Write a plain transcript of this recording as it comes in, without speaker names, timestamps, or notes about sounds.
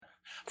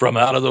From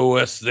out of the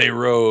west they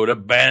rode, a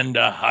band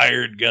of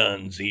hired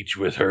guns, each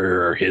with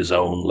her or his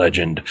own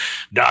legend.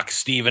 Doc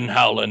Stephen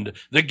Howland,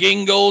 the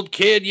Gingold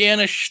Kid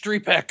Janusz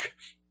Strepek,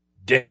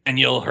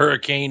 Daniel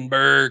Hurricane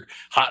Berg,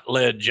 Hot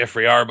Lead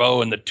Jeffrey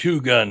Arbo, and the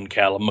two-gun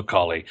Callum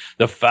McCauley,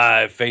 the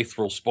five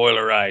faithful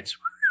spoilerites.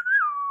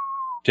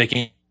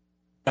 Taking,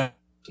 and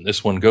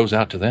this one goes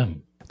out to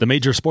them. The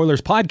Major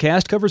Spoilers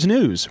podcast covers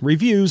news,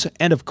 reviews,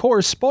 and of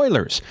course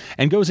spoilers,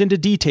 and goes into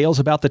details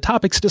about the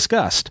topics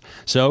discussed.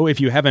 So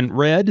if you haven't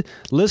read,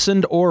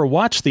 listened, or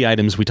watched the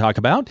items we talk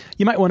about,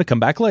 you might want to come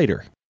back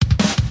later.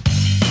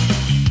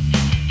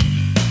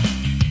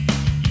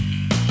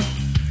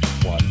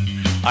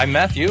 I'm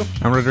Matthew.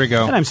 I'm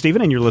Rodrigo. And I'm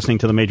Steven, and you're listening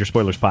to the Major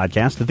Spoilers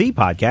podcast, the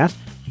podcast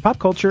for pop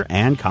culture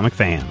and comic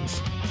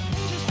fans.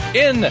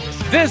 In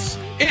this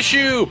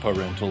issue,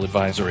 parental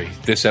advisory.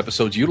 This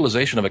episode's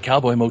utilization of a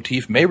cowboy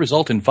motif may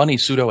result in funny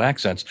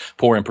pseudo-accents,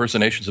 poor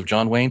impersonations of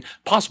John Wayne,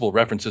 possible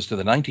references to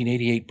the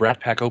 1988 Brat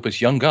Pack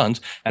opus Young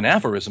Guns, and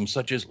aphorisms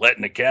such as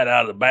letting the cat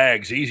out of the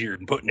bag's easier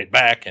than putting it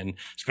back, and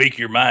speak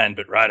your mind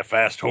but ride a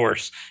fast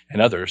horse,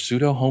 and other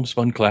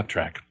pseudo-homespun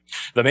claptrap.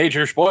 The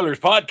Major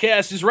Spoilers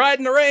podcast is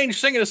riding the range,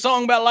 singing a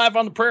song about life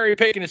on the prairie,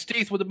 picking its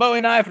teeth with a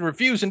Bowie knife and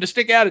refusing to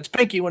stick out its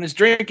pinky when it's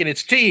drinking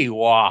its tea.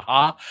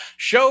 Wah-ha.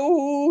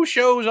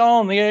 Shows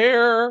on the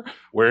air,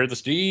 where the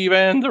Steve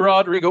and the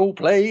Rodrigo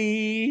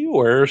play,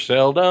 where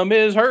seldom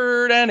is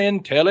heard an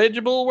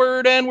intelligible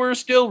word, and we're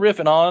still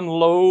riffing on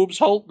Loeb's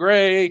Holt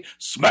Gray.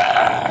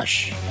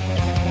 Smash!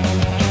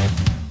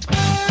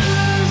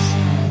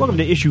 Welcome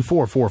to issue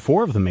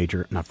 444 of the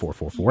Major, not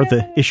 444,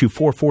 the issue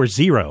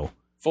 440.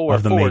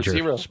 Of the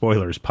Major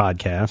Spoilers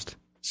podcast.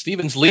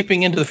 Steven's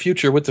leaping into the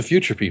future with the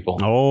future people.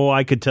 Oh,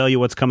 I could tell you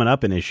what's coming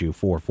up in issue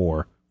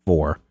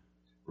 444.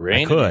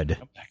 I could.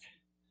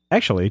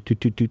 Actually,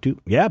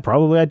 yeah,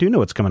 probably I do know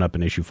what's coming up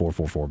in issue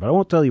 444, but I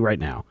won't tell you right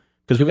now,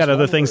 because we've got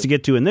other things to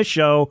get to in this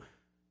show,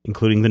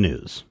 including the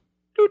news.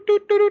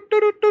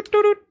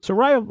 So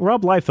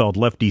Rob Liefeld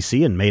left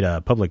DC and made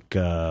a public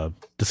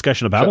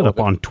discussion about it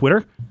up on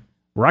Twitter.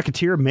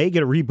 Rocketeer may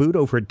get a reboot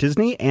over at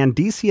Disney, and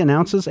DC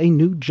announces a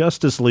new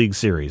Justice League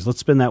series. Let's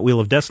spin that Wheel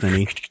of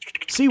Destiny,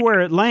 see where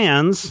it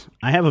lands.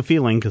 I have a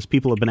feeling, because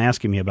people have been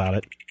asking me about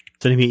it,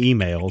 sending me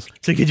emails.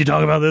 So, can you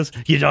talk about this?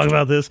 Can you talk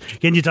about this?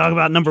 Can you talk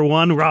about number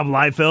one, Rob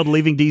Liefeld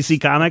leaving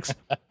DC Comics?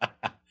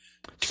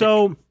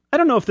 So, I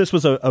don't know if this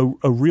was a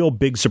real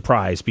big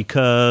surprise,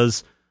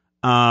 because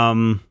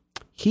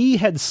he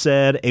had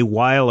said a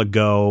while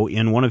ago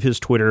in one of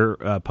his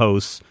Twitter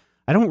posts,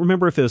 I don't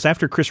remember if it was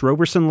after Chris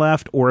Roberson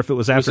left or if it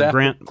was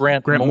after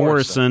Grant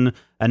Morrison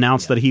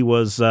announced that he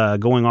was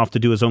going off to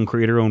do his own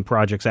creator-owned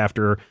projects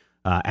after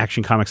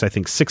Action Comics, I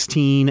think,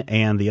 16,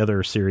 and the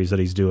other series that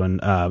he's doing,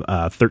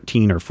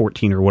 13 or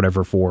 14 or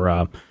whatever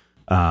for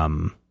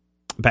Batman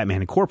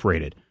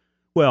Incorporated.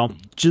 Well,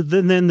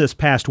 then this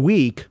past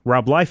week,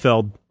 Rob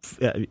Liefeld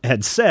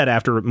had said,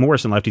 after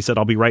Morrison left, he said,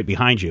 "I'll be right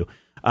behind you."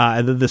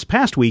 This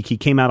past week, he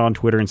came out on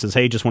Twitter and says,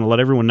 "Hey, just want to let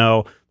everyone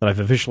know that I've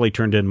officially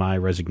turned in my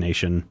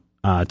resignation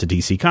to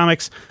DC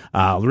Comics.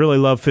 Really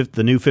love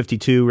the new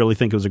 52. Really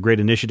think it was a great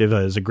initiative.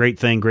 It was a great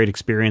thing, great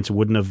experience.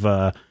 Wouldn't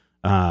have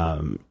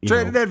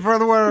traded it for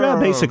the world." Yeah,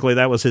 basically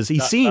that was his. He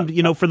seemed,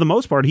 for the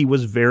most part, he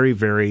was very,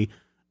 very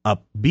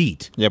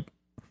upbeat. Yep.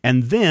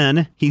 And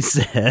then he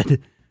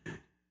said,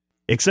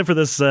 except for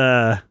this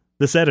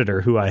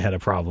editor who I had a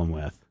problem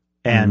with,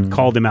 and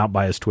called him out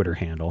by his Twitter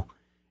handle.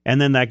 And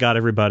then that got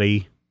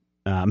everybody,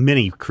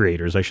 many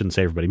creators, I shouldn't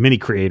say everybody, many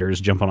creators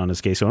jumping on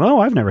his case going, "Oh,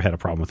 I've never had a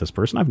problem with this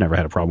person. I've never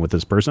had a problem with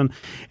this person."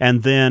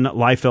 And then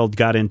Liefeld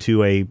got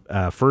into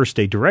first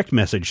a direct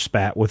message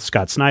spat with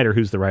Scott Snyder,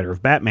 who's the writer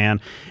of Batman.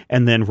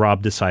 And then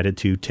Rob decided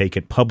to take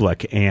it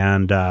public.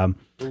 And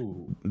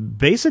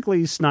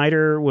basically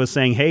Snyder was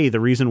saying, "Hey, the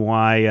reason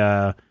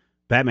why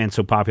Batman's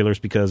so popular is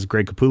because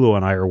Greg Capullo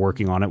and I are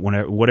working on it.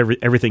 Whatever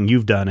everything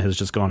you've done has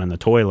just gone in the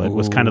toilet,"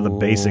 was kind of the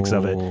basics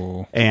of it.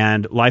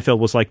 And Liefeld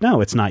was like,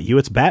 "No, it's not you,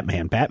 it's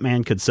Batman.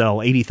 Batman could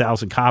sell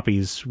 80,000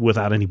 copies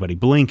without anybody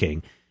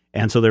blinking."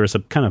 And so there was a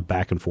kind of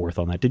back and forth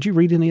on that. Did you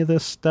read any of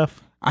this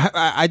stuff?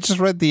 I just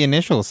read the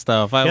initial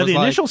stuff.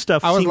 Initial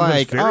stuff. I was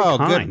like, very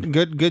kind.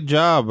 good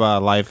job,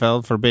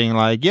 Liefeld, for being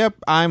like, "Yep,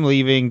 I'm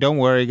leaving. Don't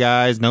worry,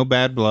 guys. No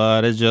bad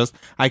blood. It's just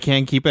I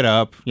can't keep it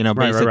up.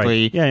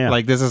 Basically, right. Yeah.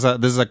 Like this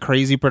is a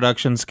crazy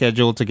production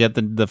schedule to get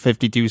the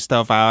 52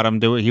 stuff out.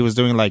 He was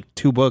doing like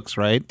 2 books,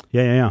 right?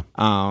 Yeah.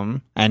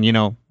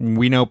 And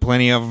we know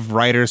plenty of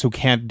writers who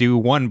can't do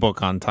 1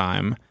 book on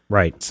time,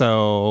 right?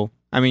 So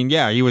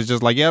he was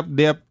just like, yep.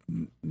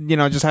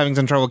 Just having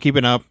some trouble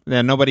keeping up.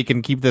 Yeah, nobody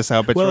can keep this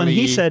up. And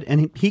he said,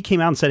 and he came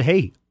out and said,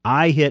 "Hey,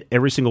 I hit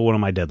every single one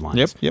of my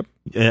deadlines. Yep.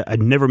 I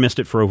never missed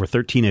it for over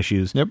 13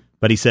 issues. Yep.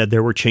 But he said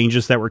there were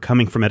changes that were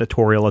coming from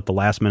editorial at the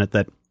last minute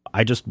that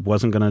I just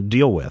wasn't going to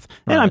deal with."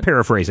 And I'm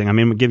paraphrasing.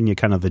 I'm giving you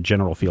kind of the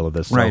general feel of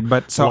this. Right.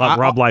 But so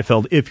Rob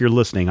Liefeld, if you're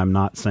listening, I'm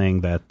not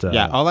saying that.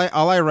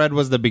 All I read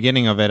was the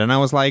beginning of it, and I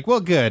was like, well,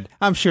 good.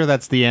 I'm sure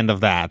that's the end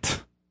of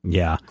that.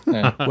 Yeah.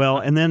 Well,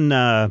 and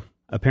then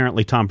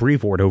apparently Tom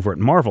Brevoort over at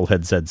Marvel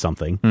had said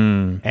something,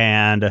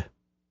 and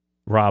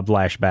Rob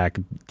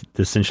lashback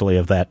essentially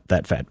of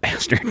that fat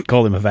bastard,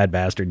 called him a fat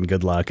bastard and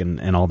good luck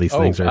and all these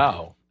things.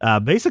 Wow.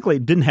 Basically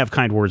didn't have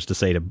kind words to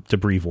say to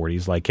Brevoort.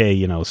 He's like,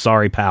 hey,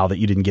 sorry, pal, that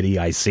you didn't get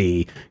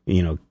EIC,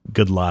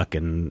 good luck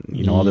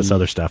and, all this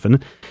other stuff.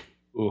 And,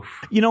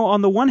 oof.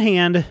 On the one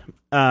hand,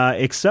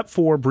 except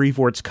for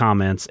Brevoort's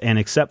comments and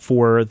except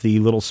for the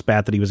little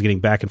spat that he was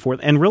getting back and forth,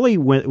 and really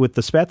with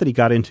the spat that he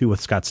got into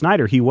with Scott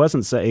Snyder, he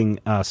wasn't saying,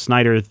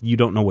 Snyder, you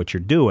don't know what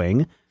you're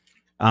doing.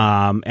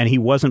 And he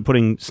wasn't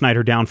putting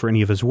Snyder down for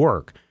any of his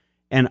work.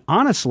 And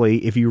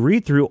honestly, if you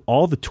read through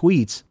all the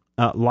tweets,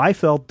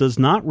 Liefeld does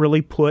not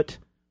really put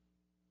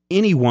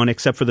anyone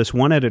except for this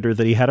one editor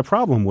that he had a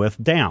problem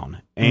with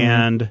down.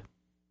 And,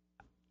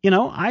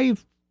 I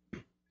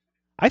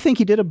think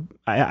he did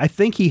I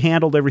think he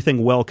handled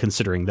everything well,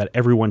 considering that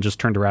everyone just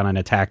turned around and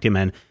attacked him,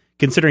 and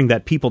considering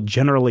that people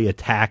generally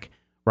attack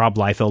Rob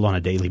Liefeld on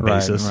a daily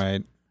basis.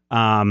 Right.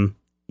 I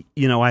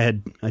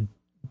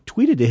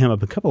tweeted to him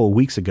a couple of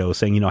weeks ago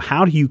saying,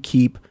 how do you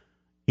keep,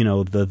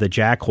 the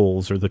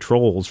jackholes or the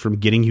trolls from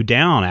getting you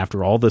down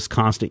after all this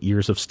constant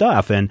years of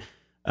stuff? And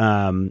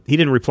he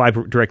didn't reply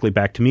directly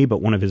back to me,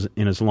 but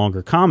in his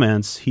longer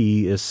comments,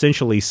 he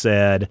essentially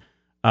said,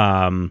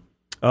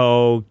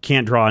 oh,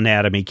 can't draw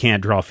anatomy,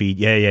 can't draw feet.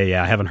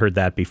 Yeah. I haven't heard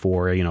that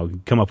before.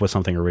 Come up with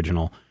something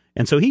original.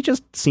 And so he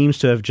just seems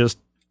to have just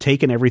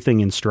taken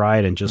everything in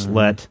stride and just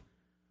let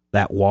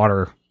that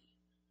water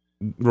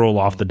roll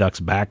off the duck's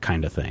back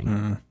kind of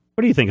thing.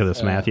 What do you think of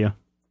this, Matthew?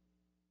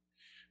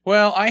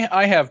 Well,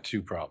 I have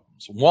two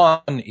problems.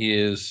 One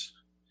is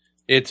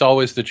it's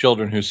always the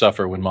children who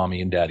suffer when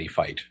mommy and daddy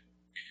fight.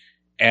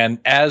 And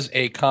as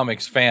a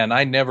comics fan,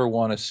 I never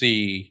want to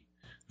see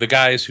the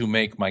guys who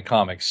make my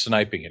comics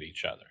sniping at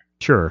each other.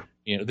 Sure.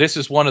 This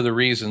is one of the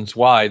reasons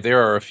why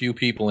there are a few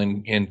people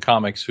in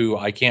comics who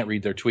I can't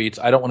read their tweets.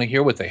 I don't want to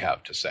hear what they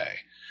have to say.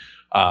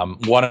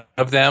 One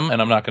of them,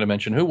 and I'm not going to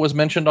mention who, was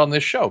mentioned on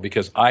this show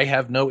because I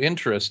have no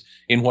interest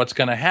in what's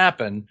going to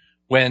happen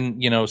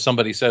when,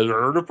 somebody says,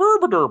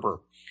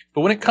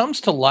 but when it comes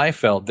to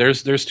Liefeld,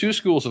 there's two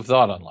schools of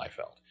thought on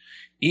Liefeld.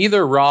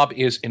 Either Rob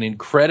is an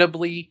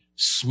incredibly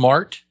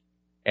smart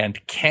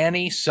and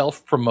canny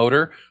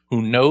self-promoter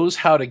who knows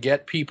how to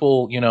get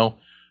people,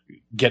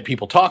 get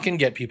people talking,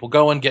 get people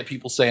going, get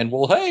people saying,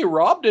 well, hey,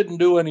 Rob didn't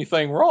do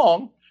anything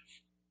wrong.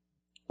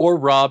 Or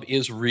Rob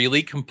is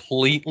really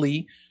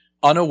completely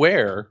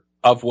unaware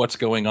of what's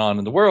going on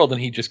in the world,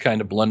 and he just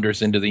kind of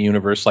blunders into the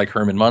universe like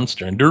Herman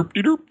Munster and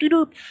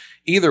derp-de-derp-de-derp.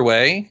 Either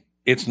way,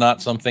 it's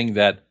not something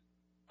that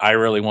I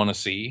really want to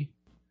see.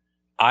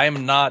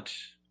 I'm not,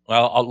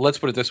 let's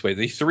put it this way.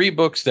 The 3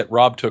 books that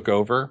Rob took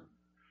over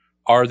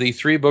are the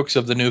 3 books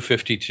of the New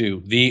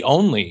 52, the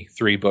only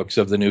 3 books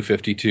of the New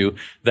 52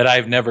 that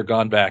I've never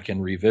gone back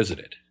and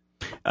revisited.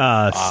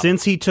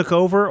 Since he took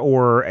over,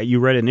 or you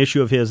read an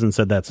issue of his and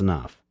said that's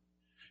enough?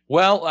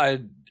 Well,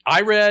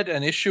 I read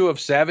an issue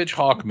of Savage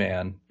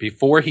Hawkman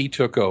before he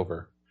took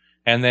over,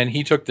 and then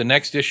he took the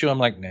next issue. I'm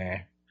like, nah.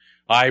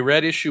 I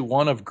read issue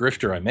 1 of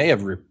Grifter. I may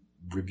have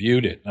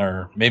reviewed it,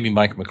 or maybe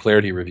Mike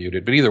McClarty reviewed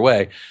it, but either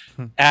way,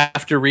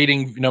 after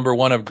reading number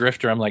 1 of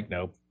Grifter, I'm like,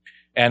 nope.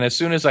 And as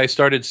soon as I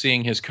started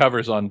seeing his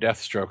covers on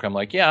Deathstroke, I'm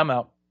like, yeah, I'm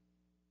out.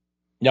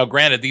 Now,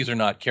 granted, these are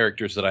not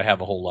characters that I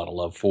have a whole lot of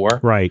love for.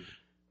 Right.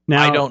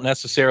 Now, I don't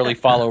necessarily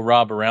follow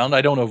Rob around.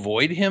 I don't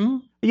avoid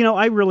him.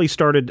 I really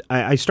started,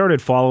 I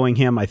started following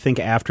him, I think,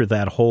 after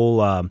that whole,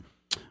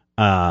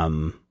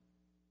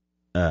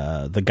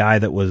 the guy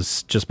that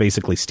was just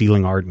basically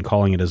stealing art and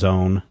calling it his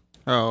own.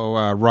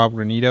 Oh, Rob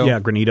Granito? Yeah,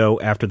 Granito.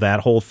 After that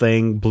whole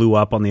thing blew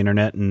up on the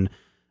internet, and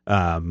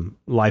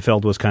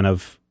Liefeld was kind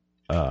of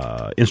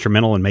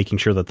instrumental in making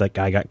sure that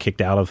guy got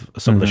kicked out of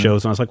some of the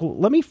shows. And I was like, well,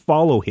 let me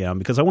follow him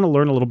because I want to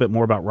learn a little bit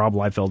more about Rob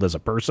Liefeld as a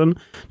person,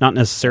 not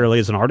necessarily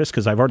as an artist,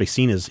 because I've already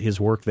seen his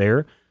work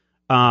there.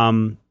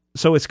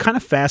 So it's kind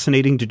of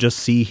fascinating to just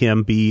see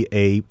him be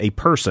a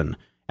person.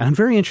 And I'm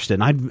very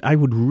interested. And I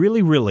would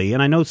really,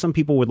 and I know some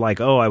people would like,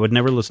 oh, I would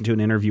never listen to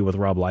an interview with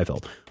Rob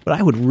Liefeld, but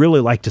I would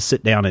really like to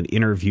sit down and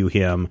interview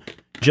him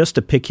just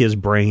to pick his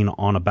brain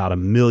on about a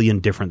million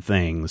different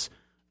things.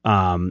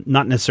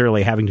 Not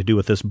necessarily having to do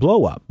with this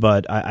blow up,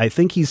 but I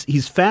think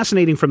he's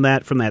fascinating from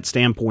that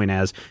standpoint,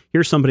 as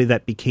here's somebody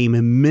that became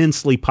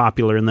immensely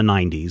popular in the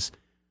 90s,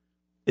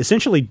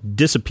 essentially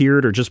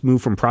disappeared or just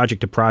moved from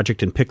project to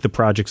project and picked the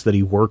projects that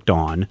he worked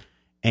on.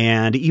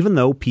 And even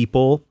though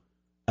people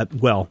on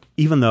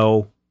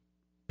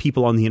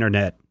the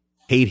internet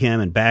hate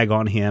him and bag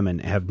on him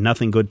and have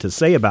nothing good to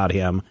say about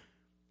him,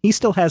 he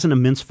still has an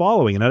immense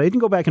following. And I didn't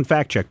go back and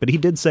fact check, but he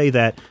did say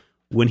that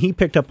when he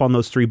picked up on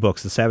those 3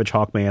 books, the Savage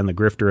Hawkman, the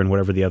Grifter, and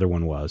whatever the other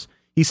one was,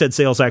 he said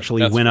sales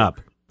actually went up.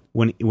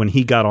 When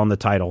he got on the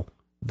title,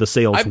 the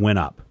sales went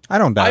up. I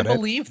don't doubt it. I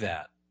believe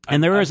that.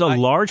 And there is a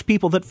large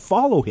people that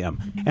follow him.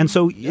 And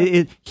so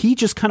he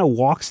just kind of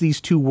walks these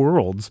 2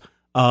 worlds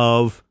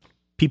of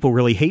people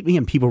really hate me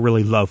and people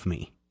really love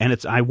me. And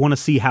I want to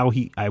see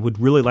I would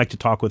really like to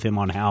talk with him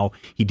on how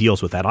he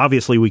deals with that.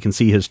 Obviously, we can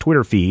see his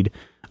Twitter feed,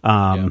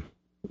 kind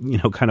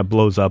of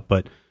blows up,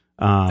 but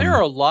There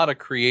are a lot of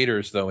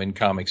creators, though, in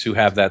comics who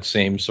have that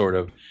same sort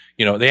of,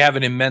 they have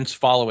an immense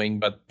following,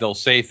 but they'll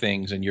say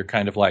things and you're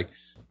kind of like,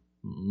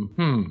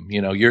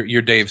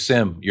 you're Dave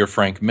Sim, you're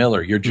Frank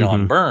Miller, you're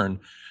John Byrne.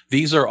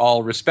 These are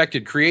all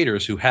respected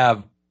creators who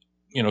have,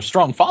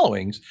 strong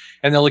followings,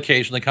 and they'll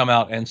occasionally come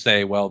out and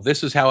say, well,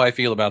 this is how I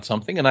feel about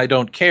something, and I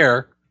don't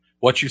care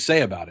what you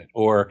say about it,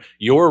 or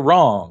you're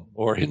wrong,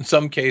 or in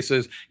some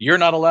cases, you're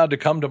not allowed to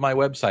come to my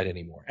website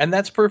anymore. And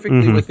that's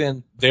perfectly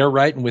within their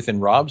right and within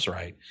Rob's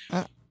right.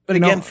 But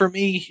again, for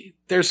me,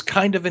 there's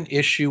kind of an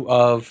issue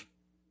of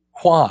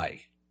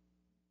why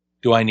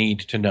do I need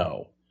to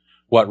know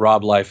what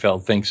Rob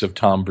Liefeld thinks of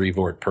Tom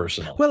Brevoort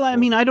personally? Well, I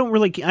mean, I don't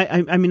really,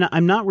 I'm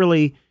not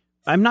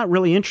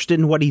really interested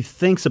in what he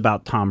thinks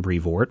about Tom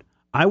Brevoort.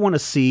 I want to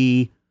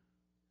see,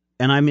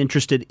 and I'm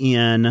interested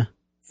in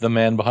the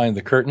man behind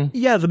the curtain.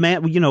 Yeah, the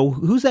man,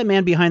 who's that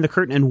man behind the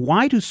curtain, and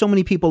why do so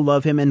many people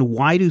love him, and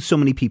why do so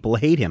many people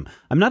hate him?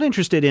 I'm not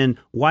interested in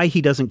why he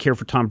doesn't care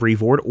for Tom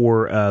Brevoort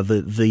or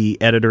the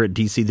editor at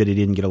DC that he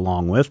didn't get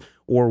along with,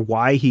 or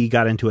why he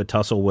got into a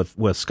tussle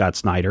with Scott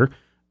Snyder.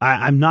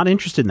 I'm not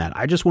interested in that.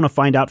 I just want to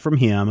find out from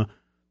him,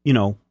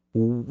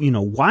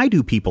 why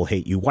do people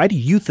hate you? Why do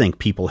you think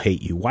people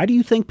hate you? Why do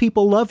you think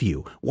people love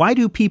you? Why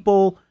do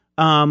people,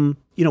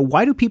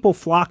 why do people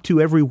flock to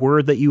every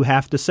word that you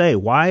have to say?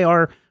 Why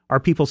are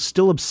people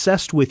still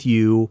obsessed with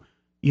you,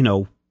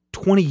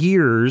 20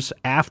 years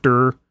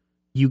after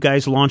you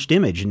guys launched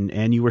Image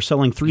and you were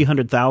selling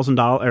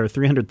 $300,000 or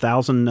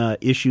 300,000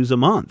 issues a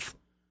month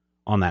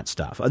on that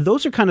stuff?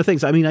 Those are kind of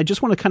things. I mean, I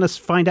just want to kind of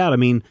find out. I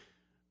mean,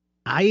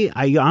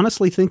 I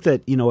honestly think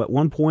that, at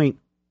one point,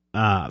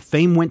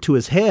 fame went to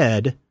his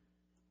head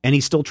and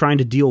he's still trying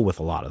to deal with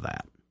a lot of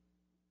that.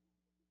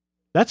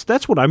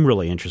 That's what I'm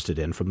really interested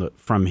in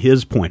from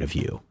his point of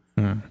view.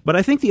 But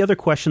I think the other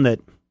question that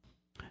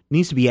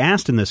needs to be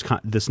asked in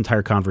this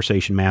entire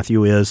conversation,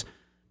 Matthew, is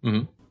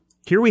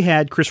here we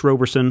had Chris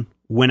Roberson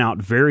went out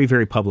very,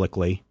 very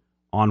publicly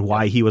on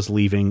why he was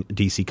leaving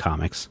DC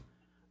Comics.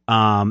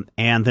 And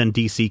then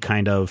DC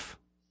kind of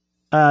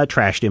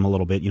trashed him a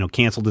little bit,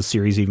 canceled the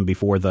series even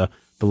before the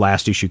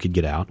last issue could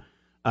get out.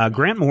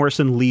 Grant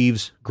Morrison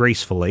leaves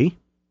gracefully,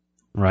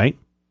 right?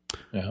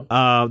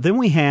 Yeah. Then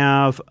we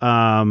have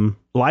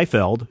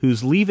Liefeld,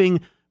 who's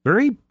leaving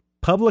very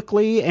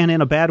publicly and in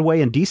a bad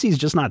way, and DC's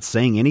just not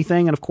saying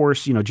anything. And of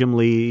course, Jim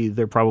Lee,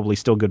 they're probably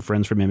still good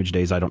friends from Image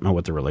days. I don't know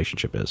what the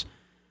relationship is.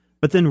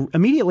 But then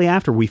immediately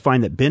after, we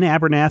find that Ben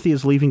Abernathy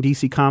is leaving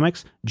DC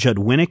Comics, Judd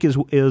Winnick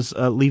is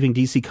leaving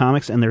DC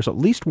Comics, and there's at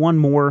least one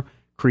more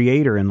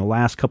creator in the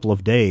last couple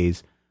of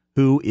days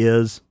who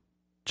is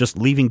just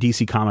leaving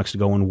DC Comics to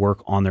go and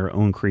work on their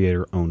own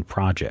creator-owned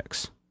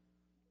projects.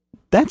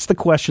 That's the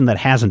question that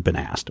hasn't been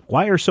asked.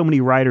 Why are so many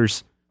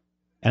writers?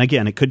 And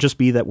again, it could just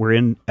be that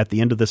we're at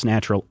the end of this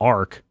natural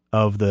arc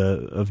of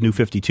New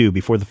 52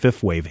 before the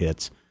fifth wave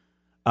hits.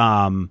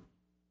 But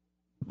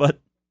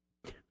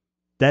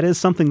that is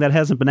something that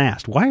hasn't been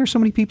asked. Why are so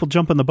many people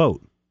jumping the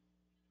boat?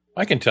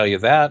 I can tell you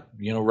that,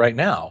 right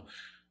now.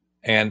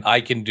 And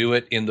I can do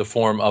it in the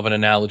form of an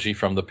analogy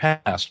from the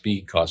past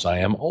because I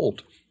am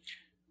old.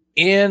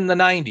 In the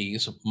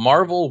 90s,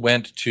 Marvel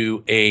went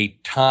to a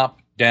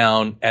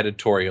top-down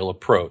editorial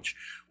approach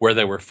where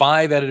there were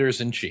 5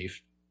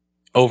 editors-in-chief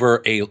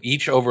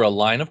each over a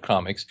line of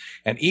comics,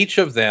 and each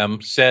of them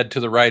said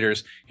to the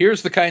writers,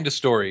 here's the kind of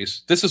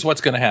stories, this is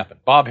what's going to happen.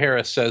 Bob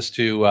Harris says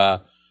to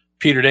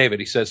Peter David,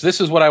 he says,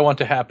 this is what I want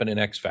to happen in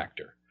X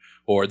Factor,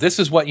 or this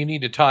is what you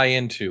need to tie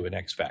into in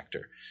X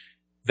Factor.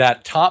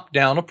 That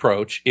top-down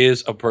approach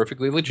is a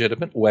perfectly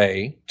legitimate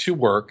way to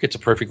work. It's a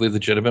perfectly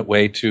legitimate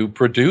way to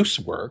produce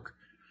work.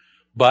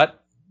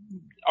 But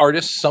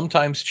artists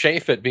sometimes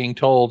chafe at being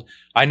told,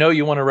 I know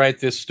you want to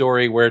write this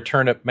story where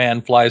Turnip Man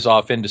flies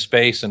off into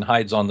space and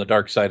hides on the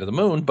dark side of the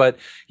moon, but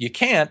you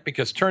can't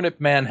because Turnip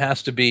Man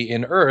has to be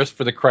in Earth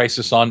for the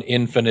Crisis on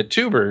Infinite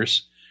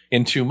Tubers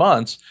in 2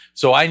 months.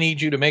 So I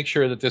need you to make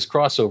sure that this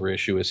crossover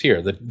issue is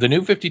here. The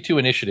New 52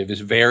 initiative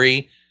is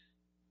very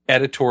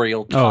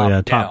editorial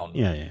top-down.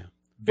 Yeah.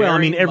 Well, I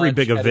mean, every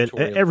big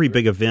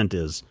event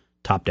is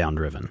top-down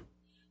driven.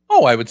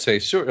 Oh, I would say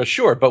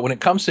sure. But when it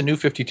comes to New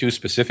 52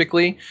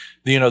 specifically,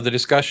 the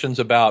discussions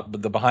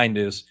about the behind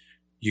is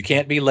you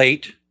can't be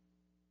late.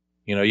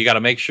 You got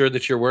to make sure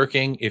that you're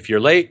working. If you're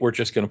late, we're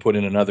just going to put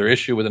in another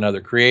issue with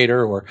another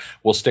creator, or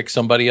we'll stick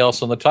somebody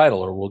else on the title,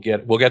 or we'll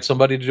get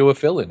somebody to do a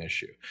fill-in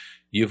issue.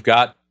 You've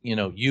got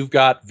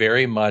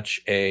very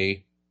much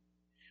a,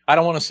 I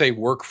don't want to say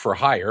work for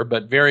hire,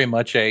 but very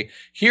much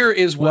here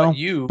is what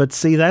you. But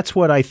see, that's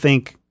what I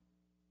think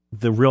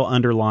the real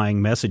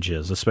underlying message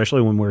is,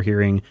 especially when we're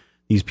hearing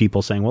these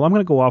people saying, well, I'm going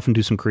to go off and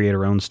do some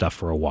creator-owned stuff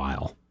for a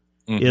while,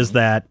 is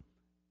that,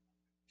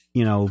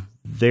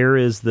 there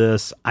is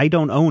this, I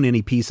don't own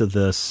any piece of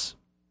this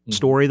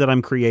story that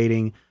I'm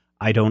creating.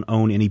 I don't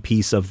own any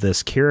piece of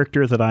this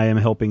character that I am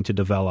helping to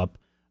develop.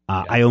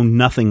 I own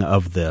nothing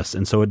of this.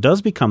 And so it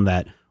does become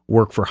that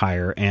work for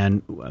hire.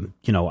 And,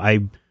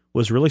 I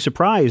was really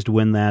surprised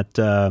when that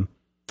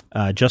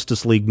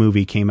Justice League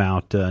movie came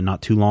out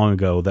not too long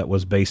ago that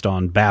was based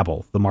on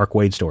Babel, the Mark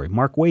Waid story.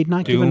 Mark Waid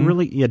not given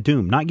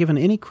Doom, not given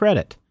any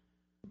credit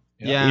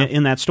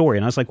in that story.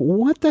 And I was like,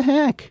 what the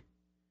heck?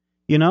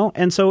 You know?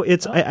 And so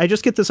I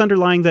just get this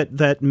underlying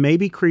that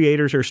maybe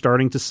creators are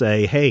starting to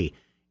say, hey,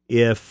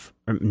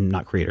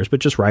 not creators, but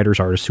just writers,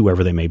 artists,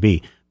 whoever they may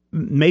be,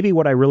 maybe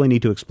what I really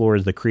need to explore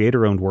is the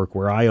creator-owned work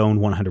where I own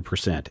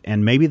 100%.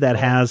 And maybe that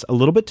has a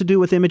little bit to do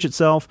with Image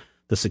itself,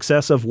 the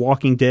success of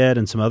Walking Dead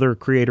and some other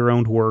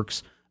creator-owned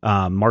works,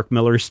 Mark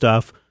Miller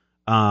stuff,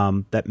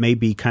 that may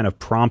be kind of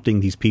prompting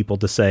these people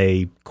to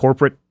say,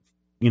 corporate,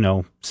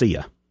 see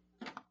ya.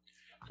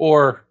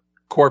 Or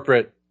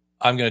corporate,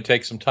 I'm going to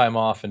take some time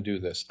off and do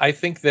this. I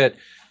think that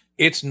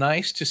it's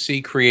nice to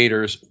see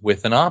creators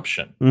with an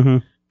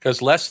option.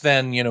 Because less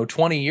than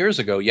 20 years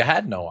ago, you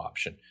had no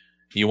option.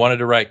 You wanted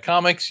to write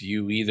comics,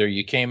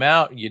 you came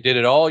out, you did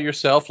it all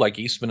yourself like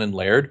Eastman and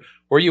Laird,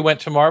 or you went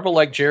to Marvel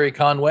like Jerry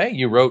Conway,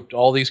 you wrote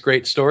all these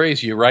great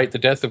stories, you write The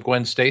Death of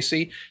Gwen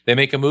Stacy, they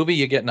make a movie,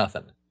 you get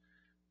nothing.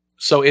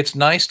 So it's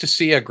nice to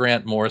see a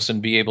Grant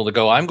Morrison be able to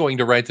go, I'm going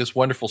to write this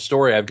wonderful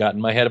story I've got in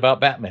my head about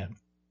Batman.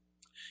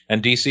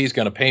 And DC is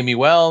going to pay me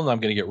well, and I'm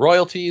going to get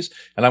royalties,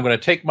 and I'm going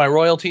to take my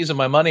royalties and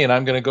my money, and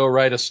I'm going to go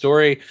write a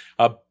story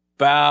about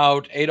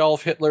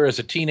Adolf Hitler as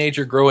a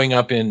teenager growing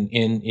up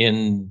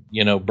in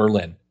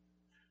Berlin.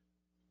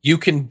 You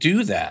can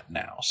do that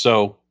now.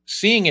 So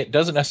seeing it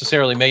doesn't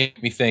necessarily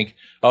make me think,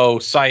 oh,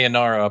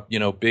 sayonara,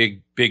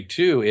 big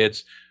two.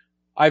 It's,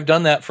 I've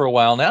done that for a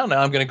while now.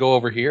 Now I'm going to go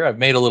over here. I've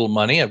made a little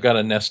money. I've got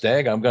a nest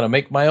egg. I'm going to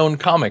make my own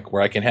comic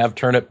where I can have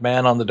Turnip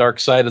Man on the dark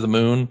side of the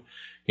moon,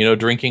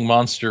 drinking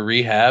monster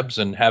rehabs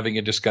and having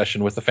a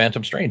discussion with the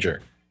Phantom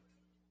Stranger.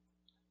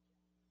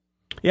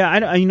 Yeah,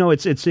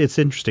 it's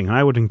interesting.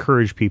 I would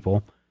encourage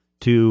people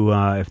to,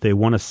 if they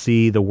want to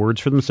see the words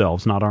for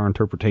themselves, not our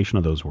interpretation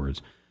of those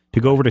words, to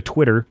go over to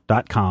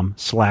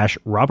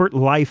twitter.com/Robert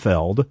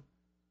Liefeld,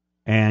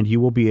 and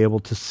you will be able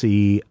to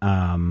see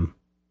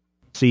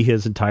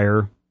his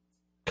entire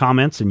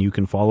comments, and you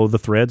can follow the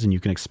threads, and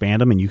you can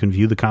expand them, and you can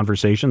view the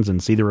conversations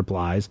and see the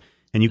replies,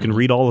 and you can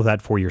read all of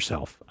that for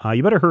yourself.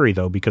 You better hurry,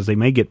 though, because they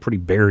may get pretty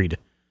buried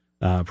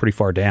pretty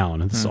far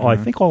down. And so I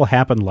think all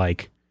happened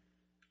like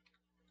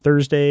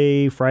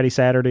Thursday, Friday,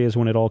 Saturday is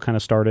when it all kind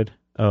of started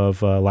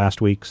of last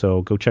week.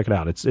 So go check it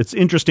out. It's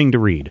interesting to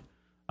read.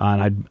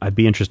 And I'd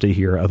be interested to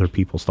hear other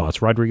people's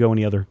thoughts. Rodrigo,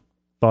 any other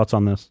thoughts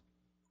on this?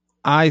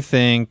 I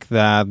think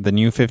that the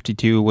New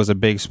 52 was a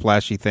big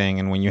splashy thing.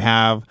 And when you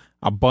have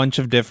a bunch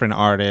of different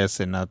artists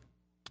in a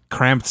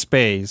cramped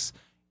space,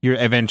 you're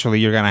going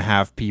to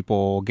have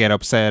people get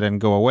upset and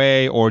go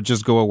away, or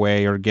just go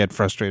away, or get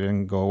frustrated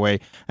and go away.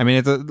 I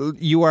mean,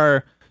 you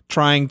are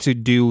trying to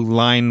do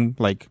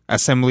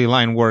assembly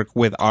line work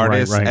with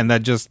artists, right. And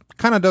that just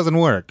kind of doesn't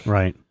work.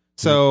 Right.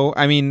 So,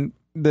 I mean,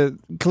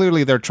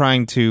 clearly they're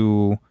trying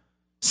to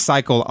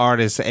cycle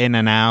artists in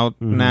and out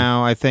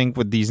now, I think,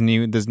 with this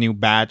new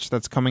batch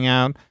that's coming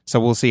out.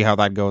 So we'll see how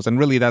that goes. And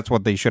really, that's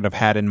what they should have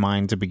had in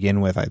mind to begin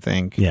with, I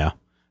think. Yeah.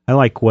 I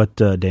like what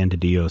Dan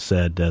DiDio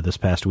said this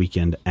past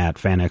weekend at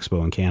Fan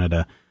Expo in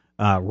Canada.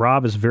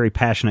 Rob is a very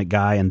passionate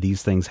guy, and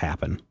these things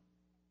happen.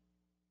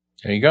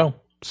 There you go.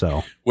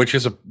 So, which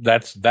is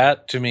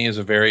that to me is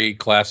a very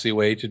classy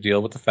way to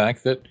deal with the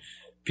fact that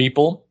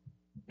people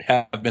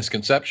have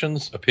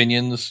misconceptions,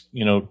 opinions,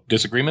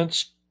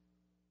 disagreements,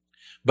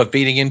 but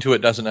feeding into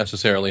it doesn't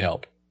necessarily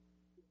help.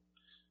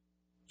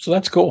 So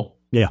that's cool.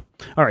 Yeah.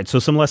 All right. So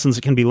some lessons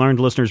that can be learned,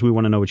 listeners. We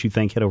want to know what you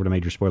think. Head over to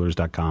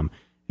majorspoilers.com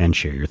and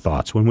share your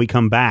thoughts. When we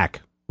come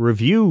back,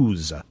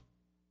 reviews.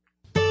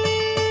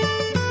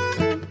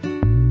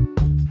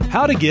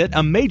 How to get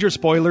a Major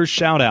Spoilers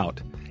shout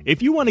out.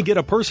 If you want to get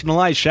a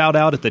personalized shout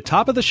out at the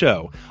top of the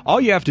show,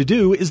 all you have to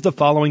do is the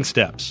following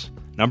steps.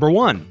 Number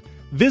 1,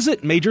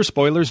 visit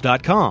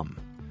majorspoilers.com.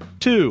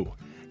 2,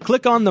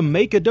 click on the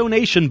Make a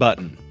Donation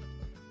button.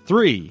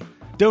 3,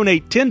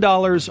 donate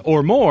 $10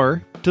 or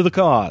more to the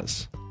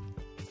cause.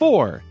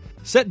 4,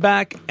 sit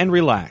back and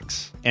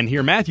relax and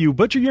hear Matthew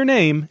butcher your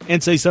name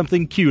and say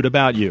something cute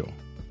about you.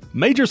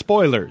 Major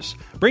Spoilers,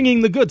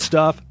 bringing the good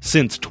stuff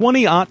since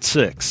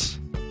 2006.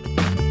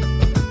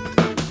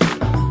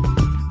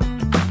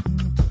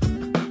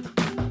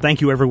 Thank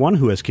you, everyone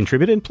who has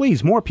contributed. And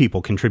please, more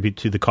people contribute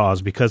to the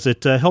cause because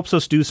it helps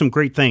us do some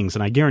great things.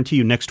 And I guarantee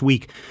you next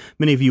week,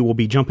 many of you will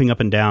be jumping up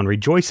and down,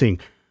 rejoicing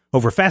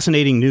over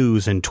fascinating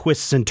news and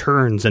twists and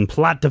turns and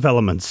plot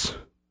developments.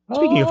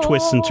 Speaking of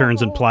twists and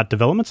turns and plot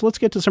developments, let's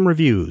get to some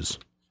reviews.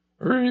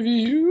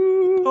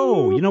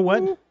 Oh, you know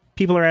what?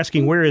 People are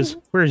asking, where is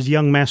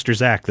young Master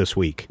Zach this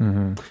week?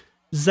 Mm-hmm.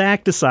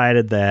 Zach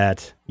decided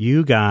that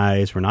you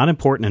guys were not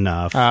important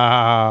enough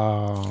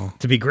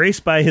to be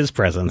graced by his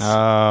presence.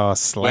 Oh,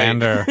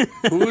 slander.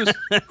 Wait,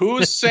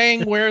 who's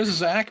saying where's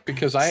Zach?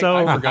 Because I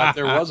forgot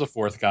there was a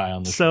fourth guy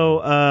on the show.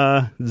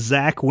 So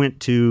Zach went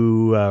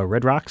to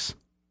Red Rocks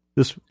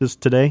this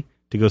today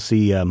to go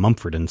see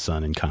Mumford &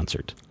 Son in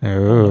concert.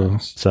 Oh.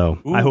 So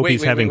I hope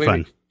he's having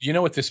fun. Do you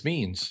know what this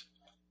means?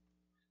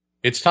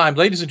 It's time,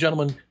 ladies and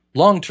gentlemen,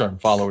 long-term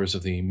followers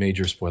of the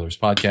Major Spoilers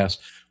podcast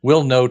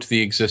will note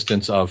the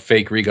existence of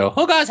fake Rigo,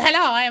 who goes,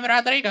 hello, I am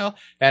Rodrigo.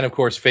 And, of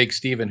course, fake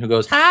Steven, who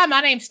goes, hi,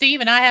 my name's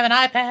Steve, and I have an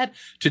iPad.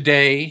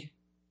 Today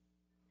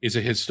is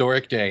a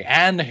historic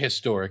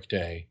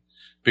day,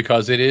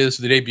 because it is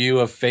the debut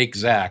of fake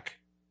Zach.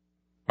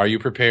 Are you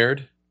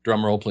prepared?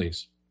 Drum roll,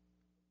 please.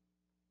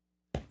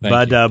 Boom,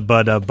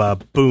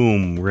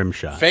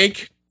 rimshot.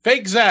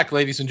 Fake Zach,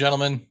 ladies and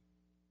gentlemen.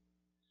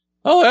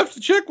 I'll have to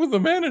check with the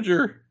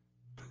manager.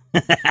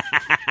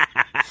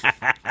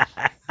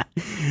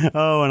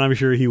 Oh, and I'm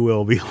sure he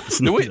will be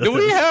listening. Do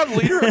we have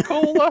Leader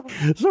Cola?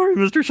 Sorry,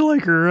 Mr.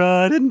 Schleicher.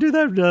 I didn't do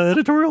that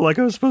editorial like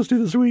I was supposed to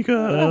this week.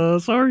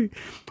 Sorry.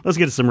 Let's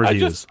get to some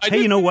reviews.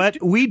 Hey, you know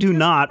what? We do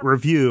not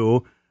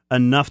review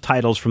enough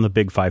titles from the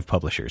big five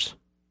publishers.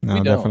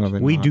 No,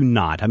 definitely We not. do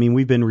not. I mean,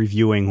 we've been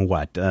reviewing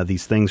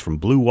these things from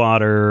Blue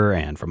Water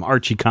and from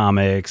Archie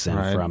Comics and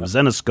from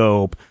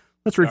Zenoscope.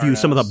 Let's review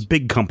some of the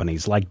big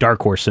companies like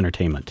Dark Horse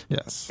Entertainment.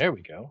 Yes. There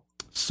we go.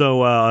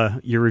 So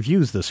your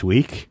reviews this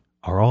week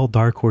are all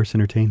Dark Horse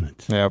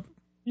Entertainment. Yep.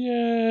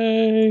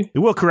 Yay.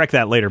 We'll correct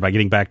that later by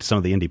getting back to some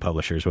of the indie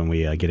publishers when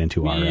we get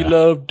into our... We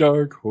love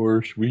Dark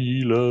Horse.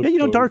 We love...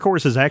 Yeah, Dark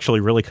Horse is actually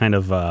really kind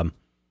of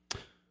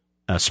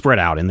spread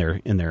out in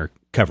their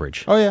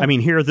coverage. Oh, yeah. I mean,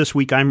 here this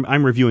week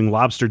I'm reviewing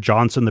Lobster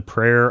Johnson, The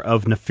Prayer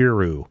of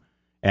Nefiru.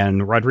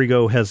 And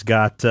Rodrigo has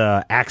got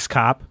Axe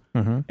Cop,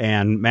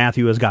 and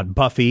Matthew has got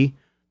Buffy.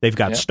 They've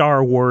got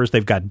Star Wars.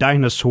 They've got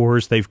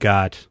dinosaurs. They've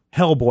got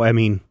Hellboy. I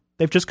mean,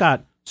 they've just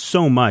got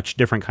so much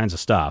different kinds of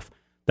stuff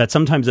that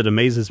sometimes it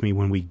amazes me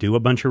when we do a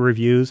bunch of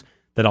reviews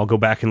that I'll go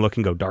back and look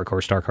and go Dark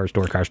Horse, Dark Horse,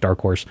 Dark Horse, Dark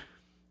Horse.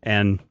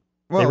 And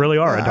they really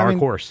are a dark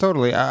horse.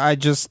 Totally. I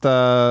just,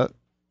 for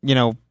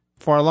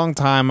a long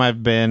time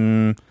I've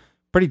been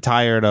pretty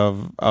tired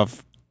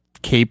of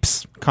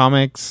Capes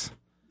comics.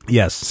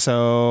 Yes.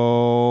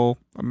 So,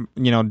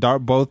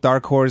 both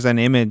Dark Horse and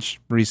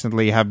Image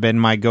recently have been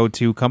my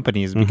go-to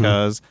companies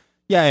because,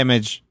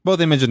 both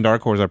Image and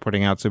Dark Horse are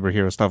putting out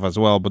superhero stuff as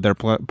well, but they're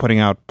putting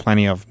out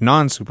plenty of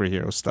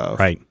non-superhero stuff.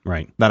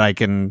 Right. That I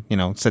can,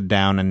 sit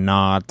down and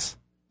not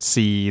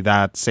see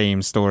that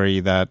same story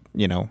that,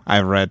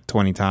 I've read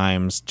 20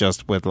 times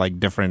just with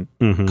like different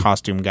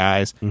costume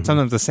guys.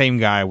 Sometimes the same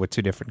guy with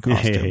two different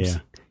costumes.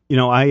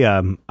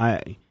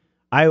 Yeah.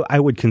 I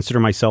would consider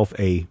myself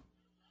a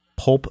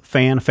pulp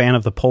fan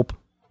of the pulp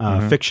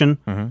fiction.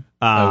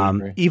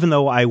 Even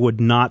though I would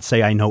not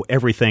say I know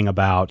everything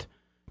about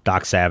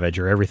Doc Savage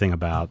or everything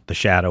about The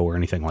Shadow or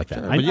anything like that.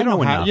 Sure, but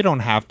you don't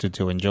have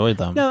to enjoy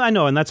them. No, I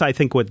know, and that's I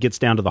think what gets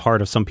down to the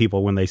heart of some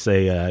people when they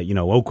say,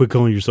 quit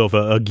calling yourself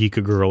a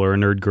geek girl or a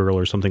nerd girl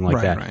or something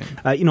like that.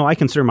 Right. I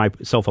consider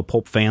myself a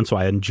pulp fan, so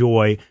I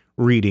enjoy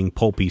reading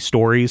pulpy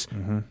stories.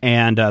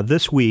 And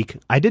this week,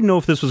 I didn't know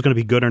if this was going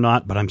to be good or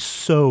not, but I'm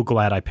so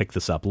glad I picked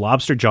this up.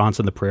 Lobster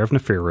Johnson, The Prayer of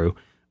Nefiru.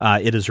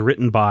 It is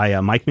written by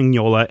Mike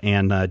Mignola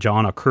and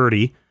John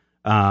O'Curdy.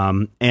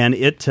 And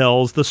it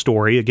tells the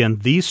story, again,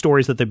 these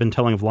stories that they've been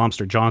telling of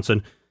Lobster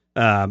Johnson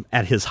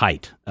at his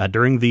height,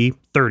 during the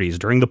 30s,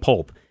 during the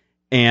pulp.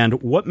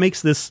 And what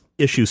makes this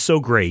issue so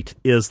great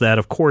is that,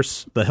 of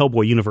course, the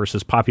Hellboy universe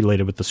is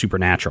populated with the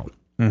supernatural.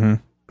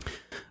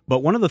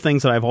 But one of the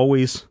things that I've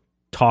always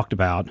talked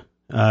about,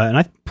 and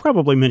I've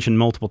probably mentioned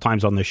multiple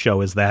times on this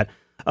show, is that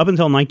up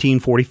until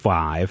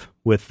 1945,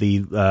 with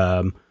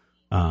the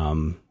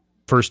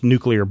first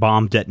nuclear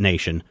bomb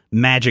detonation,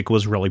 magic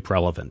was really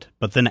prevalent.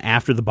 But then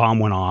after the bomb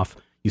went off,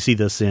 you see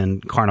this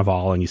in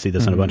Carnival and you see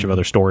this in a bunch of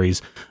other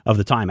stories of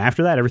the time.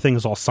 After that, everything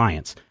is all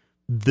science.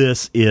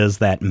 This is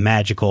that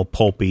magical,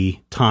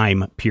 pulpy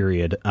time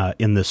period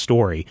in this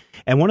story.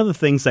 And one of the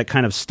things that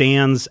kind of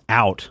stands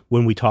out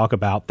when we talk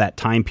about that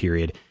time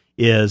period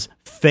is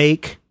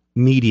fake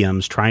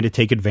mediums trying to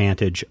take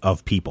advantage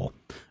of people.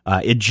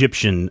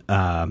 Everything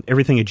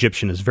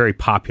Egyptian is very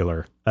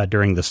popular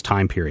during this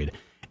time period.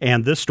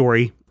 And this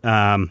story,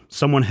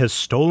 someone has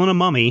stolen a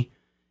mummy,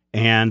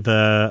 and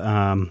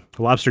the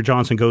Lobster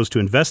Johnson goes to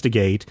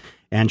investigate.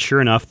 And sure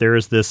enough, there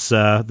is this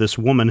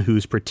woman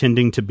who's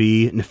pretending to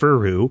be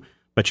Nefiru,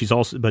 but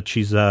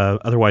she's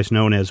otherwise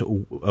known as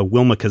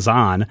Wilma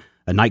Kazan,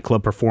 a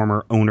nightclub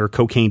performer, owner,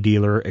 cocaine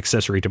dealer,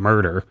 accessory to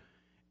murder.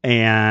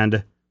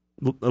 And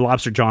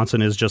Lobster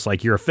Johnson is just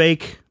like, you're a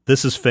fake.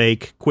 This is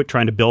fake. Quit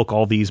trying to bilk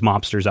all these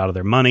mobsters out of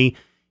their money.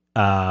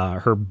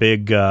 Her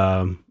big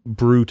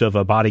brute of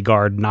a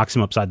bodyguard knocks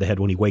him upside the head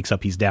when he wakes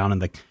up. He's down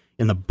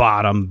in the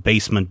bottom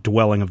basement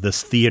dwelling of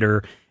this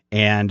theater,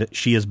 and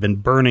she has been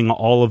burning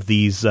all of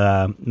these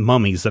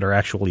mummies that are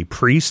actually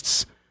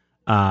priests,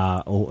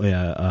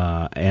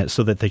 and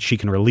so that she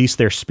can release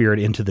their spirit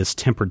into this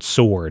tempered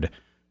sword,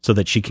 so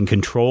that she can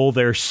control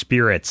their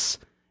spirits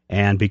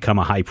and become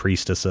a high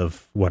priestess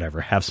of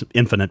whatever, have some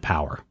infinite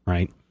power,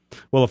 right?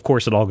 Well, of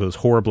course, it all goes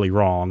horribly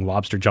wrong.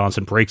 Lobster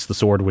Johnson breaks the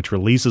sword, which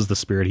releases the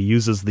spirit. He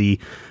uses the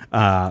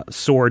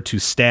sword to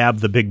stab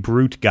the big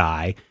brute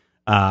guy.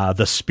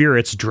 The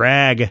spirits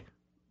drag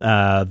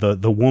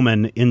the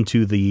woman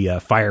into the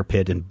fire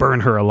pit and burn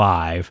her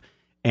alive.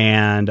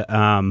 And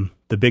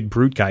the big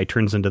brute guy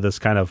turns into this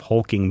kind of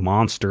hulking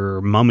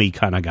monster mummy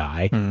kind of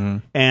guy. Mm-hmm.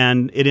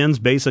 And it ends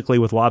basically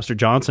with Lobster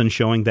Johnson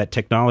showing that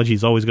technology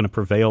is always going to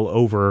prevail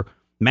over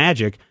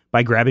magic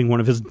by grabbing one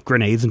of his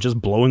grenades and just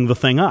blowing the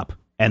thing up.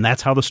 And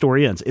that's how the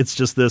story ends. It's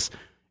just this,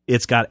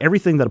 it's got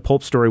everything that a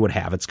pulp story would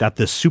have. It's got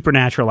this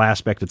supernatural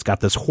aspect. It's got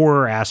this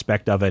horror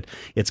aspect of it.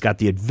 It's got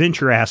the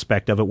adventure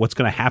aspect of it. What's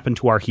going to happen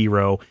to our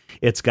hero?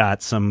 It's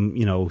got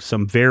some,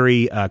 some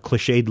very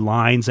cliched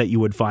lines that you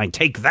would find.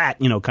 Take that,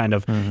 kind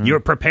of, you're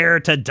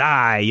prepared to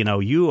die.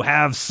 You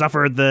have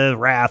suffered the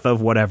wrath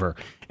of whatever.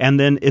 And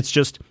then it's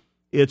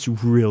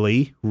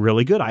really,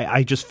 really good.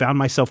 I just found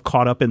myself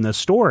caught up in this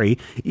story,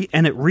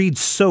 and it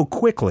reads so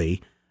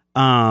quickly.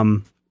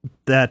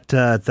 That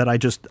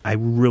I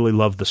really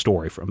love the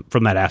story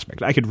from that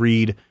aspect. I could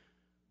read,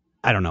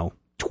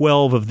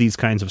 12 of these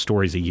kinds of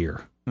stories a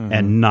year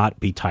and not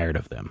be tired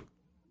of them.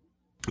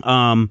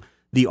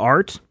 The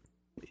art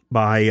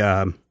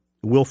by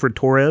Wilfred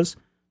Torres,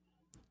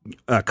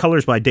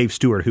 colors by Dave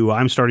Stewart, who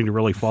I'm starting to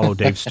really follow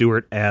Dave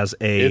Stewart as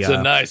a... It's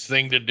a nice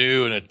thing to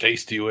do and a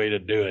tasty way to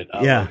do it.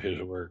 I love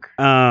his work.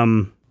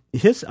 I'm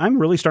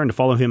really starting to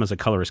follow him as a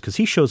colorist because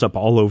he shows up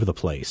all over the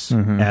place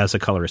as a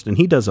colorist, and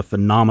he does a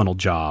phenomenal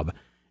job.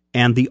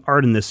 And the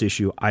art in this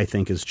issue, I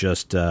think, is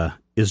just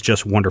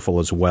wonderful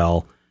as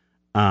well.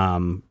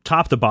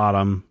 Top to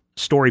bottom,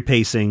 story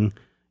pacing,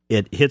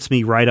 it hits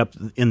me right up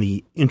in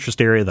the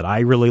interest area that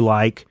I really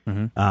like.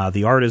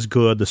 The art is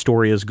good, the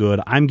story is good.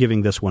 I'm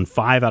giving this one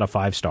 5 out of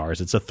 5 stars.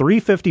 It's a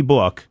 $3.50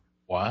 book.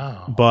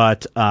 Wow!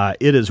 But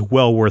it is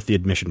well worth the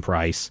admission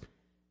price.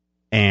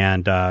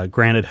 And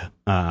granted,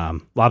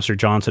 Lobster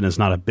Johnson is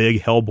not a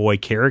big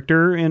Hellboy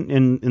character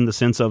in the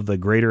sense of the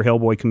greater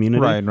Hellboy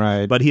community,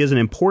 right? But he is an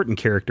important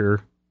character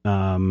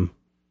in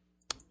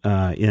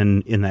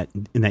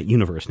that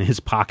universe, in his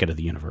pocket of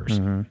the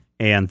universe.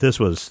 And this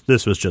was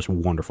just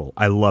wonderful.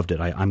 I loved it.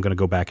 I'm going to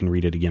go back and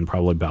read it again,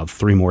 probably about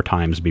 3 more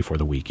times before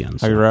the weekend.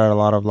 So. Have you read a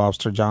lot of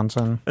Lobster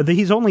Johnson?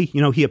 He's only,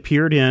 he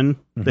appeared in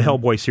the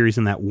Hellboy series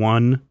in that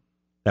one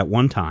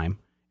time.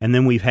 And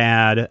then we've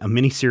had a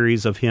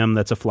miniseries of him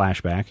that's a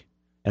flashback.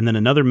 And then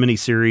another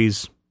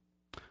miniseries,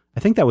 I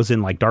think that was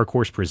in like Dark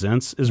Horse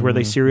Presents, is where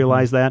they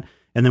serialized that.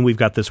 And then we've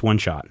got this one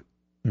shot.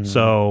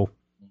 So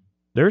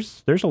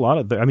there's a lot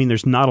of,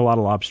 there's not a lot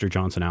of Lobster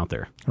Johnson out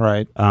there.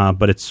 Right.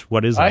 But it's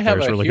what is out there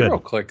is really good. I have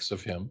a HeroClix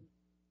of him.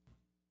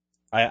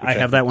 I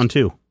have that one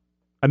too.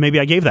 Maybe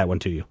I gave that one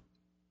to you.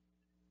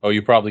 Oh,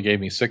 you probably gave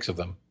me 6 of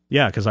them.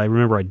 Yeah, because I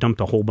remember I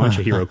dumped a whole bunch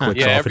of HeroClix off at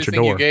your door.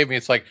 Everything you gave me,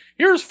 it's like,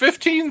 here's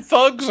 15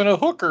 thugs and a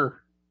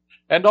hooker.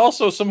 And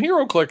also some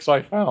HeroClix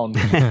I found.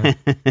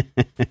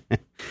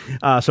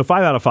 So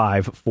 5 out of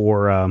 5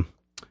 for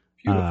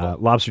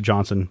Lobster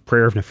Johnson,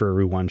 Prayer of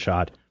Neferu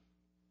one-shot.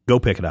 Go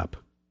pick it up.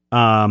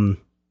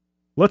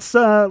 Let's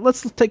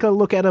take a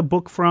look at a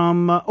book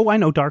from,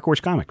 Dark Horse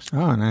Comics.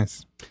 Oh,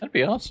 nice. That'd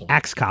be awesome.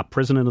 Axe Cop,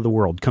 President of the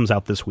World, comes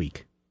out this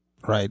week.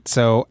 Right.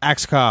 So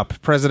Axe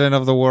Cop, President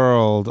of the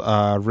World,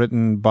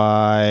 written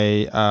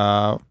by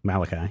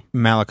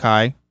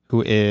Malachi,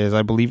 who is,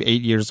 I believe,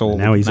 8 years old.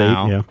 Now he's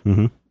 8,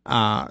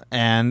 yeah.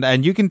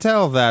 And you can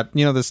tell that,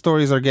 the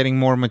stories are getting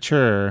more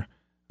mature.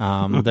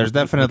 There's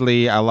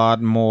definitely a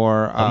lot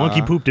more... the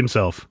monkey pooped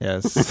himself.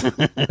 Yes.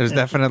 There's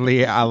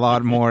definitely a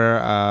lot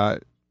more...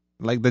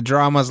 like the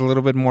drama's a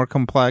little bit more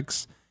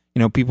complex.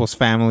 People's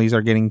families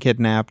are getting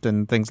kidnapped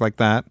and things like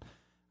that.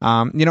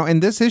 In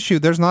this issue,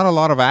 there's not a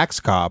lot of Axe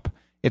Cop.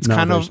 It's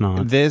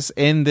not. This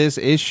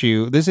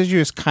issue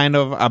is kind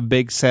of a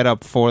big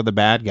setup for the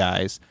bad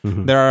guys.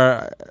 There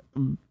are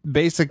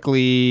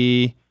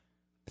basically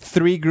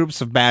 3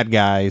 groups of bad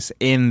guys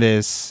in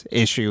this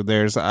issue.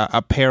 There's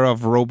a pair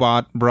of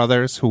robot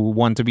brothers who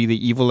want to be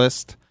the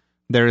evilest.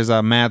 There is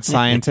a mad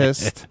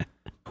scientist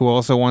who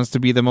also wants to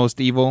be the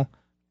most evil.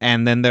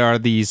 And then there are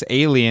these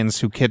aliens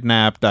who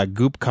kidnapped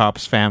Goop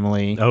Cop's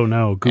family. Oh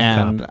no, Goop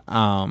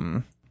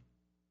Cop.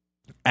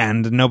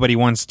 And nobody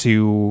wants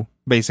to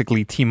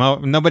basically team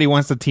up. Nobody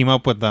wants to team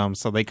up with them,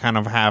 so they kind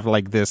of have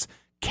like this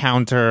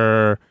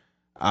counter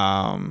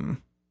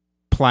plan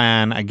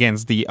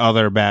against the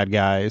other bad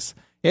guys.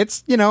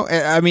 It's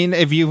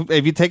if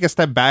you take a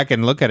step back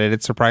and look at it,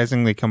 it's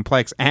surprisingly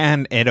complex,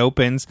 and it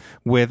opens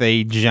with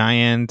a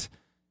giant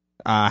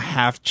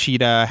half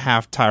cheetah,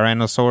 half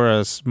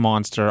Tyrannosaurus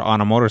monster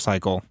on a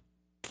motorcycle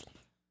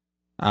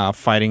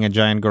fighting a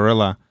giant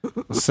gorilla.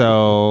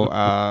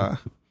 So.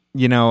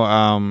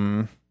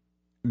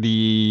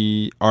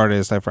 The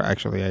artist, I forgot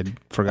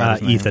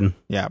his name. Ethan.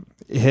 Yeah.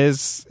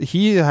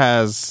 He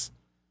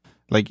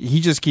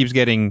just keeps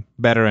getting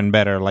better and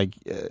better. Like,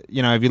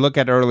 if you look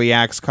at early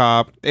Axe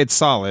Cop, it's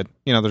solid.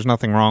 There's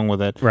nothing wrong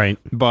with it. Right.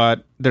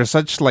 But there's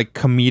such like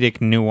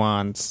comedic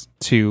nuance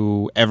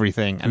to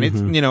everything. And it's,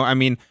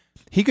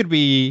 he could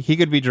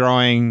be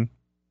drawing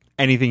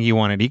anything he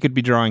wanted. He could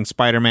be drawing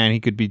Spider-Man.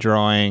 He could be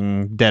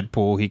drawing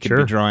Deadpool. He could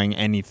be drawing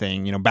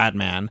anything,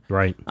 Batman.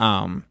 Right.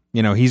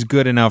 He's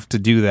good enough to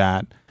do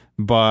that,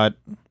 but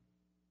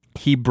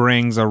he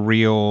brings a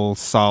real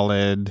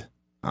solid,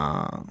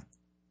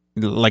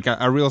 like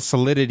a real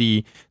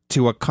solidity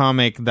to a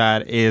comic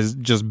that is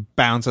just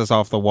bounces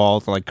off the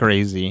walls like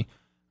crazy.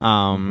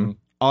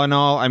 All in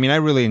all, I mean, I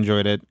really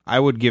enjoyed it. I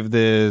would give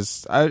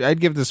this, I'd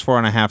give this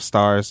 4.5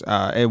 stars.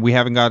 We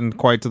haven't gotten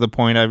quite to the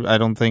point, I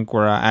don't think,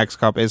 where Axe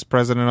Cop is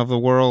president of the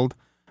world,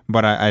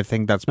 but I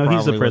think that's probably...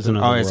 he's the president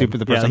of the world. Is he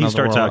the president he of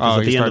the world? starts out, because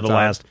at the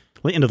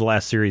end of the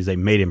last series, they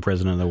made him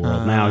president of the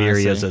world. Now here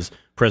he is as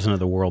president of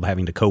the world,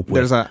 having to cope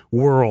with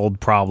world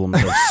problems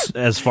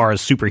as far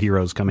as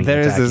superheroes coming and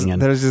attacking,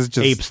 and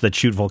apes that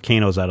shoot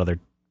volcanoes out of their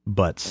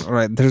butts.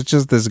 Right, there's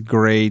just this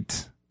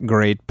great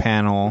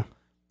panel,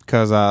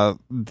 because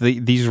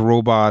these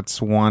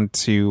robots want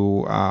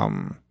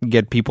to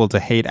get people to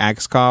hate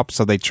Axe Cop,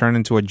 so they turn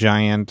into a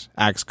giant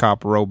Axe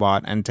Cop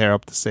robot and tear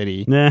up the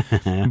city.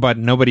 But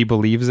nobody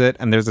believes it,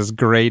 and there's this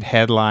great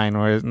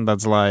headline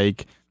that's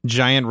like,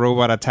 "Giant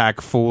robot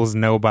attack fools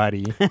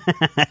nobody."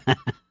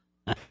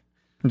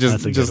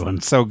 That's a good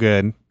one. So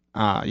good.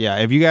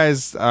 If you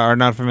guys are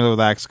not familiar with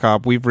Axe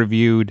Cop, we've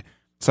reviewed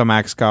some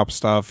Axe Cop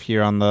stuff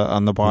here on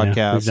the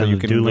podcast, so you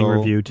can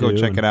go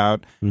check it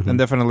out. And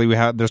definitely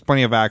there's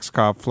plenty of Axe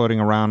Cop floating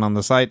around on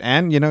the site,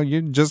 and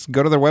you just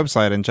go to their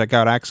website and check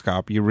out Axe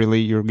Cop.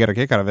 You'll get a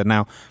kick out of it.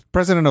 Now,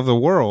 President of the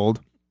World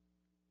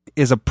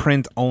is a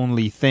print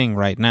only thing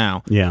right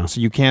now. Yeah.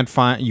 So you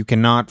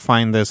cannot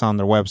find this on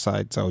their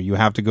website. So you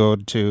have to go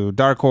to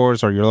Dark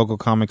Horse or your local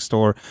comic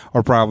store,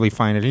 or probably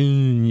find it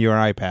in your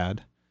iPad.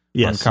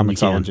 Yes, on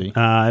Comixology.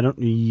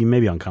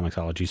 Maybe on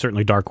Comixology.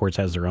 Certainly, Dark Horse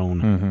has their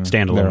own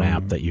standalone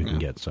app that you can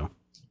get. So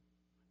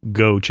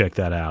go check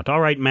that out. All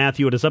right,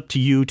 Matthew, it is up to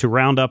you to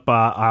round up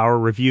our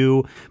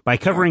review by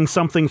covering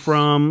something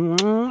from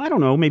I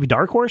don't know, maybe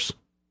Dark Horse.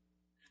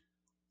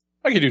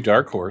 I could do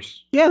Dark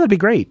Horse. Yeah, that'd be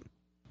great.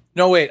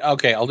 No, wait.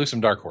 Okay, I'll do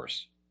some Dark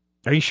Horse.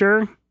 Are you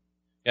sure?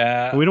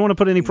 Yeah. We don't want to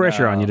put any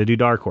pressure on you to do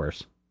Dark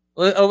Horse.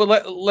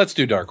 Let's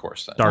do Dark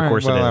Horse then. Dark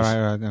Horse it is.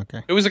 Right,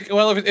 okay. It was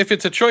if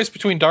it's a choice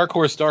between Dark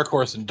Horse,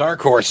 and Dark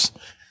Horse,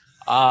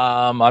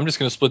 I'm just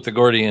going to split the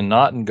Gordian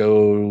knot and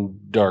go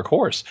Dark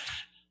Horse.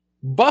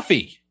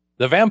 Buffy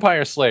the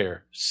Vampire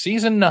Slayer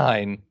season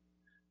 9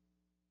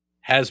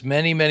 has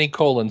many, many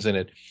colons in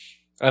it,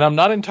 and I'm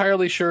not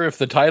entirely sure if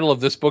the title of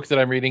this book that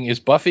I'm reading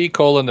is Buffy: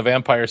 the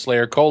Vampire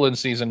Slayer: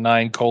 season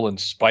 9: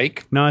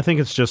 Spike. No, I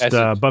think it's just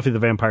Buffy the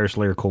Vampire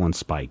Slayer: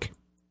 Spike.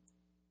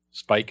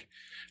 Spike.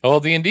 Well,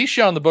 the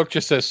indicia on the book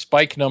just says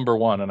Spike number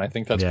 1, and I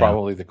think that's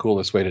probably the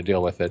coolest way to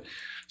deal with it.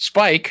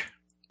 Spike,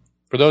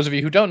 for those of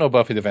you who don't know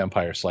Buffy the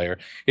Vampire Slayer,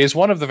 is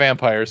one of the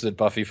vampires that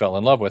Buffy fell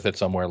in love with at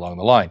somewhere along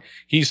the line.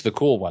 He's the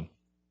cool one.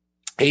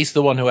 He's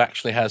the one who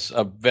actually has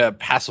a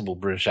passable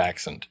British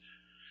accent.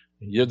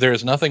 There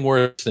is nothing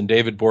worse than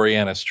David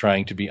Boreanaz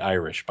trying to be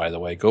Irish, by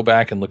the way. Go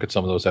back and look at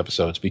some of those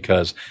episodes,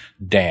 because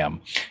damn.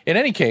 In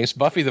any case,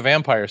 Buffy the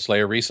Vampire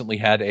Slayer recently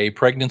had a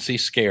pregnancy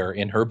scare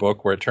in her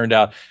book where it turned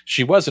out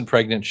she wasn't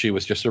pregnant, she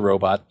was just a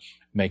robot.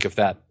 Make of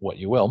that what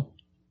you will.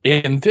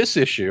 In this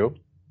issue,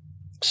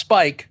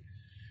 Spike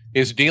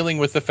is dealing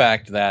with the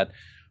fact that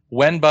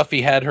when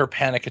Buffy had her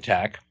panic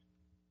attack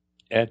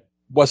and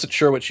wasn't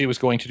sure what she was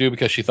going to do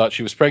because she thought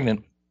she was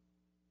pregnant,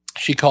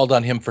 she called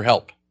on him for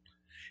help.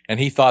 And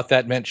he thought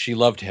that meant she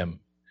loved him.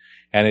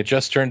 And it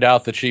just turned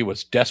out that she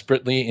was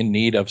desperately in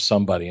need of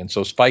somebody. And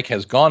so Spike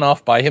has gone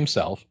off by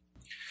himself.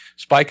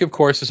 Spike, of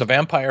course, is a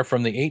vampire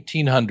from the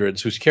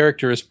 1800s whose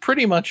character is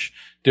pretty much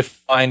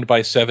defined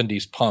by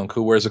 70s punk,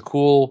 who wears a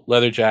cool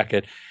leather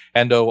jacket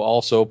and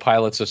also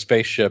pilots a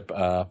spaceship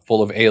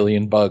full of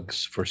alien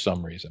bugs for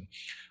some reason.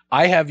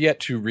 I have yet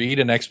to read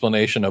an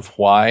explanation of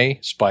why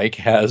Spike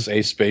has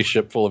a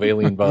spaceship full of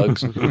alien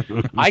bugs.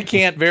 I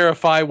can't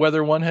verify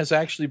whether one has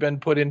actually been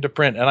put into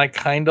print, and I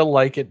kind of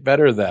like it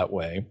better that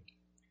way,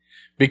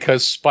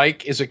 because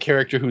Spike is a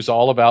character who's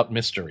all about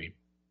mystery.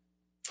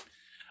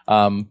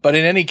 But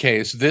in any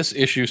case, this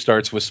issue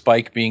starts with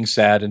Spike being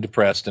sad and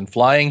depressed and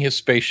flying his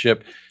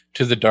spaceship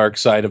to the dark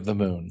side of the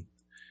moon.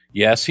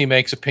 Yes, he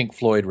makes a Pink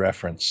Floyd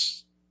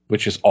reference,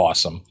 which is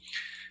awesome.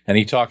 And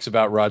he talks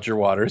about Roger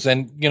Waters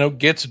and,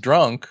 gets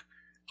drunk,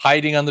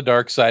 hiding on the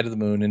dark side of the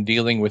moon and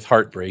dealing with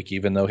heartbreak,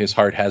 even though his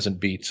heart hasn't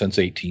beat since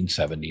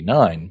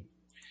 1879.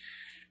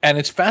 And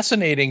it's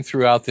fascinating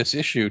throughout this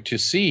issue to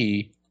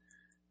see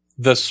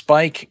the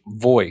Spike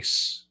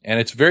voice. And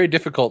it's very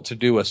difficult to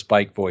do a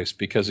Spike voice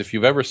because if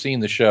you've ever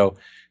seen the show,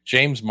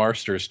 James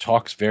Marsters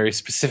talks very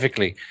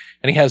specifically.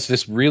 And he has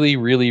this really,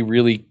 really,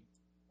 really,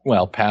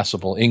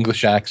 passable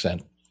English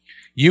accent.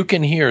 You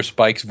can hear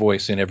Spike's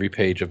voice in every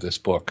page of this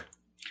book,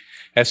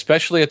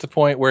 especially at the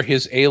point where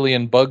his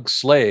alien bug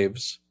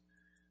slaves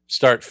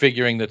start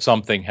figuring that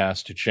something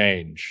has to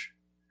change.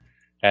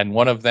 And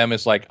one of them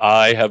is like,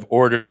 I have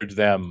ordered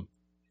them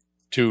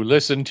to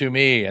listen to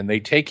me. And they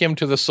take him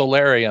to the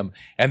solarium,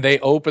 and they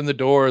open the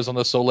doors on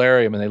the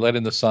solarium, and they let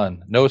in the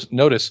sun.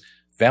 Notice,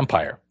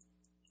 vampire.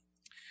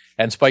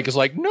 And Spike is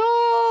like,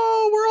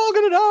 no, we're all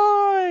going to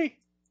die.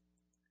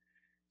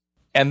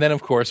 And then,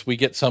 of course, we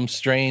get some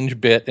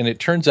strange bit, and it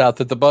turns out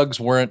that the bugs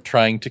weren't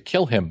trying to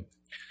kill him.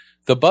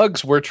 The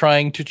bugs were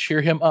trying to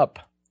cheer him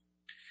up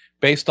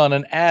based on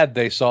an ad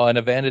they saw in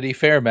a Vanity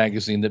Fair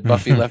magazine that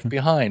Buffy left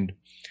behind.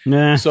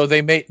 Nah. So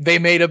they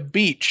made a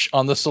beach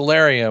on the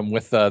solarium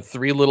with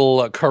 3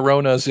 little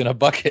Coronas in a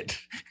bucket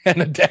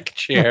and a deck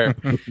chair.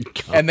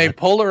 And they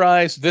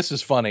polarized, this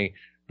is funny,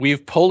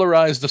 we've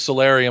polarized the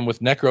solarium with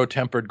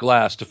necro-tempered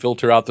glass to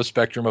filter out the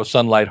spectrum of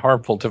sunlight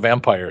harmful to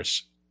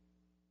vampires.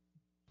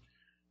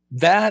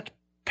 That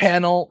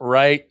panel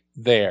right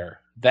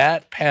there,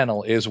 that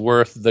panel is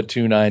worth the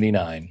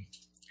 $2.99.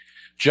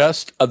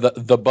 Just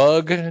the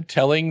bug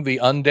telling the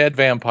undead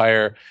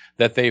vampire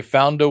that they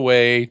found a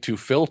way to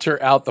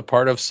filter out the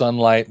part of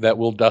sunlight that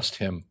will dust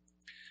him.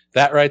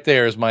 That right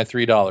there is my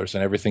 $3,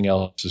 and everything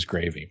else is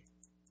gravy.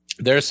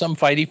 There's some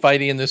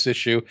fighty in this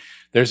issue.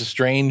 There's a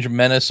strange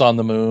menace on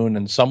the moon,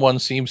 and someone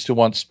seems to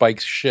want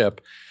Spike's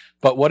ship.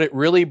 But what it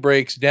really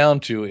breaks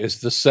down to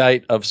is the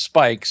sight of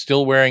Spike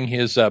still wearing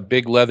his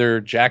big leather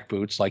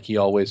jackboots like he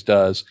always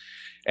does,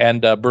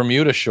 and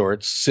Bermuda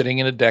shorts, sitting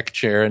in a deck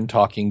chair and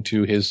talking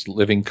to his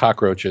living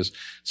cockroaches,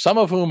 some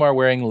of whom are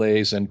wearing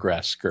leis and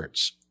grass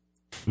skirts.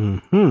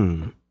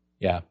 Mm-hmm.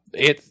 Yeah,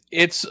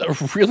 it's a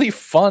really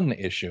fun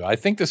issue. I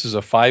think this is a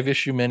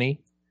 5-issue mini,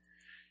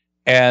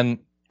 and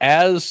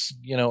as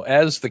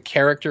the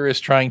character is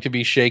trying to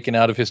be shaken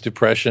out of his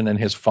depression and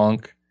his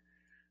funk,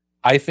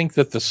 I think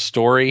that the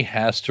story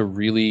has to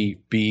really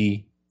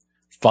be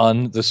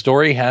fun. The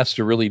story has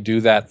to really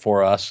do that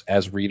for us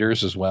as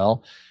readers as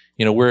well.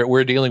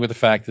 We're dealing with the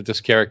fact that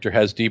this character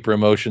has deeper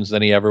emotions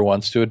than he ever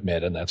wants to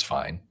admit, and that's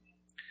fine.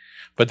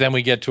 But then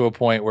we get to a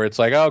point where it's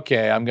like,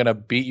 okay, I'm going to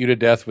beat you to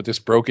death with this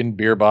broken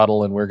beer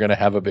bottle, and we're going to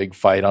have a big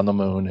fight on the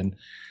moon. And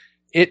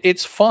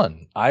it's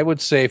fun. I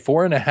would say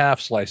 4.5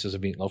 slices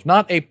of meatloaf.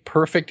 Not a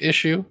perfect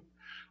issue.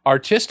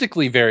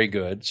 Artistically very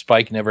good.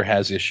 Spike never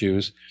has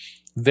issues.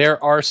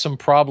 There are some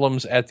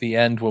problems at the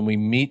end when we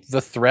meet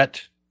the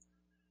threat,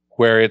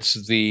 where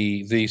it's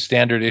the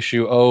standard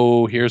issue,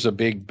 oh, here's a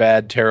big,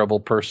 bad, terrible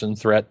person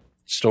threat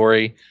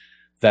story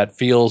that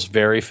feels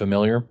very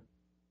familiar.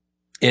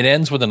 It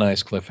ends with a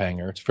nice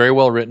cliffhanger. It's very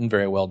well written,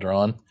 very well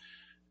drawn.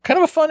 Kind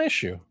of a fun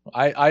issue.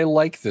 I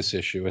like this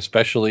issue,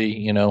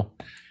 especially,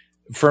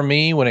 for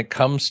me, when it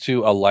comes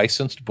to a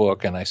licensed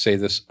book, and I say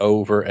this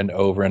over and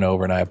over and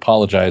over, and I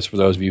apologize for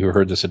those of you who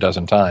heard this a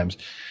dozen times,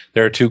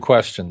 there are 2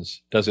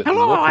 questions. Does it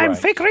Hello, look right? I'm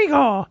Fake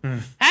Rigo.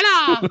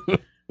 Hello.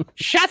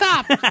 Shut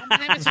up. My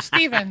name is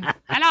Steven.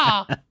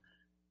 Hello.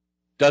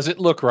 Does it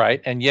look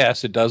right? And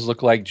yes, it does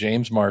look like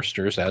James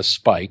Marsters as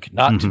Spike,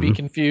 not to be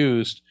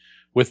confused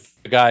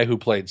with the guy who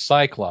played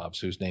Cyclops,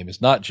 whose name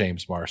is not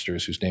James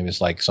Marsters, whose name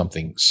is like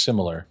something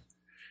similar.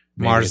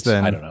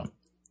 Marsden. I don't know.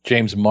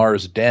 James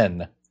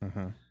Marsden.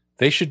 Mm-hmm.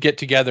 They should get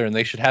together and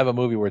they should have a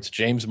movie where it's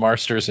James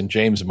Marsters and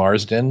James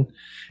Marsden,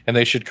 and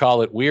they should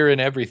call it We're in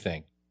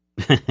Everything.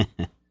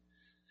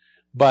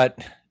 But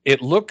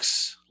it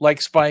looks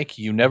like Spike.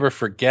 You never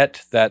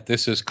forget that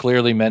this is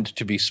clearly meant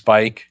to be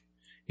Spike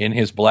in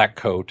his black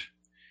coat.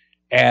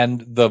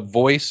 And the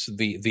voice,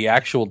 the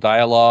actual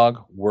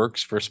dialogue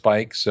works for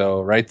Spike.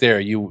 So right there,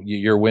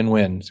 you're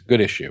win-win. It's a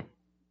good issue.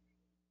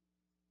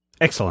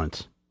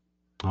 Excellent.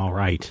 All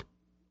right.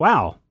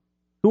 Wow.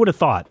 Who would have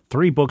thought?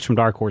 3 books from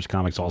Dark Horse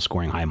Comics all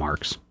scoring high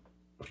marks.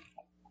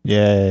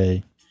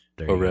 Yay.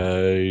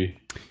 Hooray.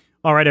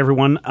 All right,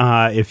 everyone.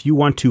 If you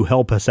want to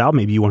help us out,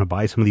 maybe you want to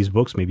buy some of these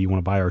books. Maybe you want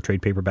to buy our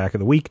trade paperback of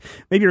the week.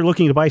 Maybe you're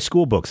looking to buy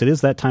school books. It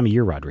is that time of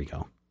year,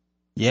 Rodrigo.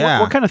 Yeah.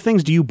 What kind of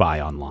things do you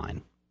buy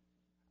online?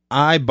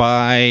 I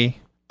buy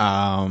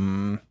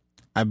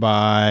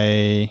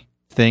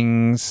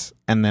things,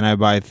 and then I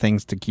buy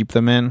things to keep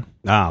them in.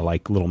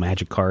 Like little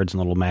magic cards and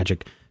little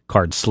magic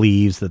card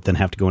sleeves that then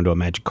have to go into a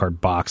magic card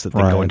box that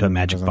then go into a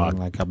magic box,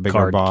 like a bigger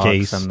card box,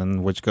 case, and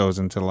then which goes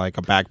into like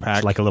a backpack.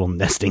 It's like a little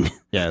nesting.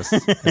 Yes,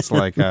 it's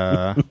like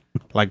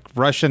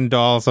Russian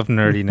dolls of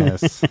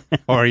nerdiness,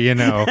 or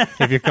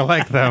if you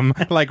collect them,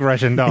 like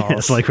Russian dolls.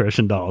 It's like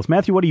Russian dolls.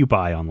 Matthew, what do you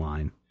buy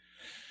online?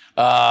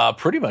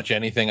 Pretty much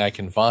anything I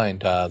can find.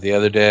 The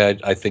other day,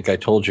 I think I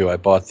told you I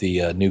bought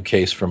the new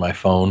case for my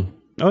phone.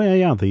 Oh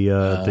yeah,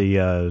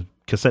 the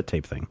cassette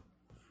tape thing.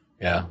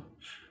 Yeah.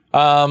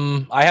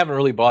 I haven't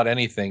really bought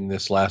anything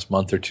this last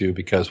month or two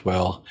because,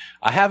 well,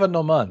 I have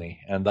no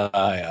money, and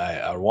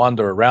I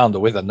wander around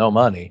with no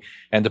money.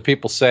 And the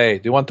people say,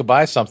 "Do you want to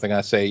buy something?" I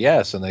say,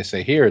 "Yes," and they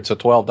say, "Here, it's a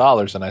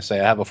 $12," and I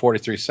say, "I have a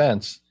 43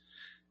 cents,"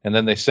 and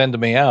then they send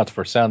me out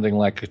for sounding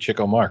like a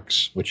Chico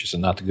Marx, which is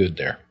not good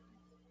there.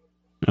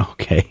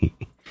 Okay.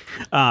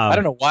 I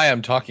don't know why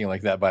I'm talking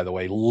like that, by the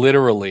way.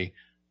 Literally,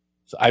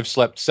 I've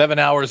slept 7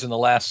 hours in the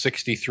last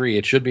 63.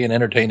 It should be an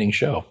entertaining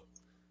show.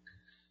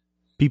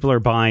 People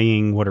are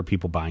buying, what are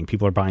people buying?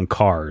 People are buying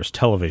cars,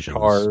 televisions,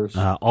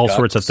 all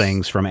sorts of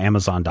things from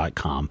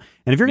Amazon.com.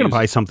 And if you're going to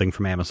buy something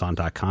from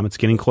Amazon.com, it's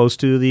getting close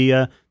to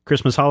the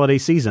Christmas holiday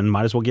season.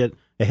 Might as well get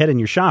ahead in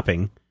your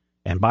shopping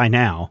and buy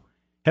now.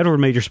 Head over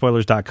to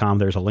majorspoilers.com.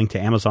 There's a link to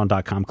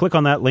Amazon.com. Click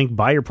on that link,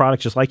 buy your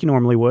products just like you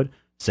normally would.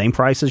 Same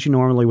price as you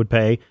normally would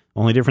pay.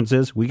 Only difference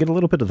is we get a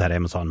little bit of that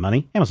Amazon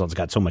money. Amazon's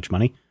got so much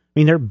money. I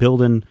mean, they're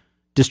building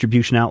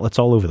distribution outlets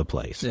all over the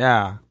place.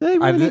 Yeah. They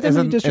really need that many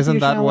Isn't distribution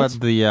that outlets?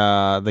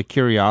 what the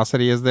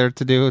curiosity is there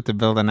to do, to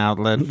build an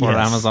outlet for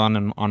Yes.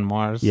 Amazon on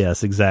Mars?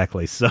 Yes,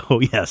 exactly. So,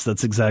 yes,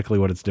 that's exactly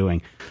what it's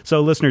doing.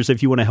 So, listeners,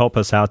 if you want to help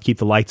us out, keep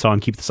the lights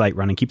on, keep the site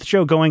running, keep the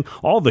show going,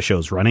 all the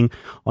shows running,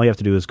 all you have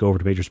to do is go over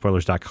to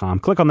majorspoilers.com,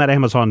 click on that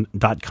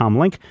Amazon.com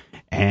link,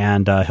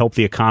 and help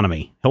the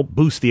economy. Help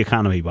boost the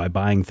economy by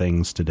buying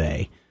things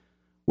today.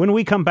 When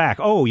we come back,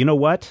 you know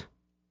what?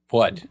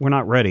 What? We're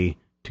not ready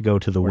to go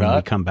to the when we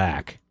not? come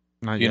back.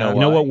 Not You yet. know You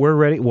know Why? what? We're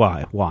ready.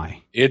 Why?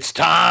 Why? It's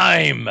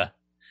time.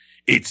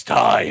 It's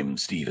time,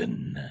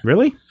 Stephen.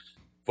 Really?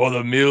 For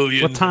the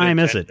millions. What time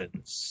in is it?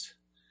 attendance.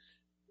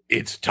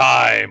 It's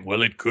time.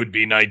 Well, it could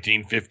be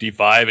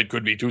 1955. It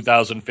could be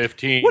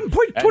 2015.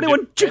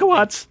 1.21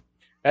 gigawatts.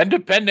 And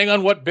depending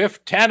on what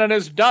Biff Tannen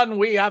has done,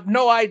 we have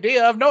no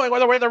idea of knowing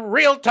whether we're the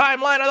real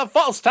timeline or the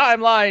false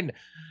timeline.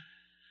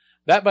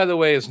 That, by the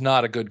way, is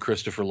not a good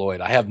Christopher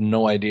Lloyd. I have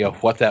no idea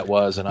what that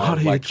was, and I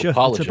would like to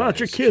apologize. It's about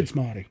your kids,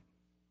 Marty.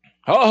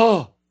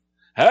 Oh,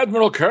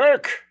 Admiral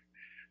Kirk,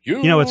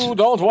 you know, it's-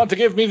 don't want to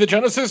give me the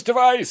Genesis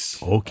device.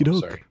 Okie doke.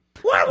 Sorry.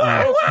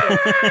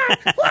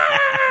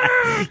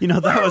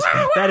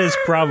 That is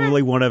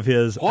probably one of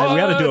his. We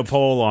got to do a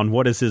poll on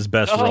what is his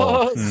best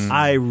role.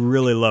 I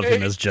really love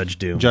him as Judge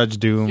Doom. Judge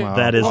Doom.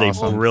 That is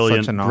awesome. a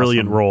brilliant, Such an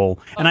brilliant awesome- role.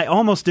 And I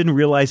almost didn't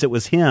realize it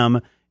was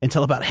him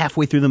until about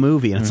halfway through the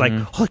movie. And it's like,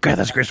 holy crap,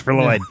 that's Christopher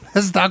Lloyd.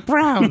 That's Doc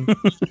Brown.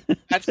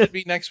 That should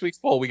be next week's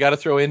poll. We got to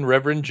throw in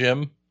Reverend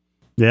Jim,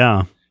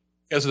 Yeah.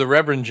 because the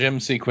Reverend Jim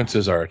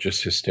sequences are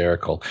just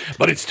hysterical.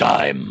 But it's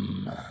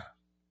time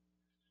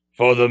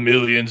for the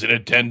millions in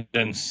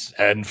attendance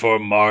and for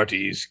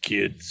Marty's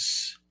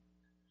kids.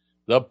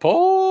 The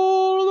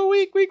poll of the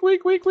week.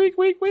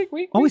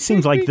 Always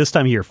seems like this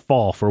time of year,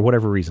 fall, for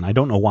whatever reason. I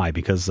don't know why,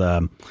 because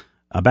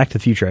Back to the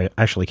Future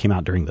actually came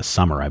out during the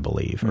summer, I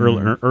believe,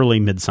 early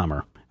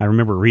midsummer. I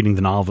remember reading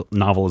the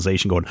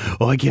novelization going,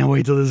 I can't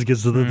wait till this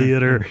gets to the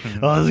theater.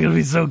 Oh, this is going to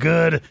be so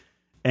good.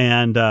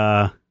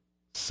 And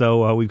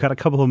so we've got a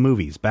couple of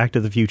movies, Back to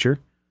the Future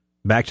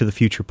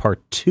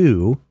Part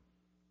 2,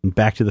 and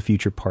Back to the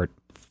Future Part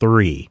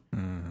 3.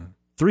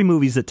 3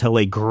 movies that tell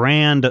a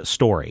grand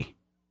story.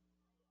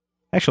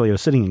 Actually, I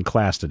was sitting in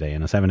class today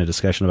and I was having a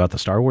discussion about the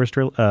Star Wars,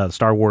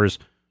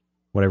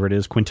 whatever it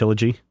is,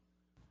 quintilogy.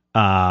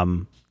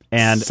 And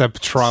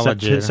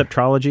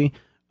septrology.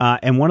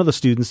 And one of the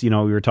students, we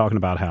were talking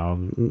about how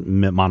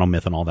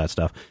monomyth and all that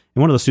stuff.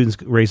 And one of the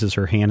students raises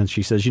her hand and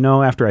she says,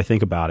 after I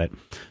think about it,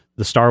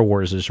 the Star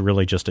Wars is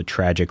really just a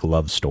tragic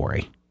love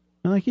story.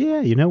 I'm like, yeah,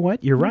 you know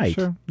what? You're right.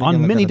 Sure.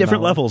 On many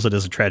different levels, it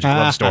is a tragic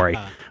love story.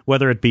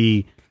 Whether it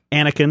be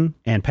Anakin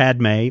and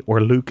Padme,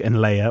 or Luke and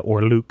Leia,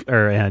 or Luke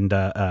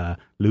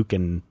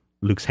and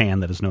Luke's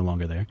hand that is no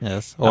longer there.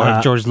 Yes.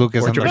 Or George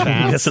Lucas and the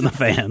fans. Lucas and the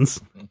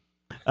fans.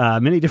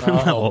 Many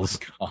different levels.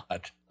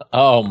 God.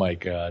 Oh my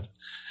God.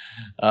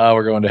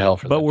 We're going to hell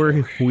for that. But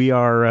we're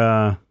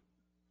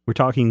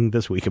talking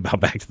this week about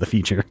Back to the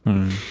Future.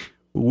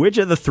 Which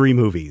of the 3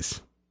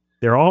 movies?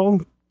 They're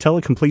all tell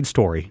a complete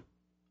story,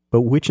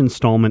 but which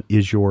installment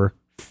is your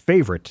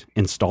favorite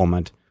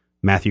installment?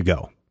 Matthew,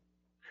 go.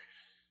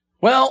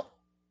 Well,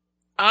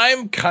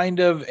 I'm kind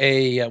of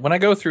when I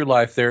go through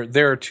life,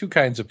 there are 2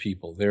 kinds of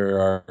people. There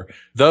are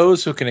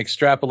those who can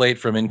extrapolate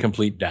from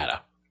incomplete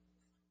data.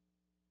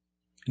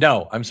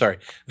 No, I'm sorry.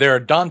 There are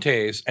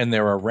Dantes and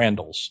there are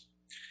Randalls.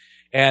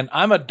 And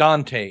I'm a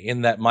Dante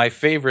in that my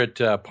favorite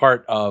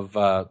part of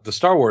the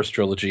Star Wars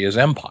trilogy is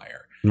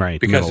Empire.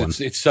 Right.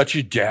 Because it's such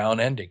a down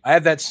ending. I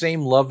have that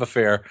same love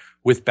affair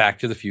with Back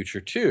to the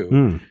Future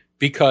 2,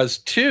 because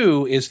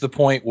 2 is the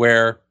point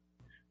where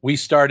we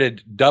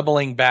started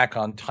doubling back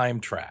on time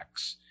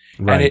tracks.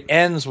 Right. And it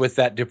ends with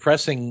that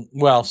depressing,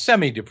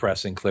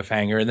 semi-depressing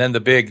cliffhanger, and then the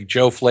big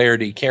Joe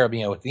Flaherty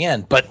cameo at the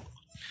end. But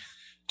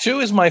 2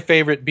 is my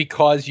favorite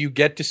because you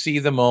get to see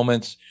the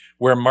moments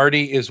where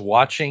Marty is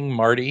watching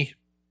Marty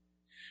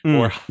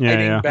or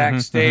hiding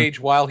backstage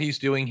while he's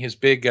doing his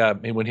big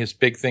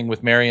thing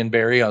with Marion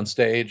Barry on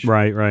stage.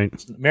 Right.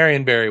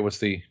 Marion Barry was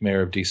the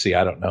mayor of DC.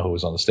 I don't know who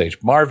was on the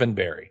stage. Marvin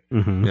Barry.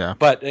 Yeah.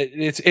 But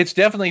it's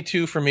definitely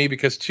 2 for me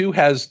because 2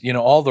 has,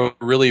 all the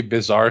really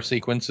bizarre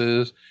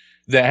sequences.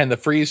 And the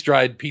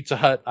freeze-dried Pizza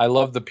Hut. I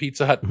love the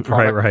Pizza Hut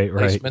product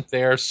placement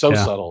there. So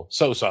subtle.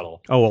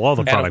 Oh, well, all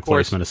the product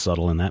placement is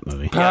subtle in that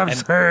movie.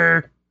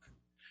 Yeah,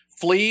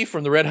 Flea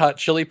from the Red Hot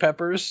Chili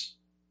Peppers.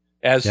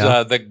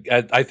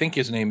 I think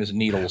his name is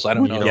Needles. I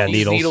don't know. Yeah, He's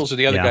Needles. Needles or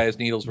the other guy is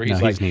Needles, where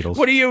he's like, Needles.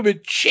 "What are you,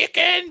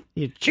 chicken?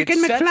 You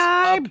chicken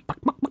McFly."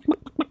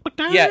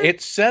 Yeah,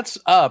 it sets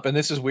up, and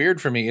this is weird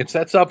for me. It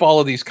sets up all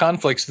of these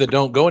conflicts that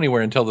don't go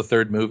anywhere until the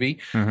 3rd movie,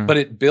 but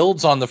it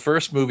builds on the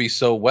first movie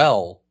so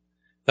well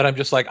that I'm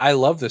just like, I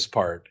love this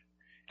part.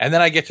 And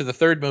then I get to the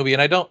 3rd movie,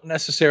 and I don't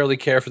necessarily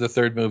care for the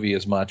 3rd movie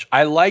as much.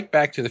 I like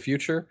Back to the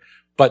Future,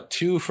 but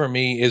 2 for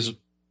me is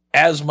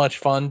as much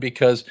fun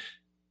because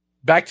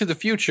Back to the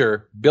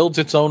Future builds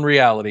its own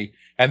reality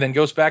and then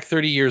goes back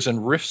 30 years and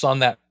riffs on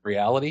that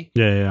reality.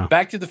 Yeah.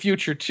 Back to the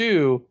Future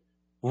 2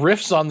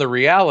 riffs on the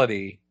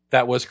reality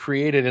that was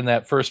created in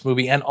that first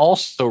movie, and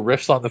also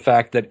riffs on the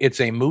fact that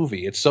it's a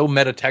movie. It's so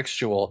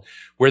metatextual,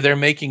 where they're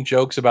making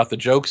jokes about the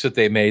jokes that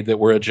they made that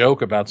were a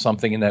joke about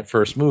something in that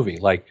first movie.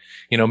 Like,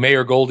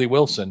 Mayor Goldie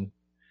Wilson,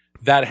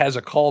 that has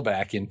a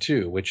callback in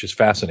 2, which is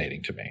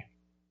fascinating to me.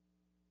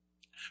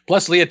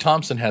 Plus, Leah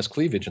Thompson has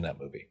cleavage in that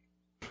movie.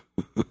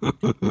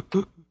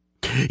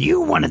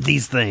 You wanted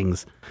these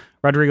things.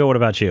 Rodrigo, what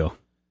about you?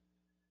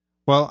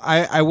 Well,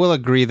 I will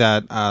agree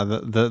that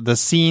the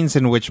scenes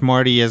in which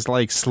Marty is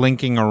like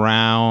slinking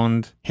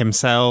around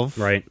himself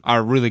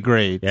are really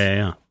great.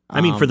 Yeah.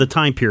 I mean, for the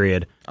time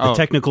period, the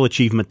technical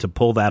achievement to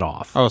pull that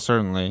off. Oh,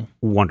 certainly.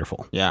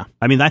 Wonderful. Yeah.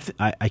 I mean,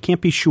 I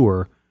can't be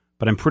sure,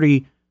 but I'm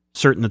pretty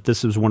certain that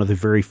this was one of the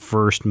very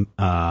first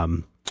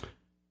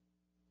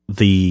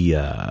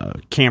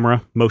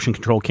camera, motion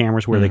control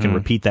cameras where they can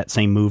repeat that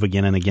same move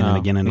again and again and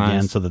again and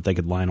again so that they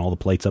could line all the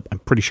plates up. I'm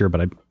pretty sure,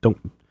 but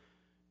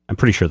I'm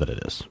pretty sure that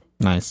it is.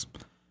 Nice.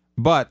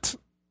 But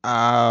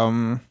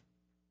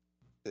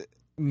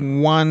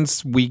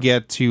once we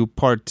get to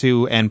part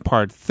 2 and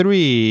part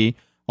 3,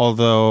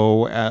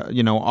 although,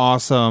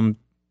 awesome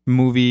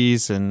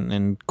movies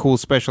and cool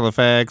special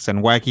effects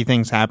and wacky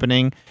things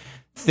happening,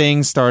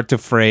 things start to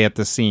fray at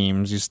the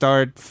seams. You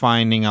start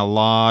finding a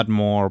lot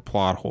more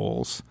plot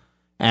holes.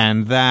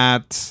 And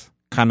that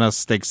kind of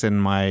sticks in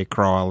my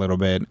craw a little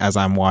bit as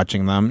I'm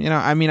watching them.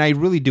 I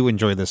really do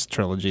enjoy this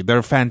trilogy.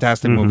 They're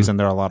fantastic movies and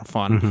they're a lot of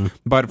fun.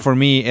 But for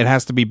me, it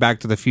has to be Back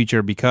to the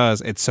Future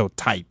because it's so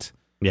tight.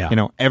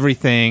 Yeah.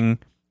 Everything,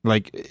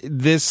 like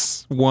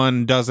this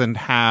one doesn't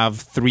have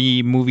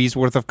 3 movies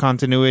worth of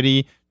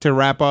continuity to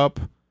wrap up.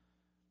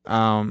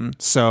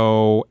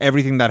 So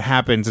everything that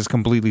happens is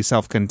completely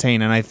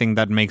self-contained, and I think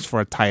that makes for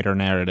a tighter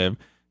narrative.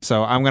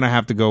 So I'm going to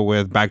have to go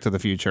with Back to the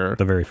Future.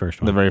 The very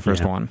first one. The very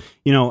first one.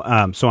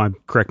 So I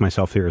correct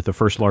myself here. The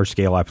first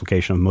large-scale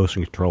application of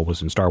motion control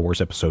was in Star Wars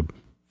Episode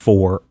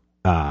 4,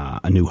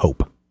 A New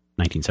Hope,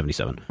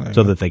 1977,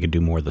 so that they could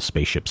do more of the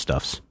spaceship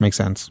stuffs. Makes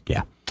sense.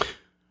 Yeah.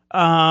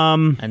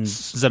 And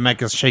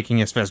Zemeckis shaking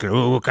his fist.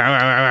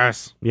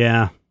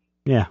 Yeah.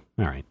 All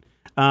right.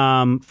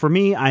 For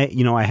me,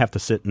 I have to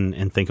sit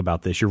and think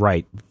about this. You're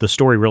right. The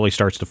story really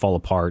starts to fall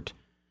apart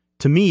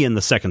to me in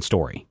the second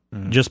story,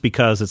 just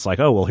because it's like,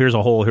 oh, well, here's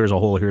a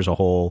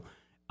hole.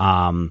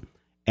 And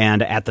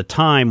at the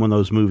time when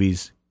those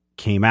movies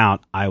came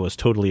out, I was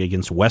totally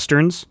against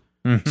Westerns.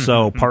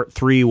 So part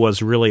 3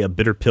 was really a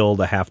bitter pill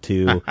to have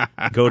to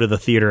go to the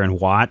theater and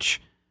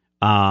watch.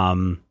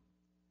 And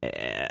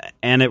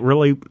it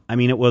really,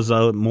 it was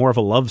more of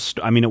a love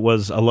story. It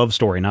was a love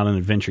story, not an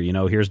adventure.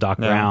 Here's Doc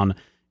Brown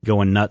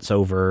going nuts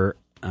over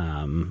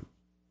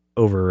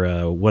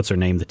what's her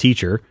name, the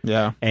teacher.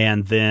 Yeah.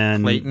 And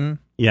then Clayton.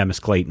 Yeah, Miss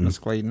Clayton.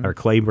 Or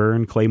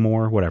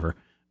Claymore, whatever.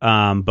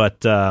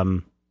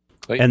 Clayton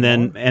and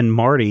then and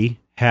Marty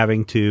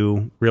having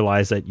to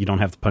realize that you don't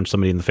have to punch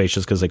somebody in the face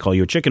just because they call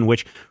you a chicken,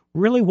 which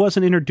really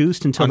wasn't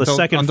introduced until the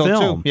second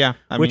film. 2. Yeah.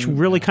 Which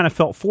really kind of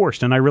felt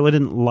forced, and I really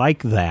didn't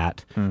like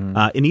that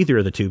in either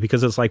of the two,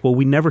 because it's like, well,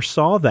 we never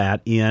saw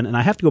that and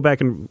I have to go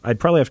back and I'd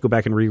probably have to go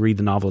back and reread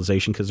the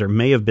novelization, because there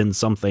may have been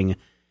something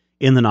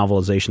in the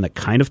novelization that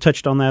kind of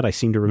touched on that. I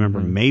seem to remember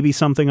maybe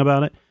something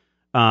about it,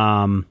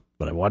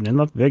 but it wasn't in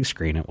the big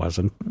screen. It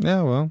wasn't.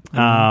 Yeah,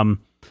 well.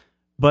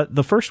 But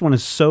the first one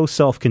is so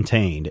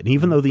self-contained, and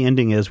even though the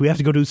ending is, we have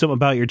to go do something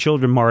about your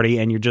children, Marty,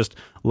 and you're just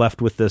left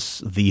with this,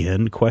 the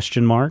end,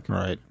 question mark.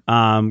 Right.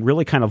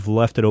 Really kind of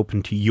left it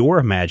open to your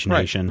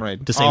imagination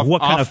to say,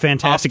 what kind of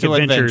fantastic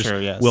adventures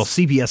will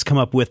CBS come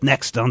up with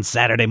next on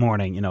Saturday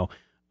morning,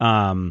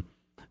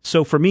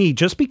 So for me,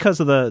 just because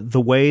of the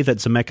way that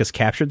Zemeckis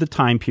captured the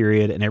time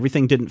period and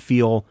everything didn't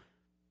feel...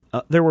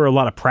 there were a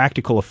lot of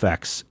practical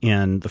effects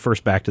in the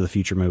first Back to the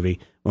Future movie.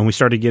 When we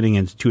started getting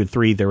into 2 and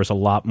 3, there was a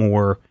lot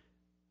more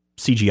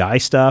CGI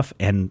stuff,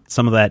 and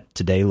some of that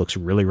today looks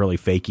really, really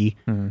fakey.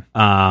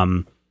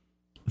 I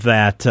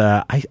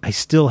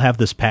still have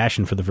this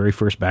passion for the very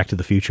first Back to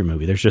the Future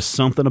movie. There's just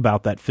something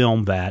about that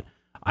film that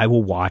I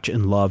will watch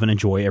and love and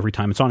enjoy every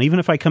time it's on. Even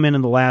if I come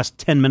in the last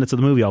 10 minutes of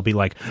the movie, I'll be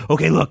like,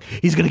 okay, look,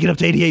 he's going to get up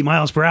to 88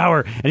 miles per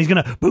hour, and he's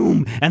going to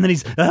boom, and then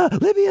he's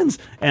Libyans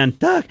and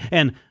duck,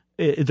 and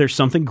there's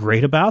something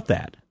great about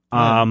that.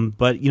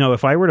 But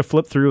if I were to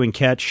flip through and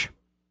catch,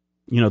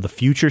 the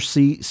future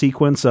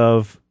sequence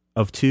of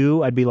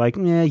 2, I'd be like,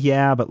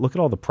 yeah, but look at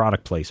all the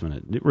product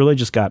placement. It really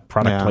just got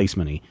product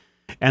placement-y.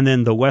 And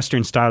then the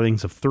Western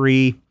stylings of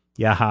 3,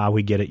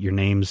 we get it. Your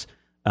name's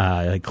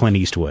Clint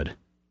Eastwood.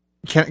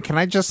 Can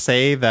I just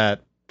say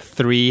that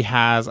 3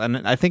 has,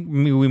 and I think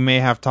we may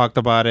have talked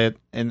about it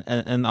and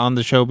on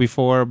the show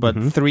before, but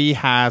 3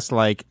 has,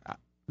 like,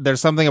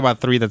 there's something about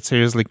 3 that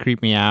seriously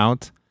creeped me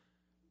out,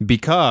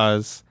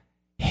 because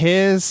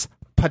his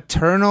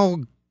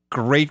paternal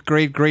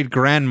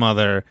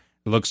great-great-great-grandmother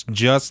looks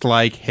just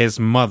like his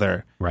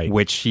mother,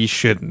 which he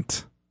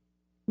shouldn't.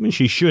 I mean,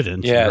 she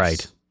shouldn't,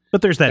 right?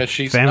 But there's that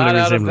family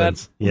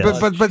resemblance. Yes.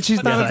 But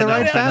she's not of the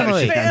right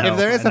family. If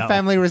there is a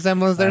family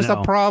resemblance, there's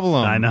a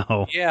problem. I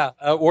know. Yeah,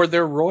 or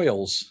they're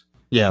royals.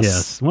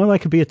 Yes. Well, that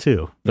could be it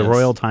too. The Yes.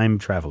 Royal Time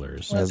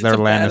Travelers. Yes, they're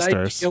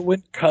Lannisters. Idea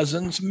when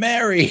cousins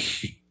marry.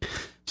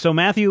 So,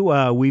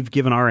 Matthew, we've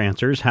given our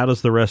answers. How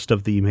does the rest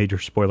of the major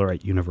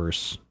spoilerite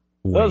universe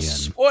weigh The in?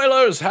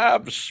 spoilers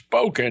have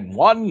spoken.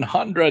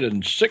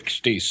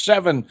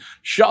 167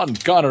 Sean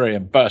Connery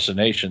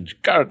impersonations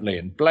currently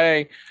in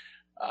play.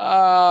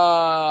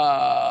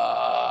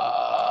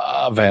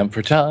 Vamp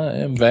for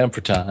time,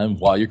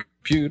 while your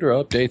computer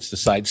updates the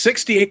site.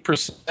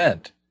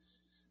 68%.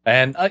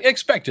 And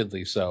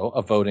expectedly so,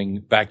 of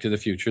voting Back to the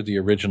Future, the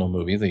original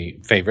movie, the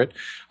favorite.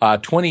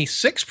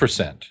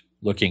 26%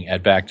 looking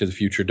at Back to the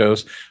Future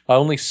Dose.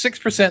 Only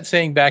 6%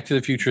 saying Back to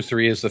the Future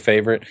 3 is the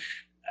favorite.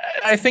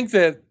 I think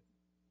that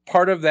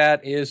part of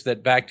that is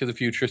that Back to the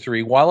Future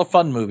 3, while a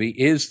fun movie,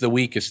 is the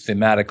weakest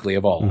thematically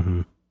of all.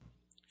 Mm-hmm.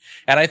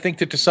 And I think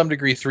that to some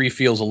degree 3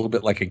 feels a little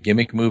bit like a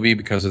gimmick movie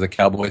because of the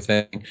cowboy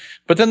thing.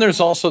 But then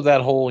there's also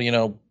that whole,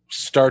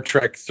 Star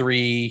Trek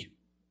 3,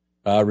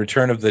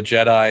 Return of the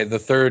Jedi. The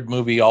third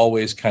movie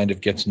always kind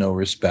of gets no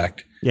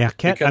respect. Yeah,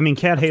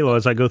 Cat Halo,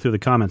 as I go through the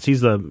comments,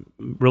 he's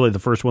really the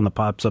first one that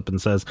pops up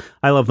and says,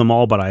 I love them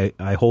all, but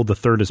I hold the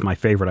third as my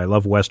favorite. I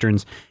love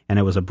Westerns, and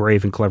it was a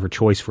brave and clever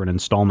choice for an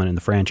installment in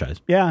the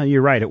franchise. Yeah,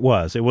 you're right, it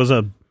was. It was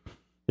a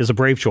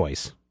brave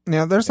choice.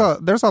 Yeah, there's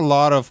a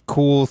lot of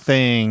cool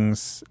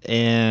things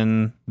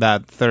in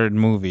that third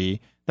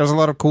movie. There's a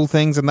lot of cool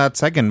things in that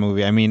second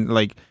movie. I mean,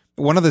 like,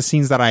 one of the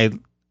scenes that I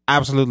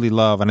absolutely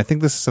love, and I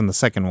think this is in the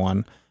second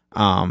one.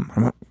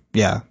 I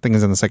think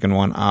it's in the second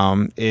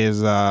one.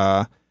 Is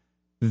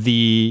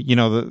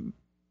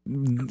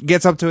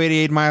gets up to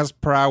 88 miles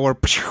per hour,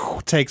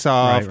 takes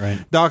off.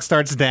 Right. Dog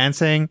starts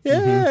dancing,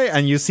 yay!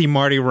 And you see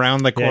Marty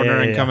round the corner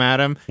and come at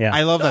him. Yeah.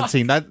 I love that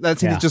scene. That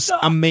scene is just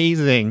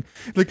amazing.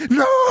 Like,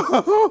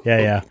 no!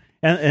 Yeah.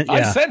 And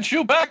I sent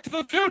you back to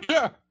the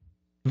future.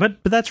 But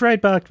that's right,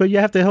 Buck. But you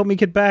have to help me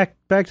get back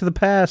to the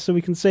past so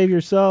we can save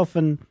yourself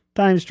and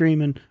time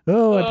stream. And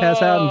I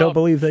pass out and don't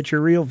believe that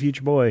you're real,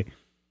 future boy.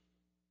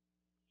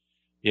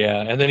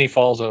 Yeah, and then he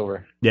falls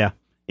over. Yeah.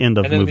 End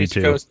of movie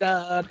 2. Goes,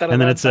 and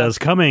then it says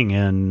coming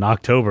in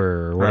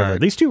October or whatever.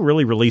 Right. These two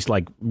really released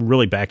like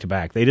really back to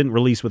back. They didn't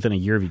release within a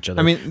year of each other.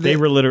 I mean, they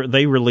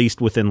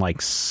released within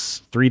like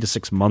 3 to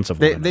 6 months of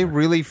one They another.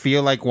 really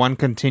feel like one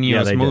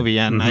continuous they movie,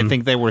 did. and I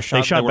think they were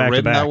shot shot they were back to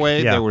written back. that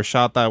way. Yeah. They were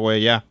shot that way.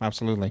 Yeah,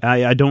 absolutely.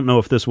 I don't know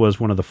if this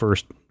was one of the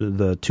first,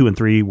 the 2 and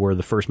 3 were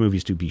the first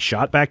movies to be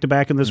shot back to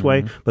back in this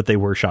way, but they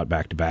were shot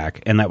back to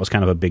back, and that was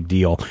kind of a big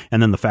deal.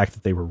 And then the fact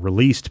that they were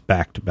released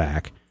back to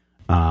back,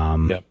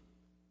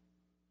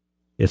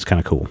 it's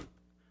kind of cool.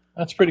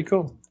 That's pretty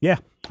cool. Yeah.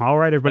 All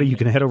right, everybody, you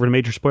can head over to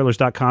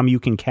majorspoilers.com. You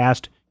can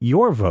cast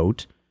your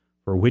vote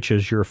for which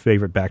is your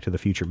favorite Back to the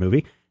Future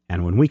movie.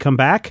 And when we come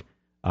back,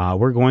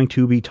 we're going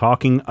to be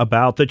talking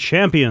about the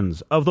champions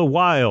of the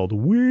wild,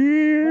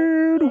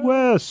 weird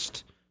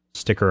West.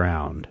 Stick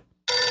around.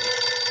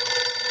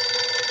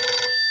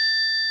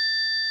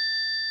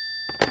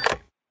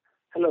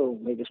 Hello,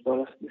 Major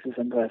Spoilers. This is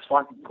Andreas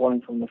Frank calling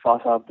from the far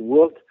side of the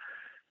world.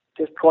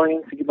 Just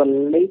calling to give a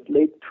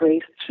late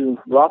praise to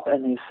Rob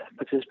and his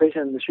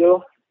participation in the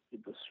show.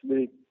 It was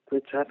really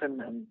great to have him,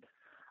 and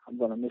I'm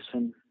going to miss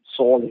him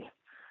sorely.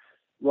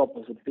 Rob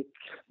was a big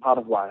part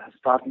of why I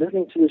started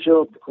listening to the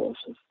show because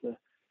of the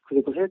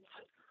critical hits.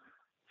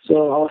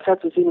 So I was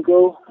sad to see him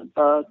go,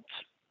 but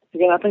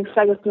again, I think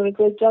Zach is doing a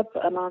great job,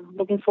 and I'm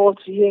looking forward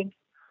to hearing.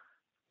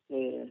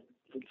 You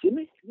see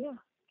me? Yeah.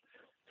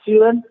 See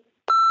you then.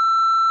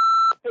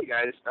 Hey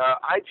guys,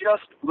 I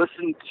just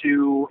listened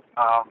to,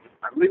 I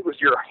believe it was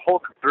your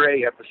Hulk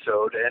Gray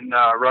episode, and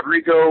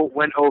Rodrigo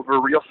went over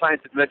Real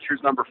Science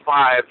Adventures number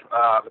 5,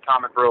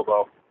 Atomic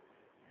Robo,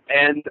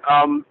 and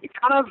it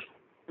kind of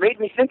made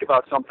me think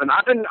about something.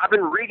 I've been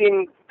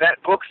reading that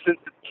book since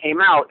it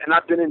came out, and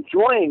I've been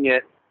enjoying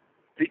it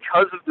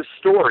because of the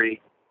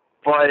story,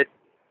 but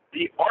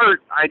the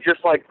art, I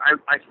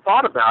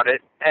thought about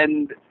it,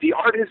 and the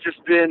art has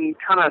just been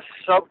kind of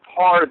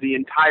subpar the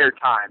entire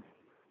time.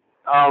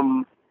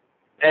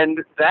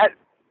 And that,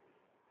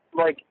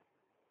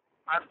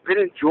 I've been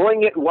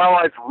enjoying it while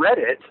I've read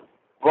it,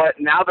 but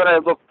now that I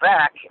look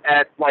back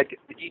at,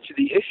 each of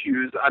the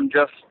issues, I'm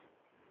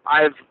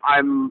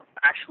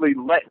actually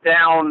let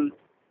down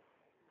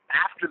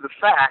after the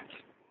fact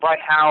by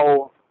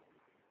how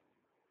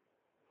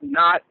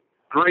not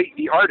great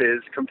the art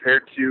is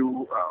compared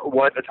to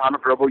what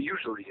Atomic Robo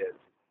usually is.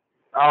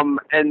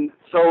 And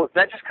so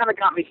that just kind of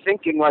got me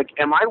thinking,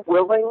 am I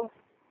willing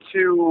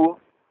to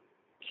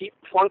keep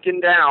plunking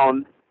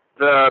down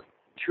the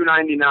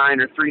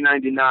 $2.99 or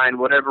 $3.99,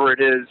 whatever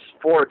it is,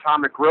 for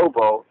Atomic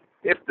Robo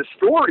if the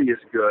story is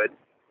good,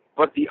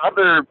 but the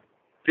other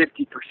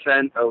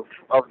 50% of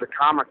the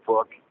comic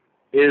book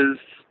is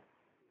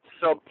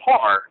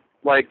subpar,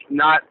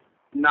 not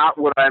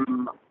what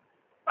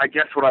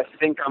what I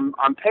think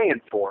I'm paying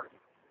for.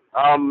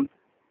 I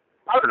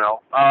don't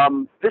know.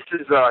 This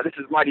is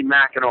Mighty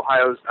Mac in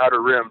Ohio's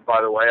Outer Rim, by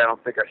the way. I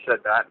don't think I said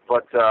that,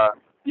 but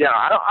yeah,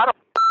 I don't.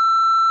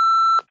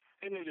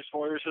 Hey, Ninja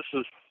Spoilers, this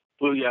is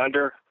Blue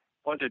Yonder.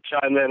 Wanted to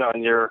chime in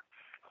on your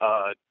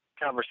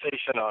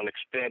conversation on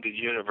expanded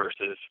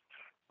universes.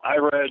 I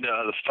read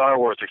the Star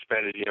Wars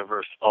expanded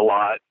universe a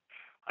lot.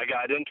 I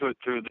got into it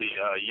through the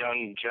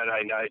Young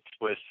Jedi Knights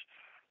with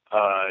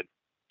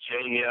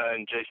Jania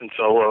and Jason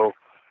Solo.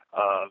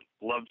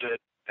 Loved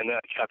it, and then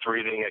I kept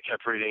reading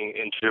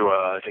into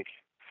I think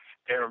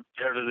Heir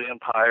to the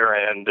Empire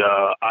and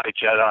I,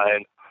 Jedi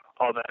and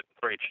all that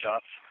great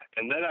stuff.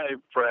 And then I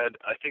read,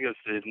 I think it's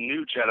the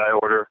New Jedi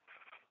Order,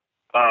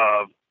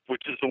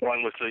 which is the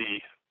one with the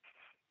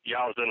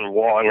Yaozhen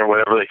Wong or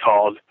whatever they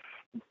called.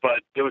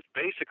 But it was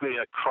basically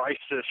a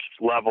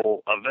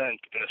crisis-level event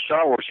in the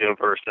Star Wars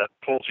universe that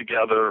pulled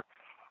together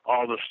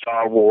all the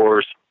Star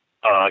Wars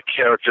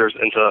characters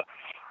into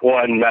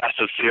one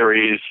massive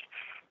series.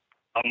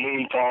 A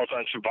moon falls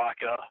on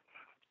Chewbacca,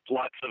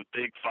 lots of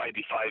big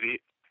fighty,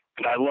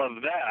 and I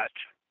love that.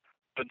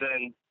 But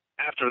then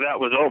after that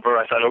was over,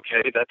 I thought,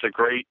 okay, that's a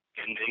great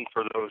ending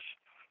for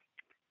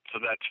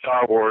that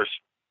Star Wars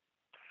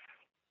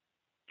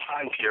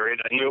time period.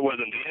 I knew it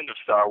wasn't the end of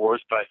Star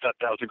Wars, but I thought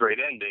that was a great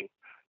ending.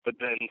 But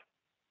then,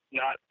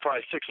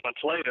 probably 6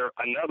 months later,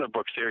 another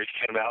book series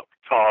came out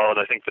called,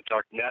 I think, The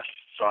Dark Nest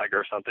Saga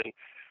or something,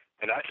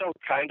 and I felt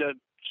kind of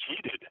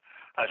cheated.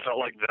 I felt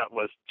like that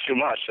was too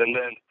much, and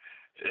then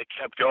it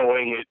kept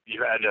going.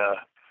 You had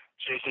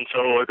Jason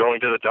Solo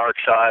going to the dark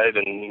side,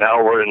 and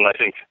now we're in, I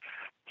think,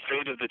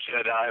 Fate of the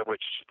Jedi,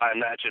 which I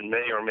imagine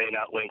may or may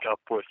not link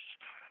up with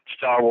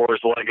Star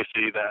Wars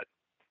Legacy, that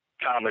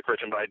comic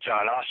written by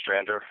John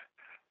Ostrander.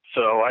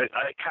 So I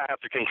kind of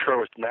have to concur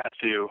with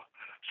Matthew.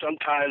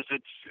 Sometimes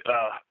it's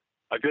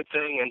a good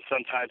thing, and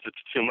sometimes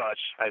it's too much.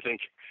 I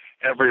think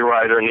every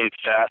writer needs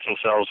to ask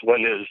themselves,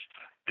 when is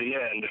the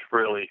end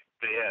really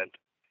the end?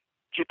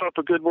 Keep up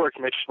a good work,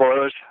 Major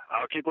Spoilers.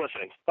 I'll keep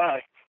listening.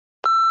 Bye.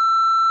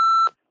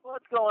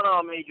 What's going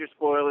on, Major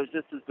Spoilers?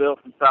 This is Bill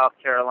from South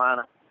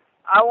Carolina.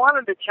 I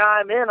wanted to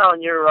chime in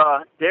on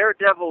your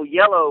Daredevil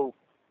Yellow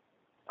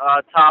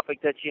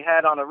topic that you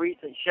had on a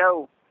recent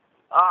show.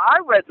 I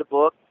read the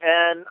book,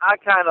 and I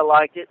kind of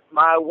liked it.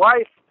 My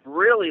wife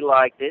really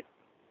liked it,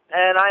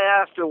 and I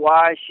asked her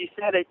why. She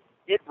said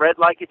it read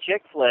like a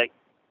chick flick.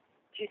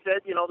 She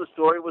said, the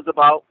story was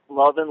about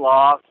love and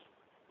loss,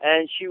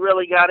 and she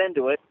really got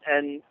into it.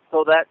 And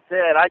so that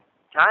said, I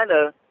kind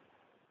of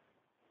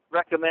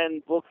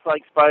recommend books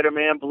like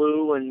Spider-Man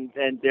Blue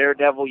and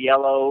Daredevil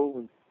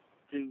Yellow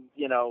to,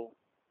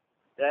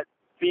 that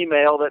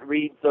female that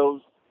reads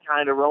those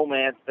kind of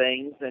romance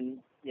things, and,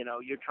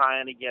 you're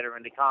trying to get her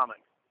into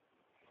comics.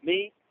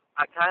 Me,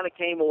 I kind of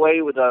came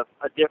away with a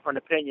different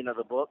opinion of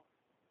the book.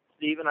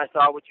 Stephen, I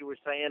saw what you were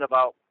saying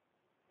about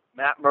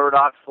Matt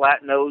Murdock's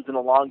flat nose and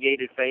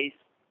elongated face.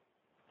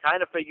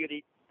 Kind of figured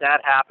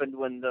that happened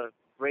when the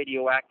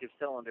radioactive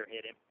cylinder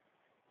hit him.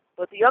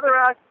 But the other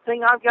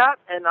thing I've got,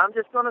 and I'm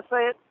just going to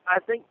say it, I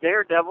think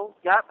Daredevil's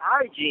got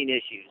hygiene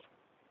issues.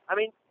 I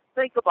mean,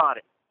 think about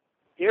it.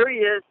 Here he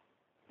is,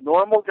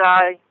 normal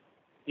guy.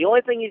 The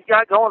only thing he's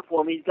got going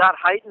for him, he's got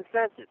heightened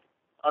senses.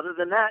 Other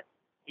than that,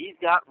 he's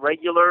got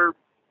regular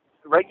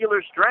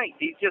strength.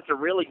 He's just a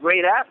really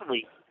great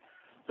athlete.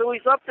 So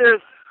he's up there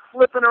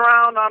flipping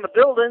around on the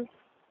building,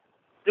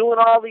 doing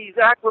all these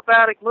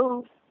acrobatic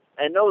moves,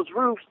 and those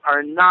roofs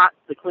are not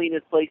the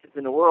cleanest places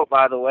in the world,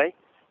 by the way.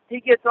 He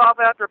gets off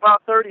after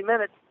about 30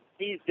 minutes.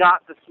 He's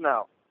got the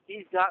smell.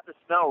 He's got the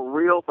smell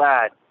real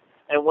bad.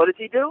 And what does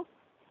he do?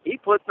 He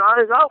puts on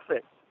his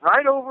outfit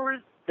right over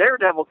his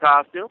Daredevil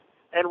costume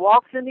and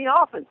walks in the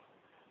office.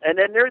 And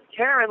then there's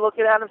Karen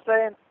looking at him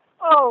saying,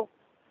 "Oh,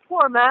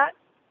 poor Matt.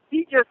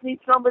 He just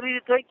needs somebody to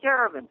take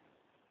care of him."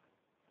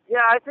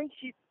 Yeah, I think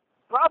she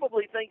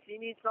probably thinks he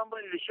needs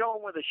somebody to show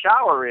him where the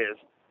shower is.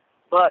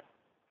 But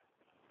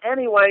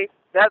anyway,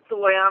 that's the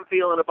way I'm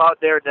feeling about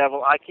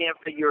Daredevil. I can't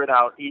figure it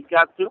out. He's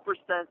got super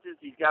senses.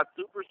 He's got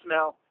super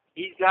smell.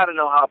 He's got to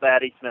know how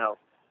bad he smells.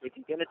 If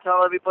you're going to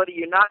tell everybody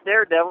you're not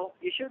Daredevil,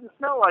 you shouldn't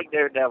smell like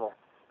Daredevil.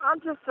 I'm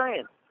just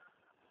saying.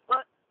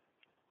 But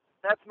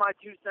that's my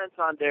 2 cents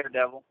on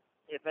Daredevil.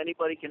 If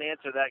anybody can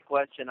answer that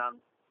question on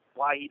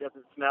why he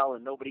doesn't smell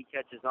and nobody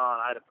catches on,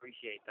 I'd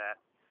appreciate that.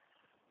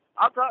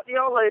 I'll talk to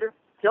y'all later.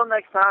 Till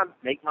next time,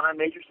 make mine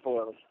Major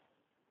Spoilers.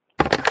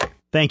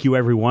 Thank you,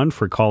 everyone,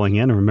 for calling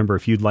in. And remember,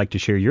 if you'd like to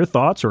share your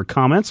thoughts or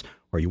comments,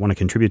 or you want to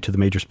contribute to the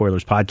Major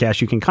Spoilers podcast,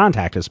 you can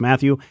contact us,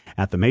 Matthew,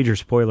 at the Major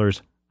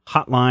Spoilers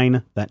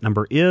hotline. That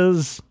number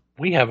is...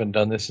 We haven't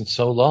done this in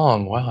so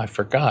long. Wow, I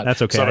forgot.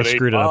 That's okay. I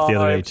screwed it up the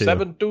other day, too.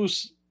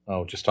 726.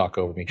 Oh, just talk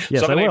over me.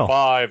 Yes,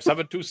 785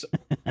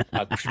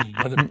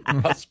 727.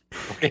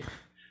 Okay.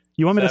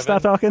 You want me to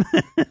stop talking?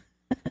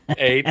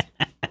 8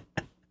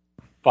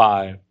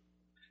 5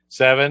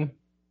 7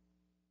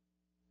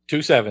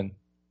 27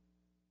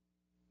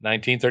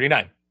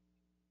 1939.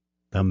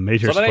 The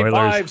Major Spoilers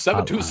 785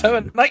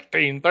 727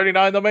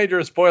 1939. The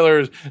Major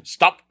Spoilers.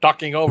 Stop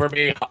talking over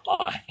me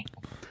hotline.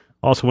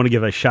 Also want to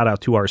give a shout out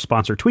to our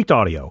sponsor, Tweaked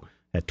Audio,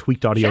 at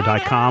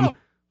tweakedaudio.com.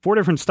 4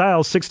 different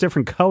styles, 6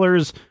 different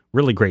colors,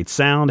 really great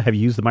sound. Have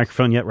you used the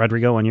microphone yet,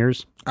 Rodrigo, on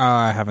yours?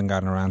 I haven't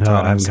gotten around to it.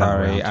 I'm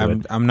sorry.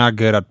 I'm not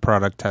good at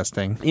product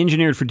testing.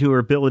 Engineered for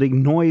durability,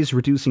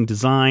 noise-reducing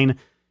design.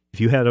 If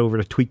you head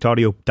over to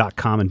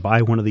tweakedaudio.com and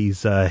buy one of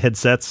these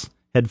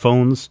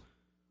headphones,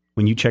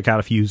 when you check out,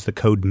 if you use the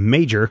code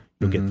MAJOR,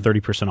 you'll get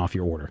 30% off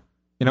your order.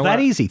 You know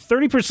that easy,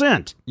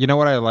 30%. You know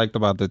what I liked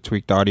about the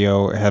Tweaked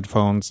Audio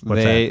headphones?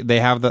 What's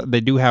that? They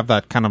do have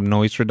that kind of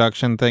noise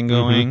reduction thing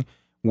going,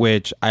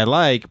 which I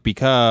like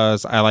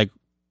because I like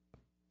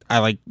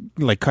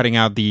cutting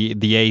out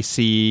the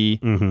AC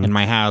in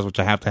my house, which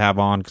I have to have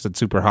on because it's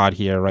super hot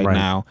here right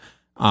now.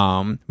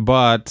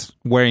 But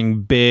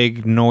wearing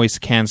big noise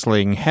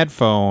canceling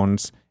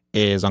headphones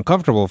is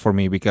uncomfortable for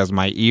me because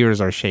my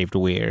ears are shaped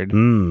weird.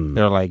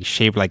 They're like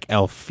shaped like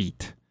elf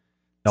feet.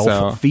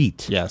 Elf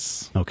feet?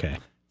 Yes. Okay.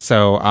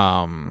 So,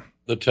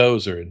 the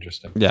toes are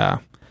interesting. Yeah.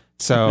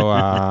 So,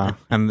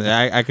 and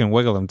I can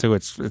wiggle them too.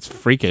 It's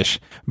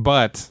freakish.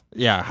 But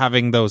yeah,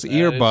 having those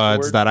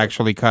earbuds that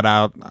actually cut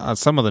out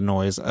some of the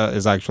noise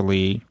is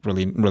actually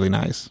really, really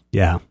nice.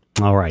 Yeah.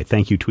 All right.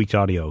 Thank you, Tweaked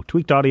Audio.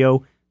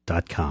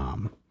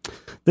 tweakedaudio.com.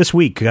 This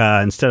week,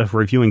 instead of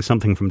reviewing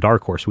something from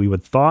Dark Horse, we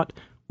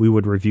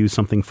would review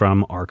something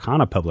from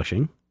Arcana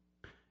Publishing.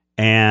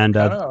 And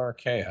Arcana or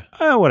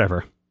Archaea?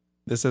 Whatever.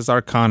 This is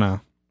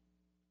Arcana.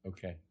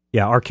 Okay.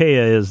 Yeah,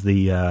 Archaea is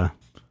the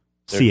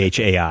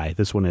CHAI.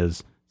 This one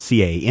is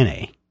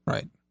CANA.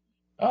 Right.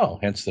 Oh,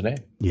 hence the name.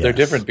 Yes. They're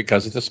different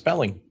because of the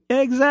spelling.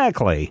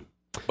 Exactly.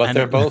 But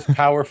they're both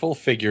powerful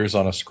figures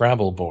on a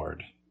Scrabble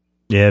board.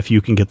 Yeah, if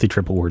you can get the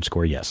triple word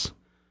score, yes.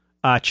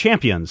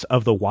 Champions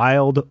of the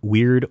Wild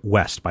Weird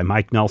West by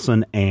Mike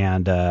Nelson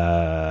and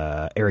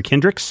Eric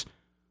Hendricks,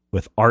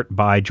 with art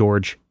by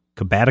George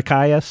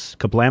Kablamicus.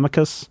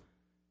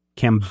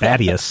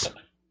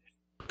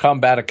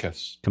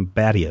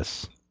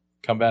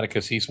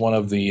 Combaticus. He's one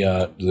of the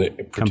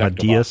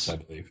Protectobots, I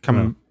believe.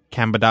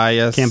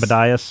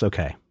 Cambadius.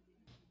 Okay.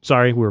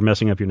 Sorry, we were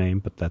messing up your name,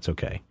 but that's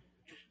okay.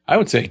 I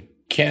would say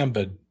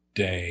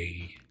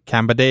Cambadae.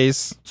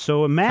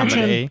 So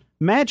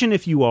imagine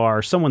if you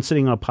are someone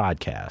sitting on a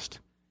podcast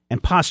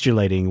and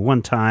postulating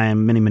one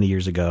time many, many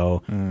years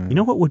ago, you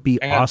know what would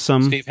be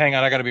awesome? Steve, hang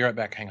on. I got to be right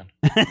back. Hang on.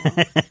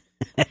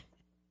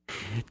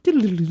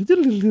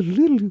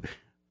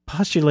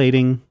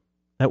 Postulating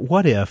that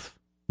what if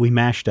we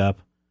mashed up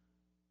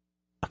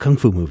a kung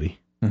fu movie,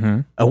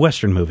 a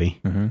Western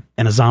movie,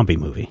 and a zombie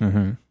movie.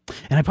 And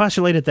I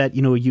postulated that,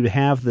 you'd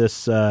have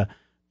this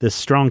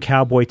strong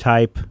cowboy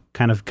type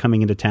kind of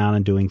coming into town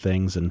and doing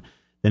things, and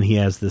then he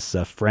has this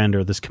friend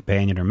or this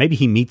companion, or maybe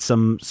he meets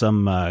some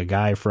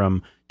guy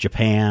from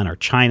Japan or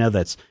China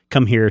that's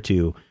come here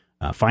to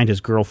find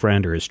his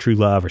girlfriend or his true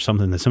love or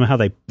something, that somehow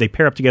they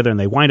pair up together and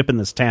they wind up in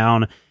this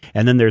town,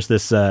 and then there's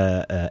this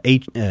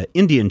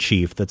Indian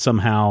chief that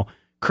somehow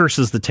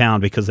curses the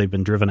town because they've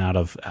been driven out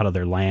of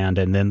their land,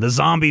 and then the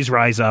zombies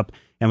rise up,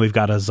 and we've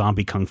got a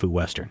zombie kung fu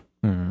Western.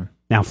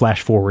 Now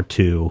flash forward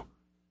to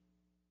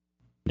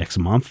next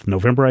month,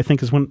 November, I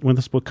think is when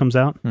this book comes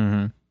out.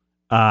 And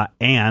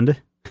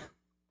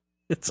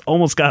it's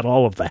almost got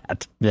all of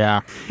that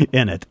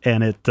in it,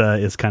 and it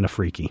is kind of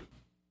freaky.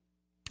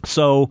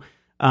 So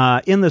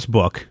in this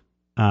book,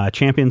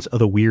 Champions of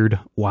the Weird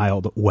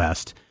Wild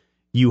West,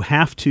 you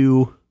have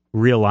to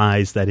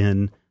realize that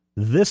in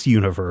this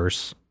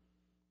universe,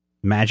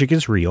 magic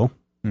is real,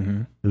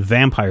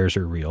 vampires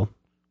are real,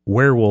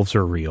 werewolves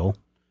are real,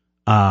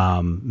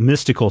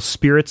 mystical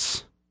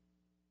spirits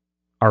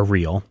are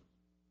real,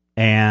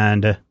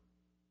 and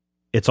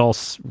it's all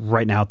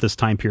right now at this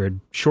time period,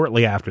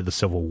 shortly after the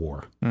Civil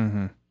War.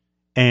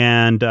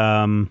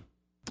 And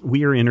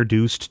we are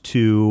introduced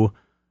to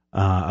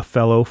a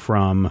fellow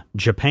from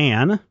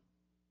Japan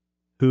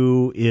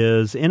who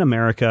is in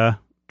America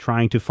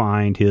trying to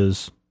find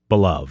his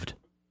beloved,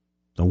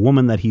 the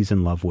woman that he's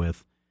in love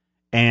with.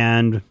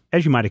 And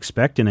as you might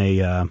expect in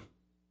a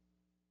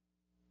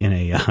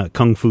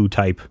kung fu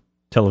type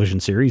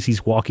television series,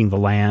 he's walking the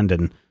land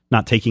and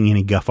not taking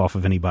any guff off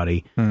of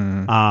anybody,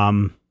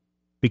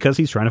 because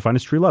he's trying to find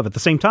his true love. At the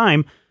same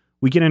time,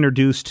 we get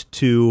introduced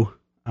to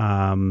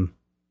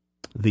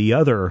the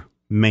other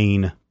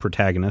main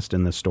protagonist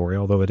in this story,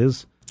 although it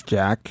is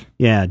Jack.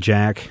 Yeah,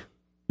 Jack,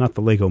 not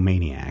the Lego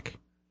maniac,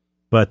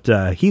 but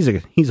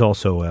he's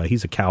also a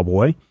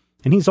cowboy,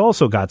 and he's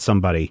also got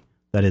somebody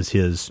that is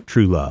his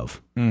true love.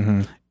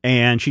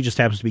 And she just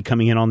happens to be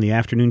coming in on the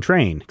afternoon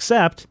train,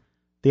 except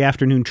the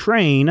afternoon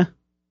train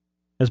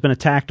has been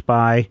attacked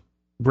by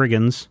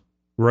brigands,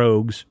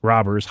 rogues,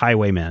 robbers,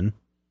 highwaymen,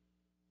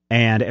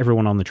 and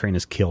everyone on the train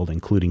is killed,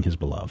 including his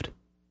beloved.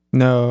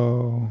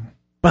 No.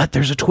 But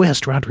there's a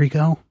twist,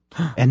 Rodrigo.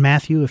 And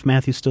Matthew, if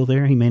Matthew's still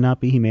there, he may not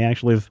be. He may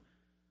actually have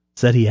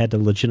said he had to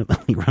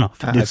legitimately run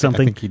off and do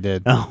something. I think he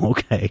did. Oh,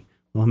 okay.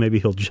 Well, maybe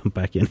he'll jump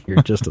back in here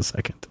in just a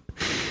second.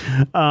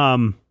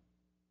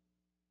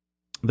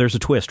 There's a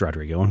twist,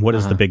 Rodrigo, and what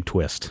is the big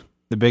twist?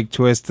 The big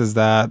twist is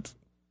that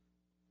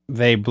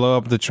they blow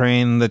up the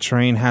train. The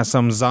train has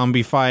some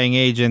zombifying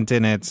agent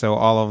in it, so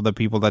all of the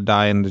people that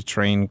die in the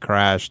train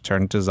crash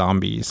turn to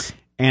zombies.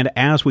 And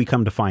as we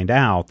come to find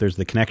out, there's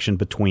the connection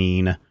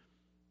between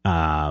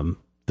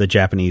the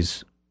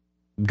Japanese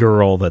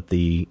girl that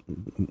the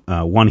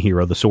one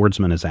hero, the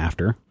swordsman, is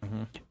after,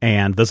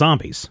 and the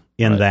zombies,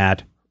 in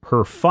that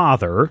her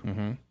father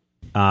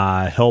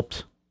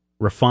helped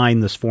refine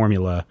this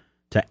formula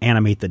to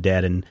animate the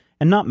dead and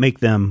not make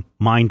them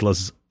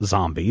mindless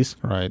zombies.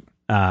 Right.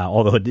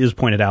 Although it is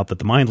pointed out that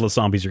the mindless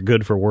zombies are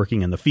good for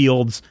working in the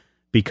fields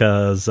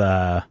because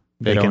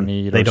they don't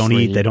eat, they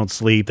don't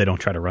sleep, they don't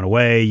try to run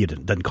away,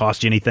 it doesn't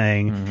cost you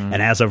anything.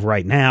 And as of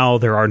right now,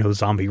 there are no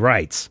zombie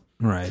rights.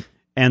 Right.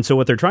 And so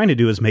what they're trying to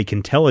do is make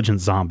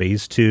intelligent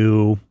zombies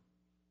to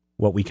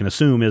what we can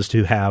assume is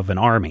to have an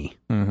army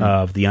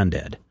of the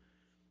undead.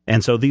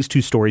 And so these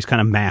two stories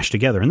kind of mash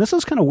together. And this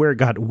is kind of where it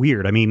got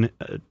weird. I mean,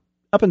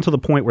 up until the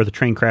point where the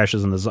train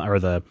crashes and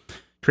the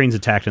train's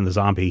attacked and the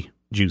zombie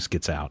juice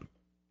gets out,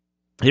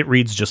 it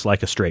reads just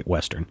like a straight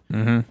Western.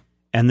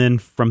 And then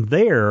from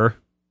there,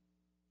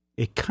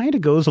 it kind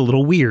of goes a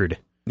little weird.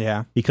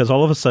 Yeah. Because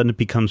all of a sudden it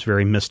becomes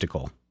very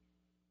mystical.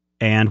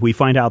 And we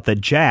find out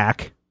that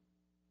Jack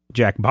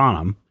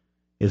Bonham,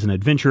 is an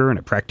adventurer and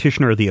a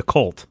practitioner of the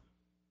occult.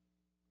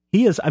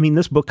 He is, I mean,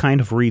 this book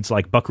kind of reads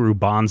like Buckaroo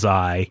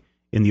Banzai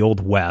in the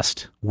Old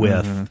West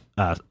with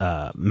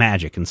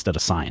magic instead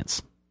of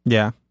science.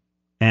 Yeah.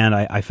 And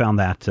I found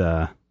that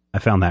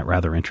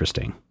rather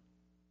interesting.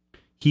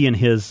 He and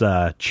his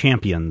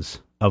champions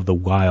of the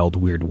wild,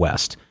 weird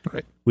West.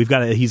 Right.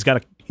 He's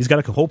got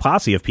a whole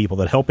posse of people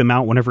that help him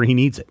out whenever he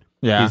needs it.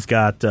 Yeah. He's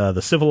got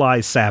the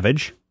civilized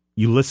savage,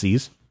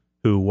 Ulysses,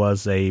 who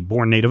was a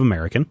born Native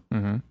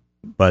American,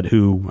 but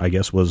who, I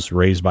guess, was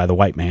raised by the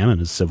white man and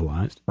is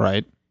civilized.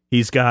 Right.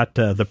 He's got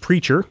the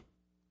preacher,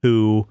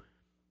 who,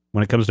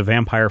 when it comes to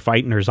vampire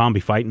fighting or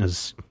zombie fighting,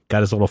 has got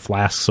his little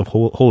flasks of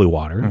holy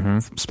water,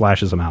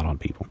 splashes them out on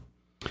people.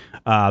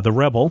 The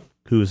rebel,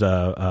 who's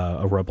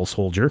a rebel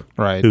soldier,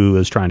 right, who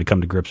is trying to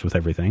come to grips with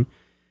everything.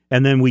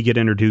 And then we get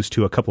introduced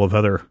to a couple of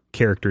other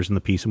characters in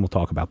the piece, and we'll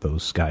talk about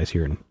those guys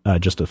here in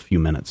just a few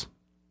minutes.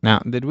 Now,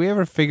 did we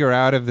ever figure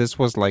out if this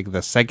was like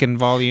the second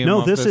volume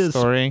of this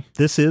story?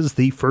 This is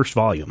the first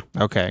volume.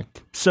 Okay.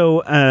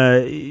 So,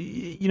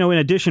 in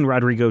addition,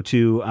 Rodrigo,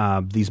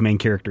 to these main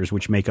characters,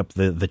 which make up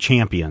the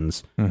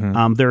champions,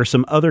 there are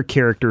some other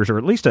characters, or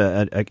at least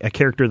a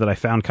character that I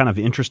found kind of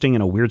interesting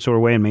in a weird sort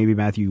of way, and maybe,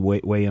 Matthew,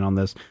 weigh in on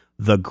this.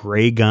 The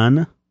Gray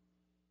Gun.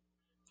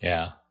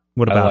 Yeah.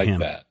 What about I like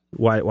him? That.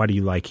 Why do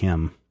you like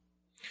him?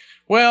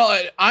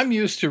 Well, I'm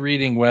used to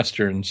reading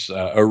Westerns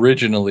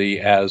originally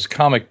as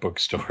comic book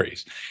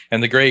stories.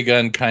 And The Gray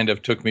Gun kind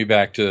of took me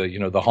back to,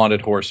 the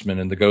Haunted Horseman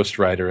and the Ghost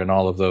Rider and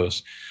all of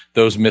those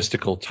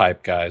mystical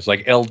type guys,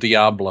 like El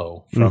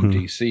Diablo from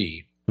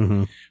DC.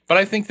 But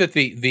I think that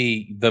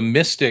the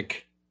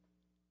mystic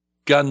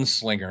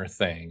gunslinger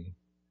thing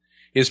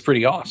is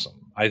pretty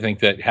awesome. I think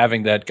that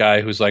having that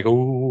guy who's like,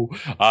 oh,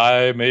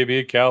 I may be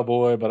a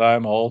cowboy, but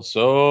I'm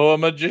also a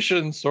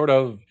magician, sort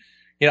of.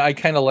 I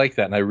kind of like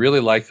that, and I really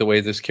like the way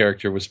this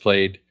character was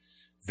played.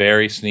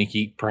 Very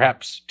sneaky,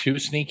 perhaps too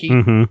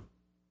sneaky,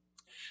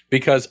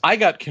 because I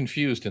got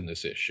confused in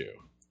this issue.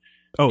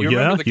 Oh, you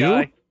remember the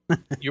guy?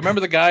 You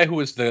remember the guy who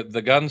was the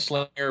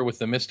gunslinger with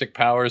the mystic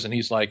powers, and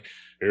he's like,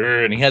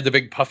 and he had the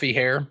big puffy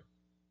hair?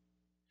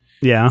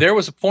 Yeah. There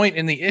was a point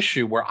in the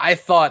issue where I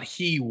thought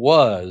he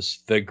was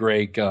the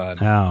Gray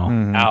Gun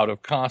out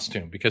of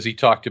costume, because he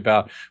talked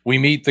about, we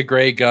meet the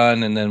Gray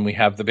Gun and then we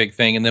have the big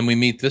thing, and then we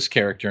meet this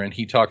character and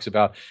he talks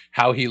about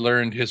how he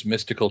learned his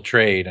mystical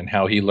trade and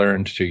how he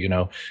learned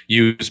to,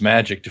 use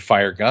magic to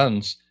fire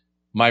guns.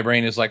 My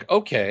brain is like,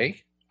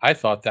 okay, I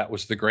thought that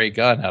was the Gray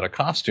Gun out of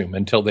costume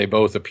until they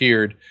both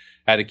appeared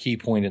at a key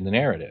point in the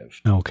narrative.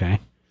 Okay.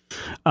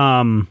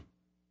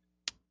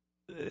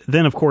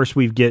 Then, of course,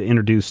 we get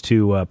introduced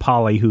to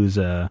Polly, who's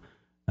a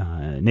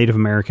Native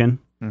American.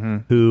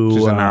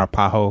 She's an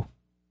Arapaho.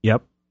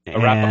 Yep.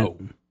 Arapaho.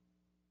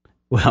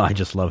 Well, I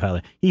just love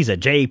how he's a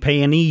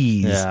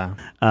Japanese. Yeah.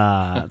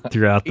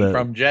 Throughout the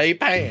from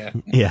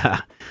Japan.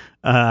 Yeah.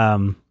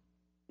 There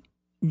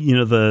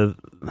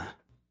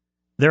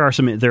are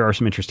some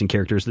interesting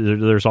characters.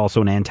 There's also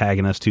an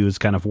antagonist who is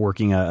kind of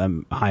working a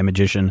high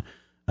magician,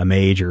 a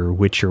mage or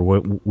witch or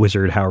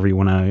wizard, however you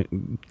want to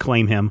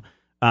claim him.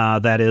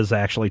 That is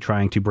actually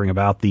trying to bring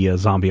about the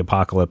zombie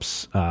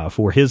apocalypse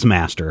for his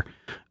master,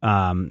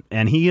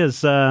 and he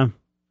is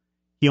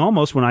he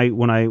almost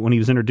when he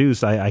was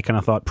introduced, I kind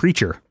of thought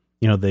Preacher,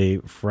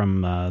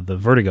 from the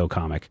Vertigo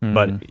comic,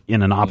 but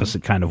in an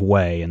opposite kind of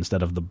way.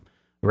 Instead of the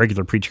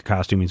regular Preacher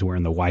costume, he's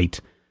wearing the white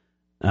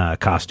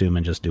costume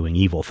and just doing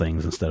evil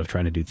things instead of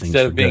trying to do things.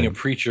 Instead of being good. a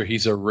preacher,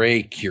 he's a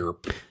Ray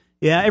Kierp.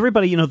 Yeah,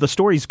 everybody, the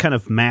stories kind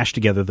of mashed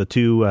together. The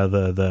two,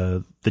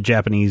 the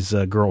Japanese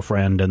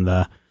girlfriend and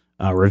the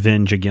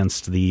revenge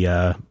against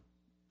the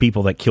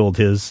people that killed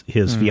his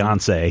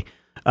fiance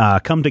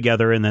come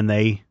together, and then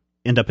they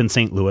end up in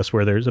St. Louis,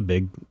 where there's a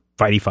big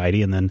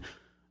fighty, and then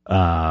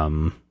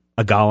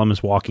a golem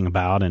is walking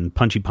about and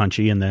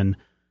punchy, and then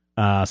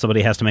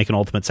somebody has to make an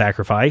ultimate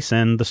sacrifice,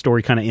 and the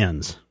story kind of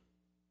ends.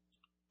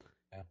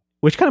 Yeah.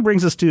 Which kind of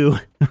brings us to,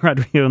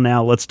 Rodrigo,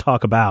 now let's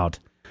talk about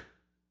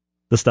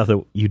the stuff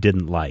that you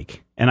didn't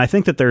like. And I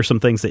think that there are some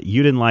things that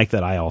you didn't like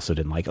that I also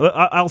didn't like.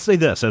 I'll say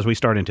this as we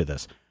start into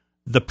this.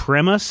 The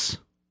premise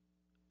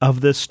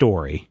of this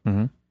story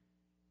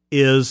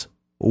is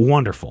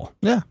wonderful.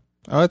 Yeah.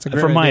 Oh, it's a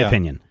great From my idea.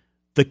 opinion.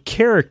 The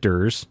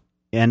characters,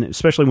 and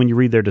especially when you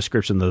read their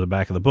description at the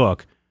back of the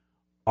book,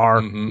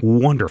 are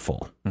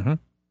wonderful.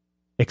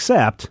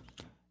 Except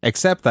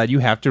that you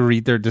have to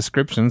read their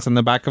descriptions in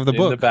the back of the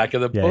book. In the back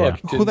of the Yeah, book.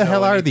 yeah. Who the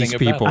hell are these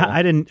people?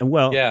 I didn't.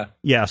 Well,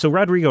 Yeah. So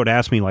Rodrigo had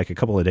asked me like a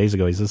couple of days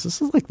ago. He says,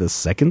 "This is like the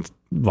second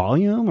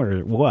volume or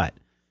what?"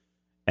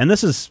 And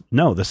this is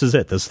it. This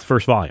is the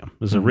first volume.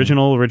 This is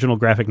original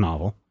graphic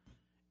novel.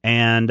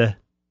 And I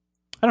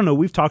don't know.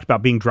 We've talked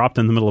about being dropped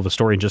in the middle of a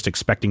story and just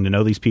expecting to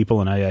know these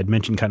people. And I had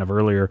mentioned kind of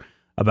earlier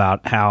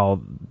about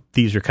how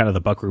these are kind of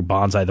the Buckaroo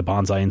Banzai, the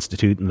Banzai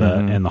Institute, and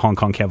the Hong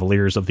Kong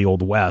Cavaliers of the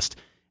Old West.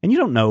 And you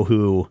don't know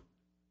who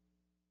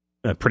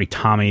Pretty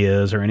Tommy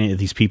is or any of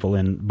these people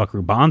in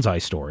Buckaroo Banzai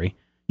story.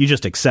 You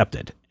just accept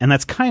it. And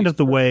that's kind of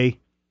the way...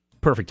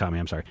 Perfect Tommy,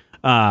 I'm sorry.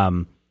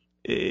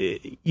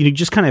 You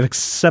just kind of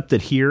accept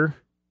it here,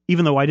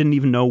 even though I didn't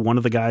even know one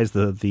of the guys,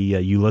 the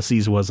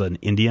Ulysses, was an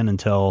Indian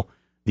until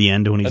the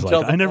end when he's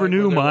like, I never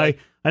knew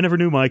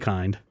my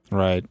kind.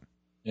 Right.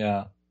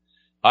 Yeah.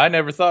 I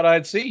never thought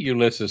I'd see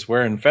Ulysses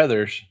wearing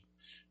feathers.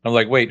 I'm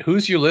like, wait,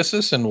 who's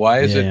Ulysses and why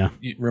is it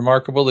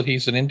remarkable that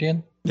he's an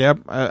Indian? Yep.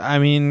 I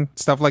mean,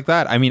 stuff like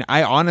that. I mean,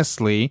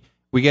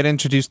 we get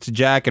introduced to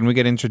Jack and we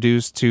get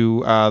introduced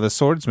to the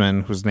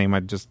swordsman, whose name I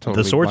just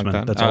totally The swordsman.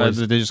 blanked on. That's always,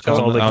 they just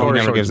call him, he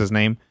never gives his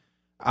name.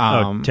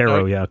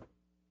 Taro, yeah.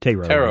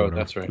 Taro,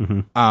 that's right.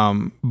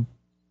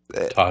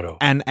 Taro.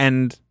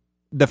 And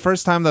the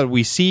first time that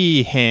we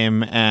see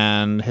him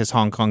and his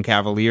Hong Kong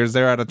Cavaliers,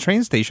 they're at a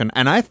train station.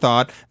 And I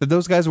thought that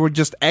those guys were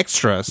just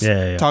extras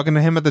talking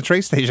to him at the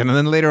train station. And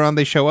then later on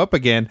they show up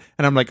again.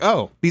 And I'm like,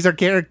 oh, these are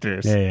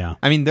characters. Yeah.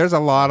 I mean, there's a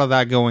lot of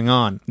that going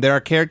on. There are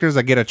characters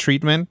that get a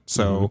treatment.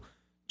 So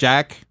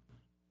Jack,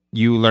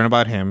 you learn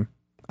about him.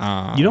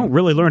 You don't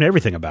really learn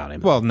everything about him.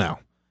 Well, no.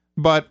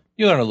 But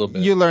you learn a little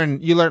bit. You learn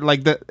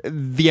like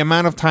the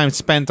amount of time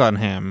spent on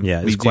him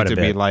leads quite you a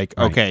to bit. be like,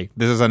 Right. okay,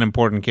 this is an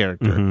important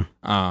character.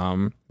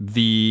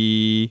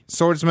 The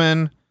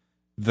swordsman,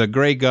 the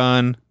gray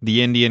gun,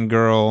 the Indian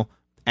girl,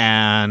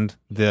 and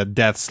the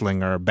death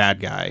slinger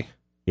bad guy.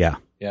 Yeah.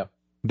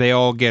 They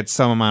all get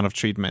some amount of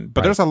treatment.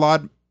 But there's a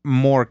lot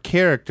more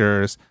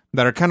characters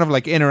that are kind of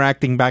like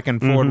interacting back and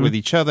forth with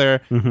each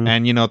other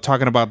and, you know,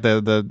 talking about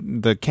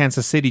the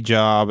Kansas City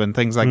job and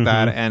things like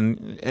that.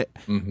 And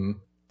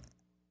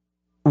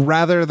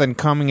rather than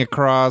coming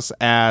across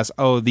as,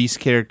 oh, these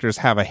characters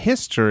have a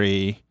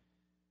history,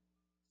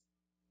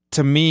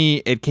 to me,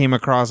 it came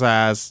across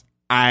as,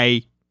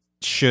 I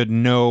should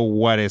know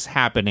what is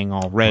happening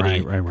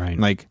already. Right.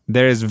 Like,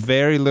 there is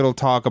very little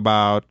talk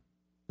about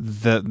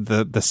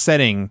the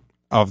setting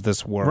of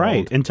this world.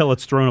 Right, until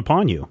it's thrown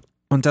upon you.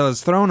 Until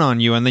it's thrown on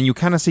you, and then you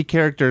kind of see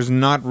characters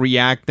not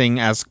reacting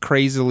as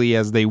crazily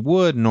as they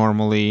would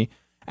normally.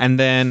 And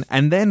then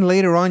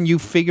later on, you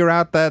figure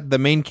out that the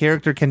main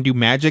character can do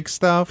magic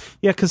stuff.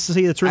 Yeah, because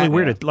see, it's really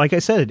weird. Like I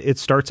said, it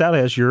starts out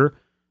as your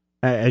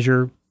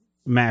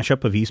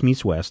mashup of East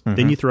meets West.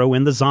 Then you throw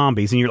in the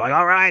zombies, and you're like,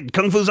 all right,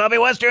 Kung Fu Zombie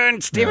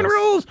Western, Steven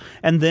rules.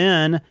 And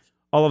then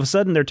all of a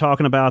sudden, they're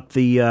talking about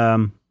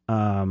the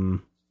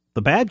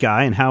bad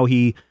guy and how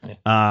he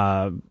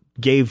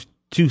gave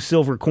 2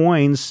 silver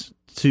coins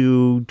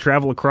to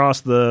travel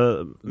across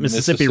the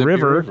Mississippi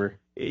River.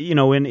 You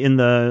know, in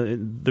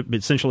the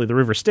essentially the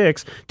river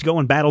Styx, to go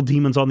and battle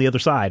demons on the other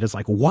side. It's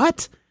like,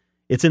 what?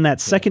 It's in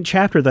that second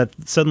chapter that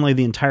suddenly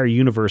the entire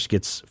universe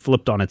gets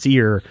flipped on its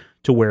ear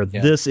to where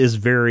this is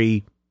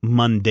very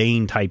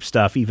mundane type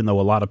stuff, even though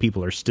a lot of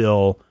people are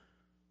still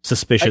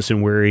suspicious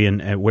and wary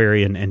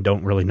and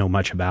don't really know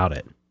much about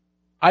it.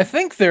 I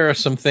think there are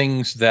some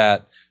things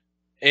that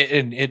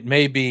it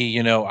may be,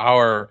 you know,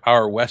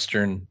 our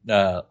Western,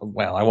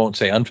 well, I won't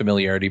say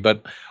unfamiliarity,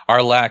 but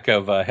our lack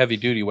of heavy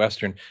duty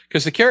Western,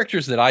 because the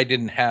characters that I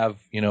didn't have,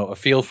 you know, a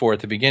feel for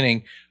at the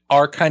beginning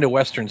are kind of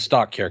Western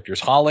stock characters.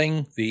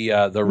 Holling, the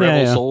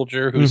rebel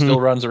soldier who still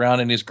runs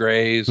around in his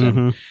grays,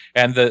 and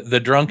the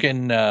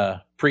drunken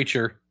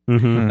preacher.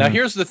 Now,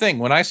 here's the thing: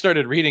 when I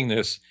started reading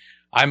this,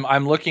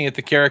 I'm looking at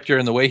the character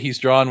and the way he's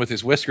drawn with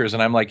his whiskers,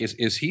 and I'm like,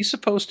 is he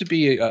supposed to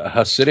be a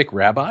Hasidic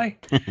rabbi?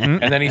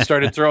 And then he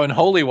started throwing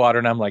holy water,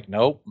 and I'm like,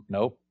 nope.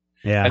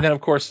 Yeah. And then, of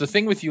course, the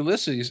thing with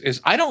Ulysses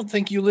is I don't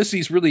think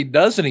Ulysses really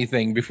does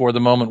anything before the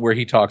moment where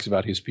he talks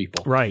about his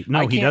people. Right.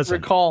 No, he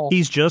doesn't. Recall,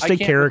 he's just a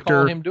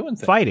character him doing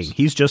things. fighting.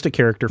 He's just a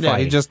character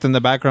fighting. He's just in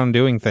the background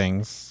doing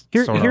things.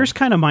 Here's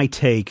kind of my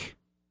take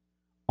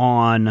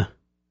on,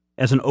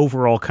 as an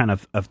overall kind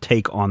of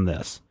take on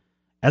this.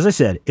 As I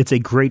said, it's a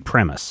great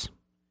premise.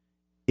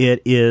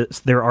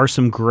 There are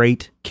some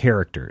great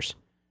characters.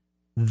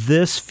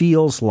 This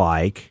feels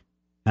like,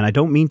 and I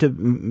don't mean to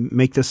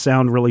make this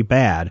sound really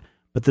bad,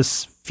 but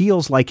this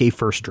feels like a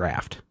first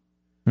draft.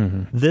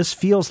 This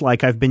feels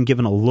like I've been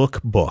given a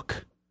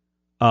lookbook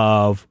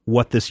of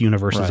what this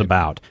universe is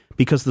about,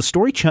 because the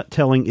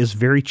storytelling is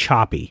very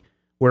choppy.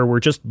 where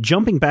we're just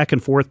jumping back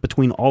and forth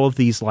between all of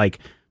these like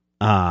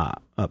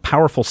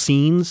powerful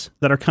scenes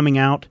that are coming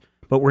out,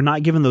 but we're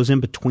not given those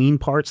in-between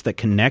parts that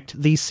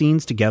connect these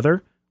scenes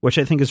together, which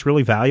I think is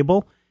really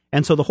valuable.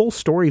 And so the whole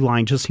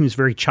storyline just seems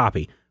very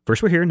choppy.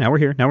 First we're here, now we're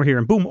here, now we're here,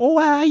 and boom,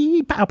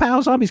 oh, pow,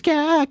 pow, zombies,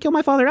 kill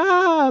my father,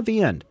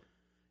 the end.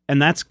 And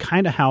that's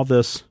kind of how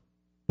this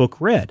book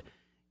read.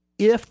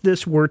 If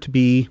this were to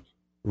be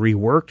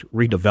reworked,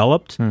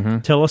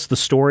 redeveloped, tell us the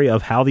story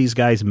of how these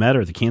guys met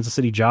or the Kansas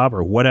City job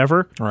or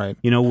whatever. Right.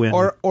 You know, when...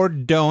 Or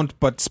don't,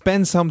 but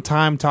spend some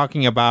time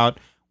talking about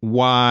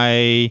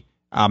why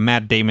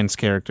Matt Damon's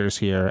character's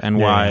here and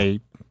why,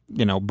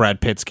 you know,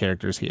 Brad Pitt's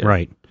character's here.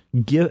 Right.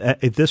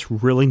 This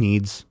really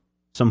needs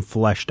some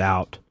fleshed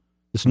out.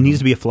 This needs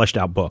to be a fleshed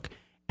out book.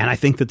 And I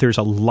think that there's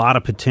a lot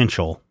of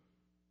potential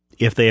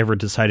if they ever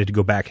decided to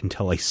go back and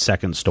tell a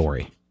second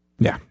story.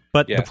 Yeah.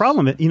 But the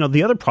problem, you know,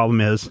 the other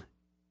problem is,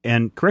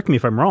 and correct me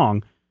if I'm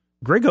wrong,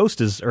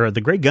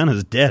 the Grey Gun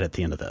is dead at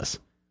the end of this,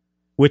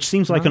 which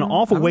seems like an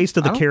awful waste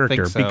of the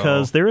character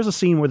because there is a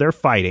scene where they're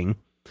fighting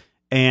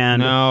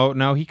and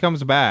no, he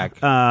comes back.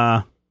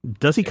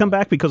 Does he come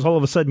back? Because all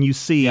of a sudden you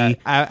see him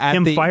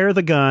fire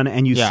the gun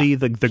and you see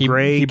the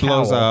gray he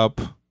blows up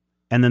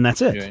and then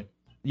that's it.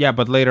 Yeah,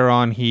 but later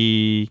on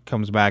he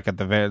comes back at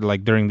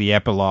during the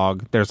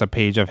epilogue. There's a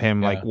page of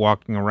him like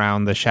walking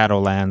around the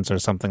Shadowlands or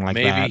something like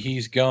that. Maybe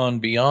he's gone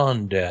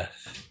beyond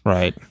death.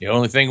 Right. The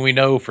only thing we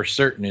know for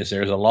certain is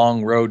there's a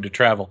long road to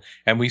travel,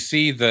 and we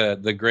see the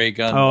Grey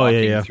Gun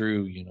walking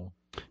through. You know.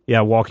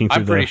 Yeah, walking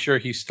through. I'm pretty sure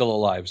he's still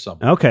alive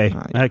somewhere. Okay,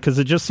 because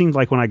it just seemed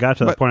like when I got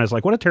to that point, I was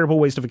like, "What a terrible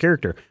waste of a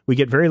character." We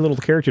get very little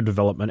character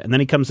development, and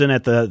then he comes in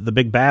at the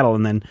big battle,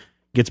 and then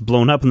gets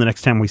blown up. And the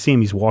next time we see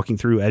him, he's walking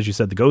through, as you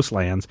said, the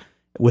Ghostlands.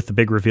 With the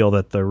big reveal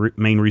that the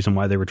main reason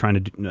why they were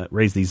trying to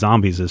raise these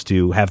zombies is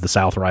to have the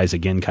South rise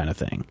again, kind of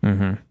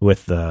thing.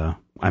 With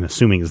I'm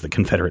assuming is the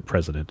Confederate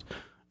president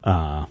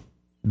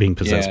being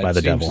possessed by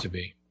the devil. Seems to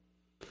be.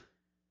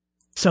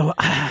 So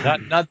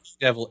not the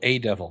devil, a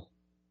devil.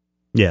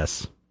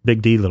 Yes,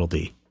 big D, little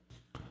d.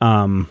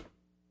 What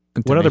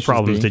other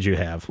problems did you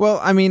have? Well,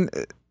 I mean,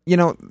 you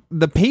know,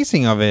 the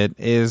pacing of it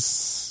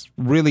is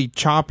really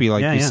choppy,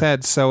 like you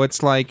said. So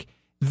it's like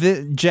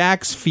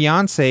Jack's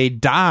fiance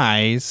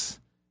dies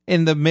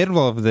in the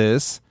middle of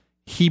this.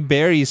 He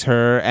buries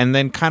her and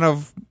then kind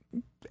of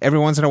every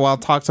once in a while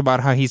talks about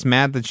how he's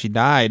mad that she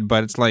died,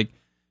 but it's like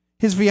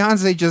his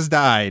fiance just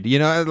died, you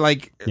know,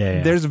 like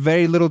there's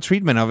very little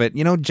treatment of it.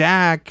 You know,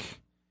 Jack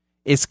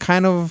is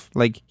kind of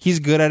like he's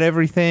good at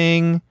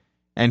everything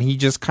and he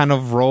just kind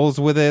of rolls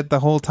with it the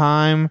whole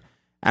time.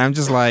 And I'm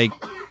just like,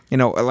 you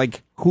know,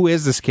 like who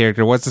is this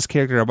character? What's this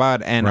character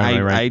about? And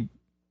I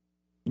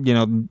you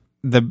know,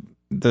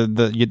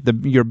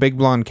 your big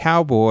blonde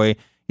cowboy,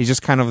 he's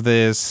just kind of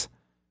this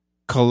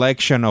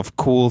collection of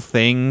cool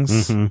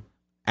things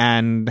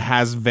and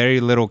has very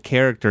little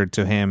character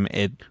to him,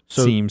 it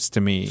seems to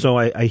me. So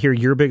I hear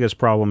your biggest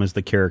problem is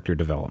the character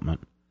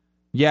development.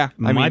 Yeah.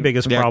 My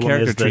biggest problem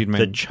is the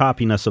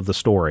choppiness of the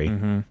story.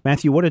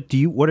 Matthew,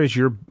 what is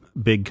your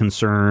big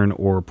concern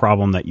or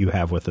problem that you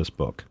have with this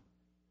book?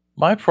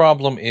 My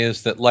problem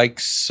is that, like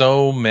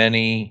so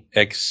many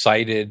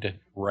excited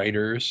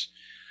writers,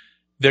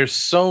 there's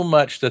so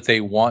much that they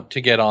want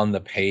to get on the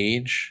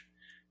page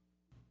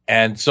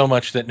and so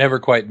much that never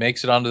quite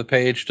makes it onto the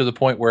page, to the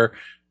point where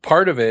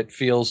part of it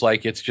feels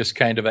like it's just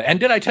kind of and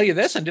did I tell you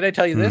this? And did I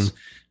tell you this?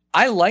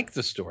 I like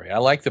the story. I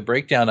like the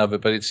breakdown of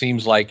it, but it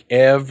seems like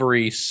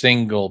every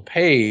single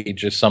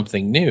page is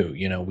something new.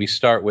 You know, we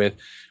start with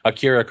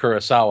Akira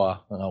Kurosawa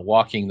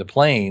walking the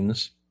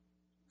plains,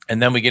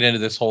 and then we get into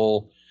this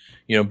whole,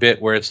 you know,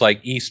 bit where it's like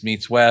East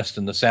meets West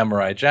and the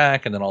Samurai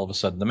Jack, and then all of a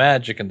sudden the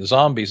magic and the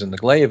zombies and the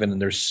Glaven,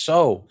 and there's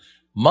so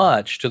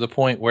much, to the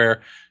point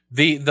where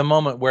the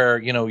moment where,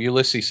 you know,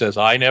 Ulysses says,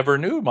 "I never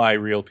knew my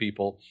real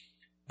people,"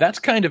 that's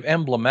kind of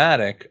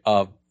emblematic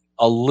of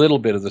a little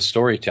bit of the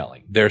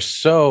storytelling. They're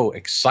so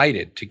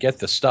excited to get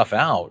the stuff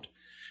out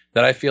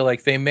that I feel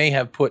like they may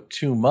have put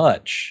too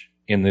much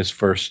in this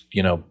first,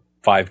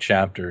 5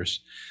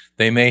 chapters.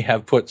 They may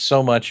have put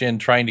so much in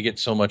trying to get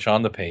so much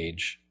on the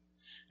page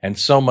and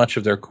so much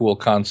of their cool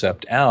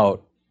concept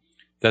out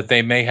that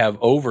they may have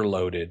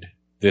overloaded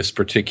this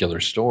particular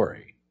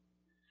story.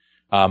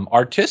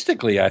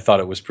 Artistically, I thought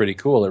it was pretty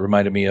cool. It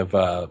reminded me of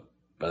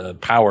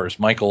Powers,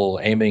 Michael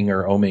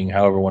Oming,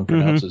 however one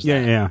pronounces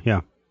that.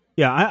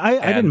 Yeah,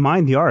 I didn't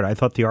mind the art. I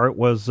thought the art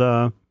was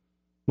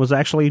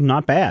actually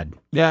not bad.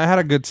 Yeah, it had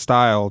a good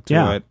style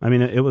to it. I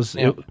mean,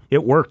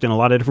 it worked in a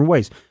lot of different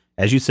ways.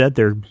 As you said,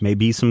 there may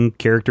be some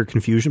character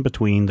confusion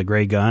between the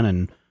Grey Gun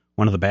and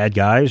one of the bad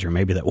guys, or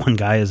maybe that one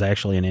guy is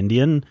actually an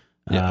Indian.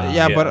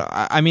 But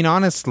I mean,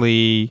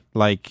 honestly,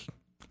 like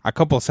a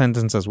couple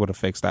sentences would have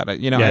fixed that.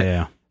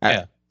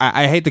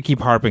 I hate to keep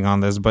harping on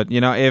this, but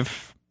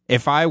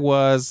if I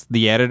was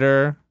the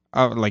editor,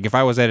 if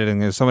I was editing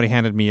this, somebody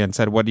handed me and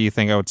said, "What do you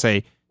think?" I would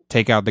say,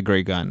 "Take out the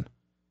Grey Gun.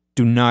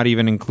 Do not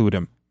even include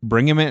him.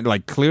 Bring him in.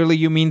 Like, clearly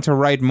you mean to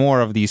write more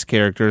of these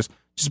characters.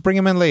 just bring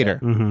him in later.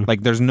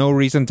 Like, there's no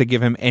reason to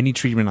give him any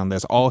treatment on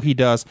this. All he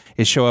does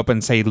is show up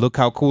and say, look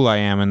how cool I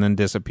am, and then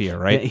disappear,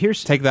 right?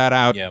 Take that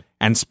out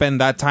and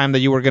spend that time that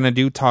you were going to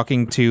do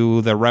talking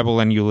to the Rebel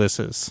and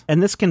Ulysses.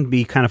 And this can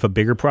be kind of a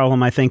bigger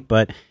problem, I think,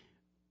 but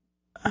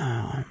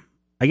I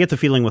get the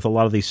feeling with a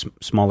lot of these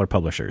smaller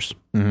publishers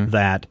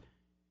that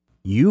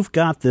you've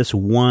got this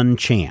one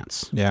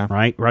chance,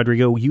 right?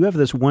 Rodrigo, you have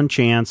this one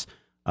chance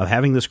of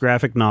having this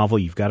graphic novel.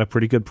 You've got a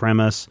pretty good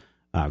premise.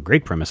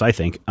 Great premise, I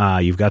think.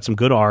 You've got some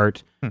good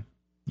art.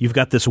 You've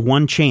got this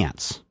one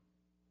chance.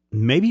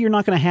 Maybe you're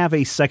not going to have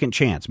a second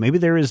chance. Maybe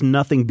there is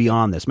nothing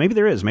beyond this. Maybe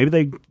there is. Maybe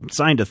they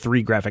signed a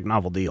 3 graphic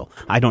novel deal.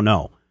 I don't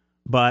know.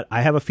 But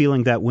I have a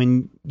feeling that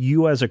when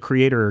you as a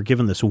creator are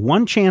given this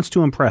one chance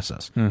to impress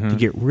us, to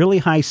get really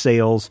high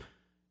sales,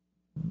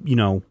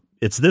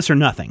 it's this or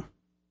nothing.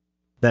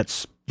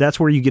 That's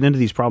where you get into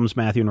these problems,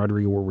 Matthew and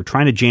Rodrigo, where we're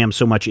trying to jam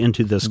so much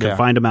into this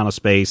confined amount of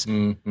space.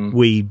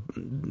 We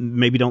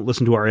maybe don't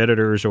listen to our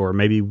editors, or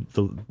maybe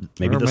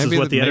this is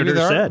what the editor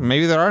said.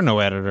 Maybe there are no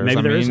editors.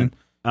 Maybe there isn't.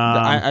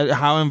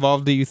 How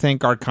involved do you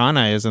think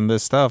Arcana is in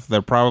this stuff?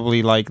 They're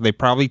probably they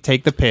probably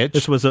take the pitch.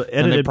 This was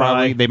edited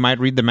they might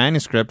read the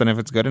manuscript, and if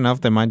it's good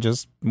enough, they might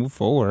just move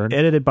forward.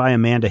 Edited by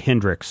Amanda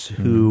Hendricks,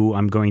 who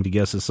I'm going to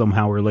guess is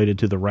somehow related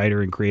to the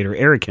writer and creator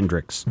Eric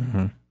Hendricks.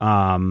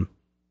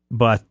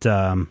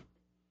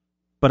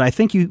 But I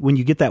think when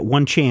you get that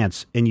one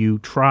chance and you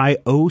try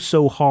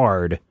so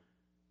hard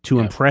to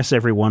impress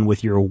everyone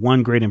with your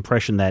one great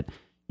impression, that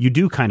you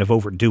do kind of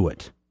overdo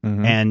it,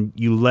 and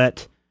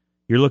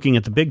you're looking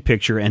at the big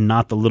picture and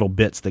not the little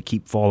bits that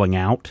keep falling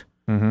out.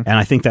 And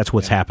I think that's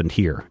what's happened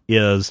here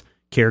is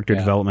character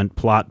development,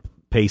 plot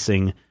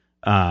pacing,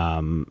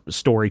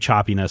 story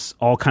choppiness,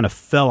 all kind of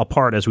fell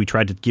apart as we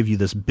tried to give you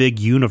this big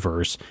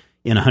universe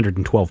in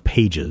 112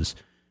 pages.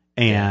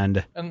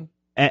 And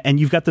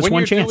you've got this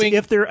one chance.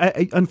 If there,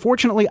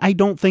 unfortunately, I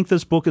don't think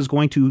this book is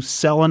going to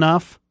sell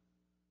enough.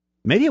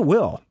 Maybe it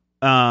will.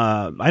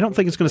 I don't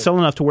think it's going to sell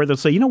enough to where they'll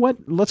say, you know what,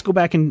 let's go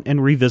back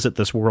and revisit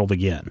this world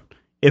again.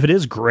 If it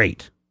is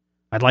great,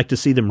 I'd like to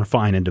see them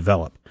refine and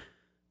develop.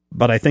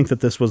 But I think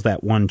that this was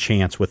that one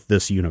chance with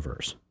this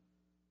universe.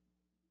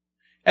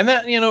 And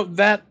that,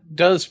 that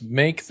does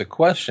make the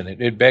question.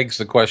 It begs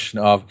the question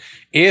of,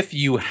 if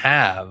you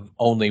have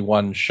only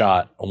one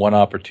shot, one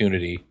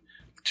opportunity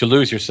to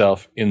lose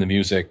yourself in the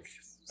music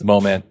the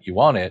moment you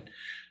want it,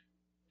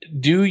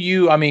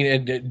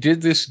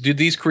 did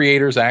these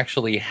creators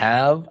actually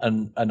have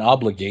an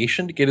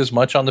obligation to get as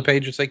much on the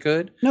page as they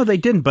could? No, they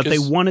didn't, but they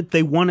wanted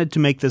to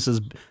make this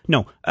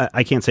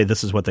I can't say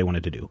this is what they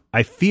wanted to do.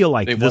 I feel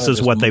like this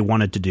is what they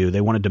wanted to do. They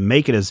wanted to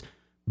make it as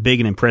big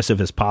and impressive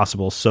as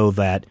possible so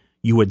that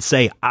you would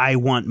say, I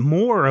want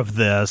more of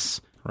this.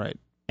 Right.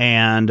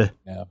 And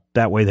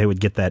that way they would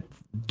get that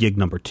gig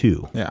number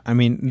 2. Yeah. I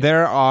mean,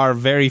 there are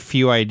very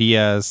few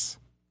ideas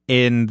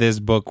in this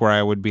book where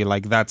I would be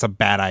like, that's a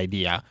bad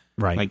idea.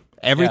 Right. Like,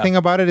 everything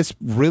about it is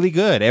really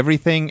good.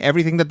 Everything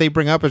that they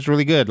bring up is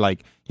really good.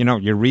 Like,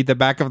 you read the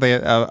back of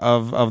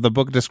the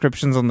book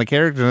descriptions on the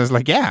characters, and it's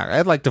like,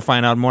 I'd like to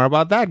find out more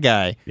about that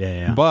guy.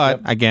 Yeah.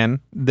 But again,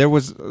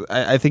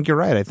 I think you're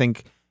right. I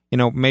think,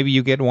 maybe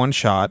you get one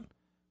shot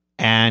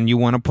and you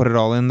want to put it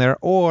all in there,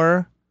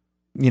 or,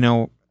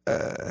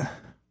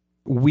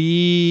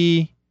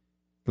 we,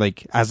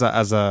 like, as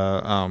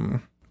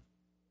an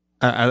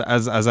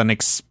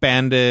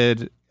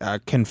expanded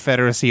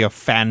confederacy of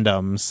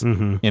fandoms,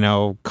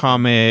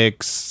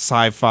 comics,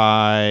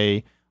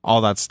 sci-fi,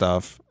 all that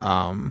stuff,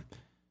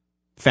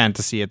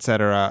 fantasy,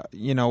 etc.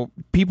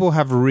 People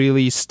have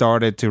really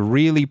started to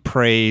really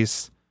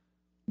praise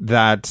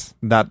that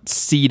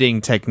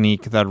seeding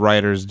technique that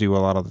writers do a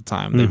lot of the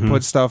time. They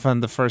put stuff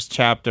in the first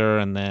chapter,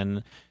 and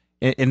then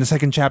in the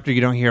second chapter you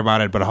don't hear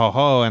about it, but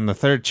and the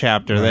third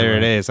chapter, there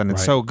it is, and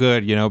it's so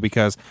good,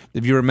 because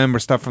if you remember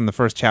stuff from the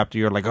first chapter,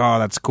 you're like, oh,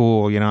 that's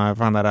cool, I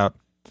found that out.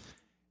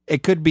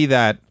 It could be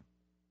that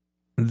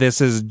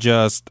this is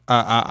just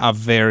a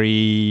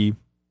very,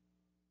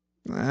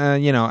 I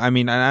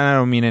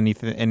don't mean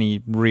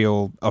any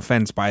real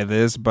offense by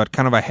this, but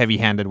kind of a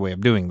heavy-handed way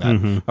of doing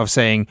that, of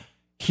saying,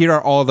 here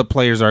are all the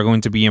players that are going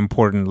to be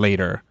important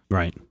later.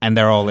 Right. And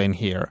they're all in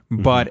here.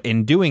 But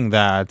in doing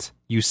that,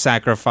 you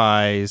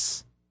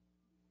sacrifice,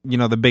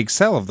 the big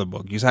sell of the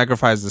book. You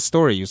sacrifice the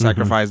story. You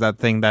sacrifice that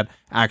thing that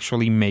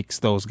actually makes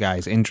those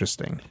guys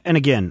interesting. And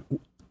again,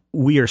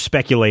 we are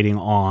speculating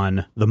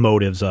on the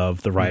motives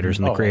of the writers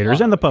and the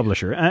creators and the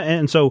publisher.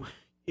 And so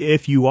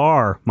if you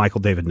are Michael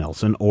David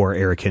Nelson or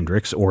Eric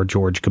Hendricks or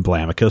George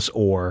Kablamicus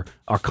or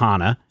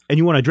Arcana, and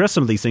you want to address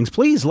some of these things,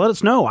 please let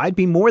us know. I'd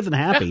be more than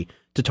happy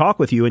to talk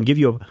with you and give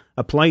you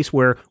a place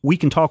where we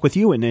can talk with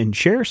you and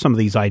share some of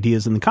these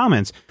ideas in the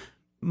comments.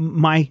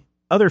 My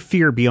other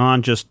fear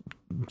beyond just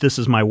this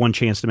is my one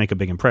chance to make a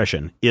big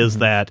impression is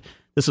that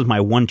this is my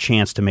one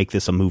chance to make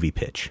this a movie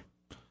pitch.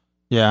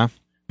 Yeah.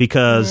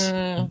 Because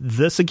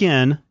this,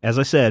 again, as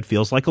I said,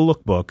 feels like a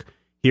lookbook.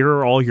 Here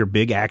are all your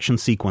big action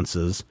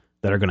sequences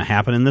that are going to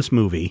happen in this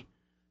movie,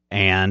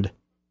 and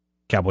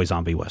cowboy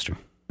zombie western.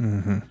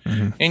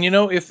 And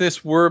if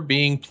this were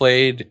being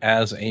played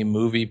as a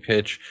movie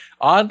pitch,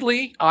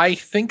 oddly, I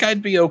think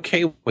I'd be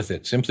okay with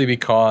it, simply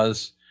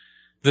because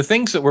the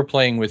things that we're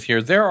playing with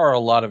here, there are a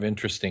lot of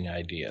interesting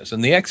ideas.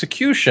 And the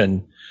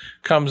execution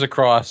comes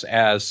across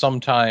as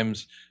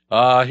sometimes,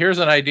 here's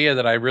an idea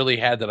that I really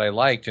had that I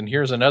liked, and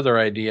here's another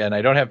idea, and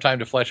I don't have time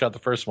to flesh out the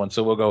first one,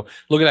 so we'll go,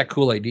 look at that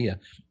cool idea.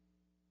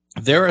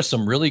 There are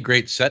some really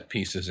great set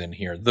pieces in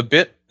here. The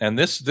bit, and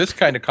this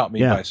kind of caught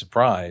me by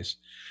surprise,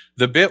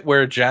 the bit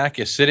where Jack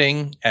is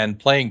sitting and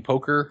playing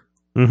poker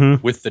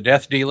with the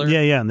death dealer.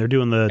 Yeah, and they're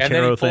doing the tarot thing.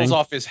 And then he pulls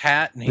off his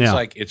hat, and he's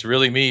like, it's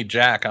really me,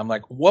 Jack. I'm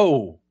like,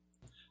 whoa.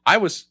 I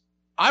was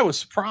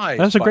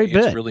surprised. That's a great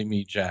bit. It's really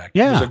me, Jack.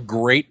 Yeah. It was a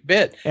great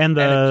bit. And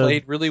it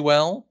played really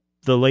well.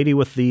 The lady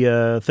with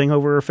the thing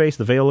over her face,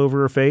 the veil over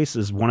her face,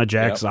 is one of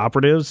Jack's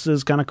operatives,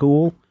 is kind of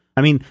cool.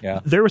 I mean,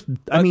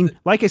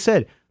 like I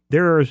said,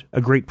 there's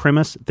a great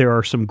premise. There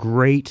are some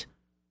great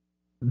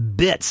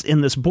bits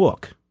in this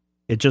book.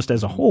 It just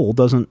as a whole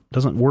doesn't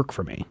work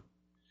for me.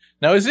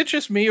 Now, is it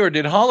just me, or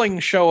did Holling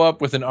show up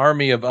with an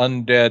army of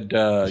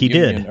undead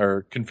Union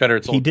or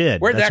Confederate soldiers? He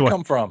did. Where'd that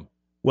come from?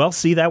 Well,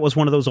 see, that was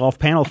one of those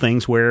off-panel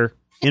things where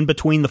in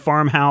between the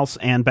farmhouse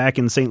and back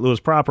in St. Louis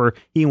proper,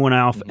 he went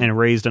off and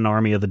raised an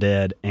army of the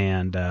dead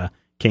and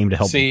came to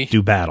help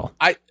do battle.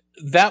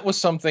 That was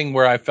something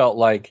where I felt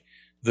like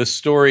the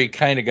story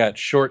kind of got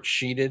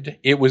short-sheeted.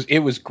 It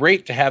was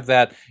great to have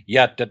that,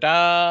 it's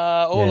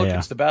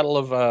the Battle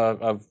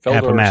of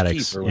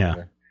Feldor's Keep or whatever.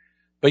 Yeah.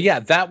 But yeah,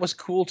 that was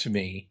cool to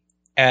me.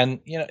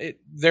 And,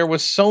 there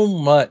was so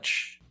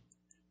much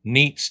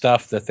neat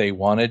stuff that they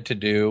wanted to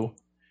do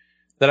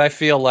that I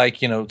feel like,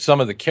 some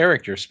of the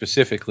characters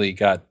specifically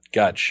got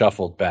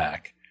shuffled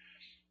back.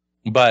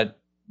 But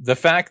the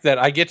fact that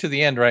I get to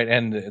the end, right,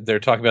 and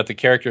they're talking about the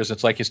characters,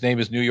 it's like his name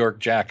is New York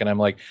Jack, and I'm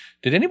like,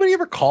 did anybody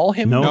ever call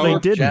him New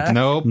York Jack?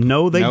 Nope.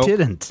 No, they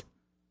didn't.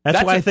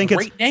 That's why I think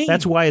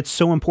that's why it's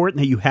so important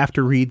that you have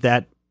to read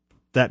that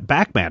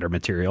back matter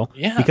material,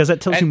 because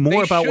that tells you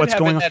more about what's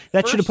going on.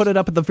 That should have put it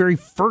up at the very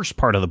first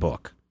part of the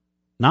book.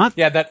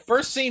 That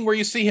first scene where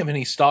you see him and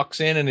he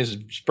stalks in and his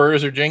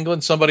spurs are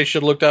jingling, somebody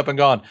should have looked up and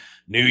gone,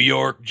 New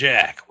York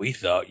Jack, we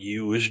thought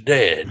you was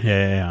dead.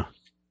 Yeah.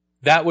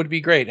 That would be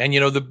great. And,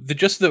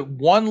 just the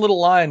one little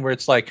line where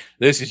it's like,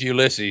 this is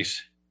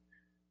Ulysses.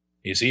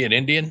 Is he an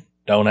Indian?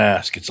 Don't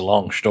ask. It's a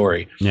long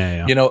story.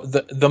 Yeah.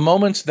 The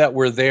moments that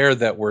were there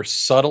that were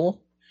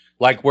subtle,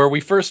 like where we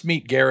first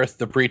meet Gareth,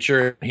 the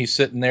preacher, he's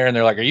sitting there and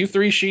they're like, are you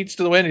 3 sheets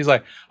to the wind? He's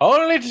like,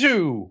 only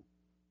 2.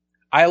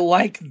 I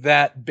like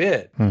that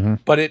bit,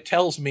 but it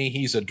tells me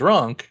he's a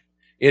drunk.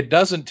 It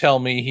doesn't tell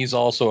me he's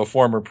also a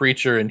former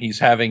preacher and he's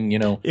having,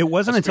 It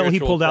wasn't until he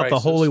pulled out the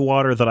holy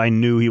water that I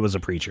knew he was a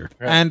preacher.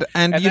 Right.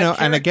 And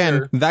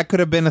again, that could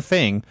have been a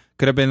thing.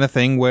 Could have been a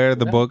thing where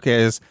the book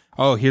is,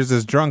 here's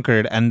this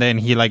drunkard, and then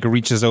he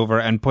reaches over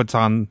and puts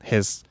on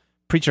his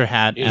preacher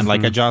hat and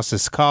adjusts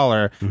his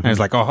collar, and it's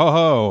like,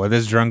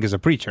 this drunk is a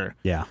preacher.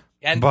 Yeah.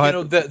 And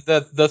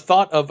the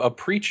thought of a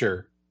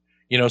preacher,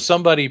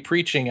 somebody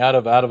preaching out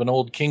of an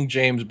old King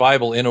James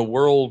Bible in a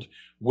world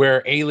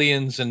where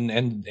aliens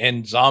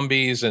and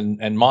zombies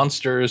and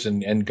monsters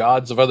and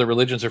gods of other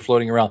religions are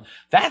floating around.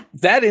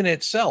 That in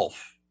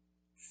itself,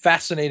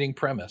 fascinating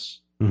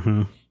premise.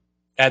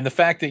 And the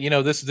fact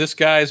that, this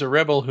guy's a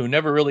rebel who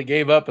never really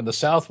gave up and the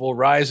South will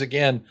rise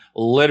again,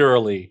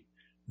 literally,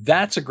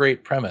 that's a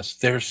great premise.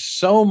 There's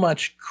so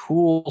much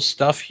cool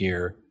stuff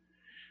here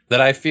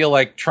that I feel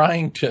like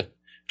trying to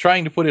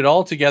put it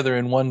all together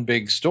in one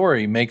big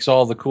story makes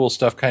all the cool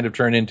stuff kind of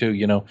turn into,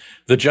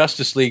 the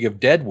Justice League of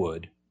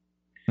Deadwood.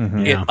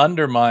 It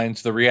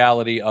undermines the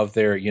reality of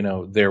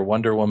their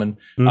Wonder Woman.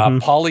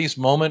 Polly's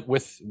moment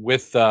with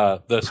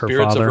the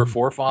spirits of her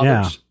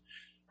forefathers,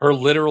 her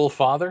literal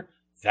father.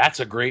 That's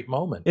a great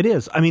moment. It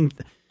is. I mean,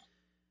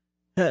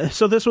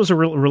 so this was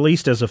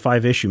released as a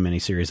 5-issue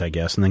miniseries, I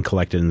guess, and then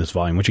collected in this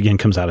volume, which again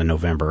comes out in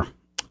November.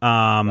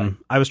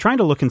 I was trying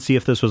to look and see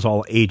if this was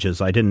all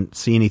ages. I didn't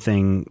see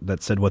anything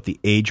that said what the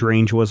age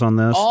range was on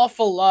this.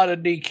 Awful lot of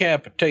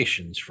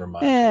decapitations from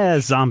my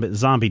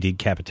zombie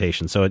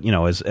decapitation. So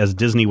as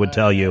Disney would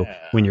tell you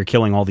when you're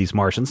killing all these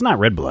Martians, not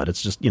red blood.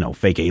 It's just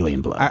fake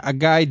alien blood. A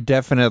guy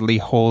definitely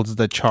holds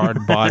the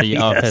charred body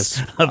of his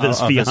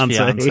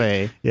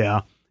fiance.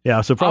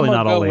 Yeah. So probably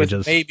not all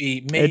ages.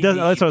 Maybe it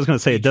doesn't. That's what I was going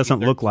to say. It doesn't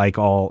look like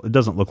all. It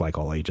doesn't look like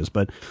all ages.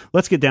 But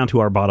let's get down to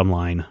our bottom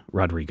line,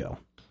 Rodrigo.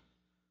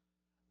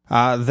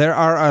 There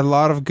are a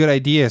lot of good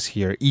ideas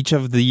here. Each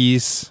of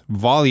these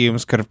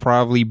volumes could have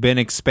probably been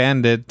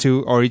expanded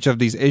to, or each of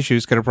these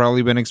issues could have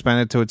probably been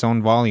expanded to its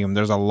own volume.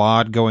 There's a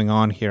lot going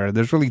on here.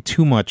 There's really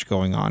too much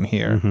going on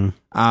here.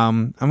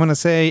 I'm going to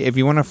say, if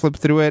you want to flip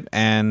through it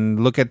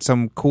and look at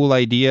some cool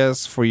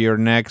ideas for your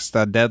next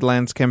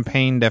Deadlands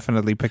campaign,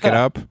 definitely pick it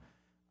up.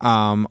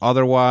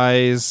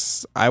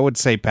 Otherwise, I would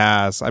say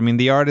pass. I mean,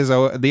 the art is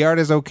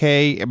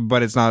okay,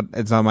 but it's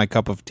not my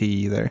cup of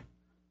tea either.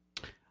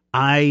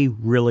 I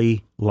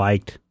really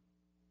liked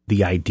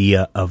the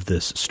idea of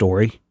this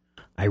story.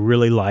 I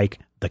really like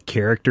the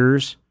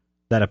characters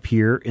that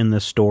appear in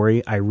this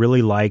story. I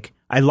like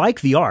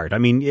the art. I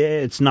mean,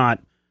 it's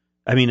not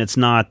in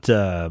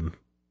the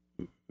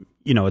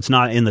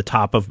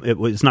top of it.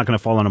 It's not going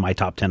to fall into my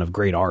top 10 of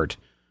great art,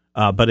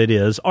 but it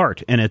is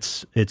art, and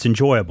it's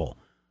enjoyable.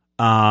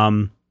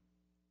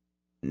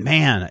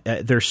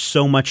 There's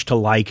so much to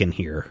like in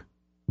here,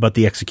 but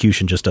the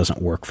execution just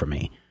doesn't work for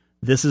me.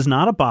 This is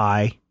not a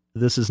buy.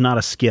 This is not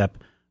a skip,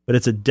 but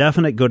it's a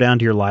definite go down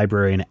to your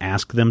library and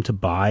ask them to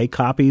buy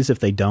copies if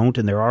they don't.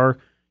 And there are,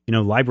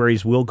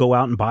 libraries will go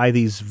out and buy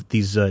these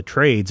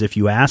trades if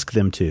you ask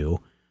them to,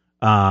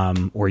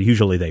 or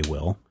usually they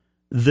will.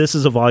 This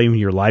is a volume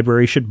your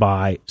library should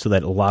buy so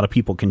that a lot of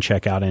people can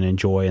check out and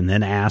enjoy, and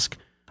then ask,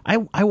 I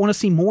want to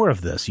see more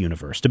of this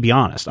universe, to be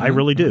honest. I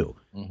really do.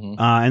 Mm-hmm.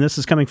 And this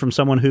is coming from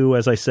someone who,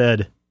 as I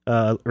said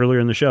earlier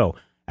in the show,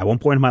 at one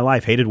point in my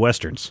life hated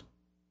Westerns.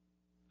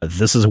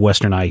 This is a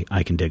Western I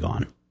can dig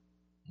on.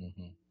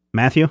 Mm-hmm.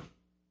 Matthew?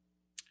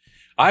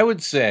 I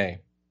would say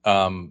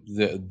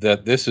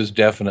that this is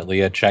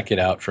definitely a check it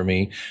out for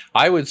me.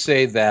 I would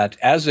say that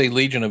as a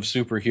Legion of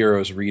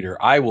Superheroes reader,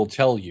 I will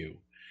tell you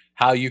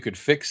how you could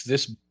fix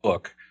this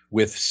book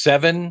with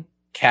 7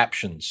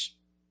 captions.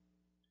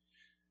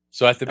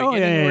 So at the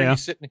beginning, where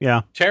he's sitting,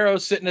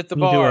 Taro's sitting at the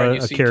bar, and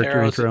you see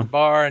Taro at the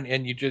bar,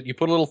 and you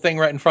put a little thing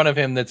right in front of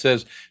him that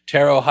says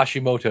Taro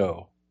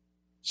Hashimoto,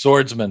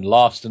 swordsman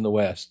lost in the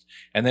West.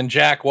 And then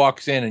Jack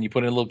walks in, and you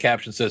put in a little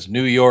caption that says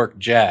New York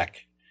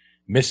Jack,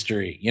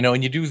 mystery.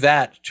 And you do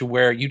that to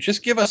where you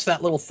just give us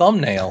that little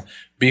thumbnail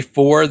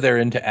before they're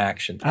into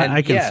action. And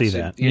I can see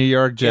that. New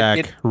York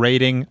Jack,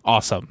 rating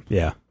awesome.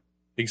 Yeah.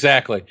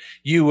 Exactly.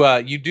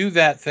 You do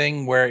that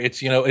thing where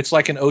it's it's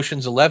like an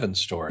Ocean's 11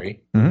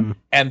 story, mm-hmm.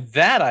 and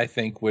that I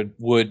think would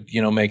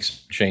make some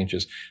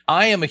changes.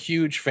 I am a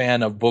huge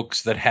fan of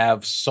books that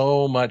have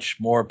so much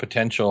more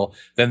potential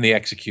than the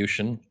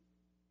execution.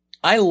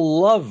 I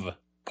love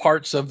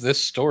parts of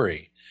this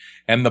story,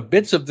 and the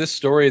bits of this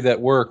story that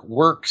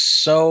work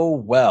so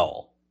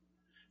well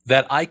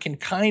that I can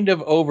kind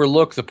of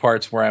overlook the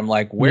parts where I'm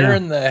like, where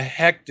in the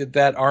heck did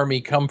that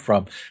army come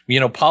from?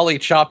 Polly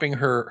chopping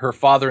her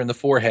father in the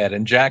forehead,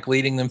 and Jack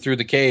leading them through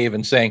the cave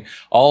and saying,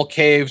 all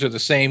caves are the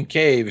same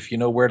cave if you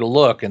know where to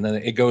look. And then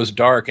it goes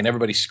dark and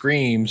everybody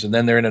screams, and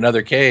then they're in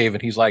another cave,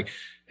 and he's like,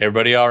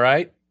 everybody all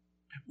right?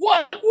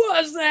 What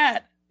was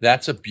that?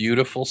 That's a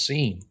beautiful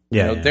scene.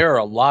 There are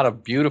a lot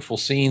of beautiful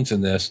scenes in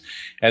this.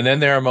 And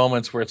then there are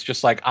moments where it's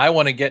just like, I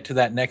want to get to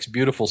that next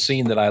beautiful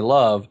scene that I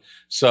love.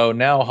 So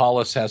now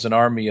Hollis has an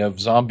army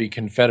of zombie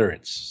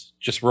Confederates.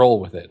 Just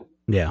roll with it.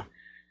 Yeah.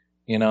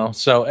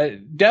 So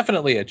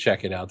definitely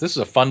check it out. This is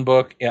a fun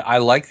book. I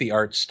like the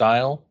art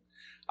style.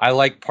 I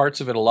like parts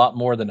of it a lot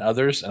more than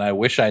others. And I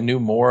wish I knew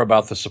more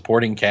about the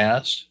supporting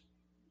cast.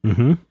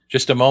 Mm-hmm.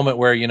 Just a moment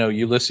where,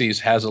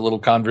 Ulysses has a little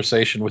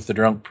conversation with the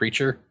drunk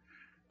preacher.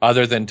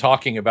 Other than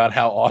talking about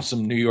how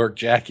awesome New York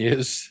Jack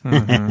is,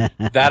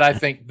 mm-hmm. that I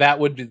think that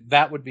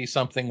would be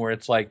something where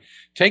it's like,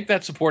 take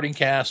that supporting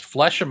cast,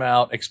 flesh them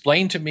out,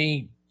 explain to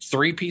me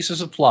 3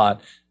 pieces of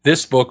plot.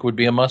 This book would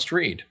be a must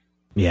read.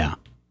 Yeah.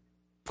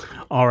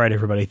 All right,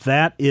 everybody.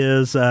 That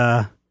is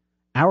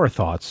our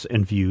thoughts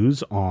and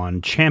views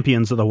on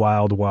Champions of the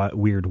Wild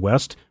Weird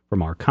West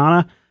from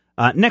Arcana.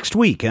 Next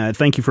week,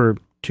 thank you for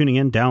tuning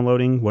in,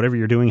 downloading, whatever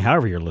you're doing,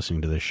 however you're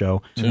listening to this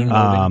show. Tune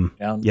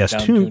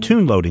loading.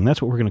 Tune loading.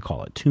 That's what we're going to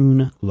call it.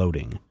 Tune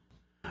loading.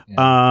 Yeah.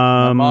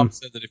 My mom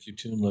said that if you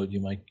tune load, you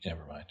might.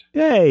 Never mind.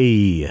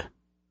 Hey, there's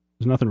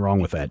nothing wrong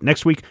with that.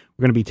 Next week,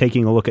 we're going to be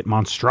taking a look at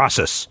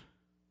Monstrasus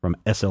from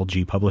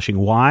SLG Publishing.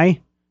 Why?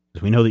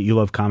 Because we know that you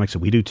love comics,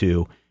 and we do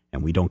too,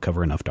 and we don't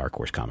cover enough Dark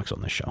Horse comics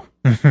on this show.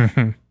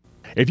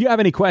 If you have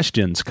any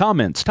questions,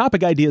 comments,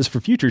 topic ideas for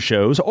future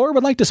shows, or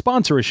would like to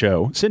sponsor a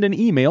show, send an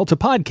email to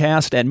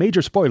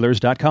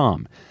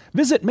podcast@majorspoilers.com.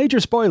 Visit Major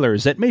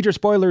Spoilers at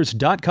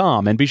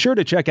majorspoilers.com and be sure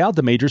to check out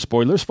the Major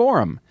Spoilers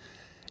Forum.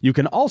 You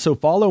can also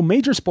follow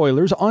Major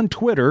Spoilers on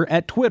Twitter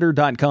at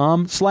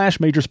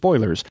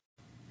twitter.com/majorspoilers.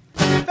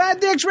 If I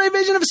had the X-ray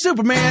vision of a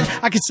Superman,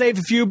 I could save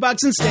a few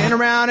bucks and stand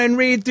around and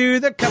read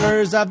through the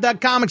covers of the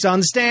comics on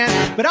the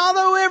stand. But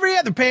although every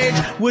other page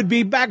would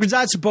be backwards,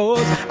 I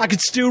suppose I could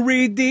still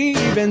read the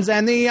evens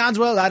and the odds.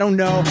 Well, I don't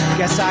know.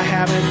 Guess I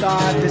haven't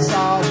thought this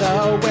all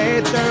the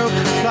way through.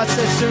 Plus,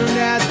 as soon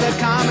as the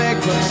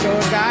comic book store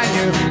guy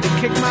knew to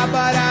kick my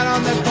butt out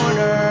on the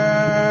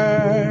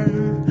corner.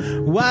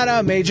 What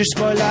a major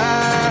spoiler!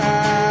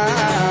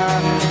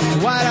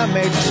 What a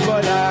major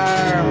spoiler!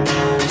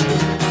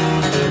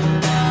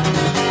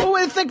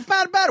 Think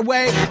about a better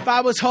way. If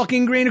I was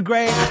hulking green or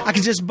gray, I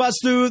could just bust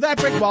through that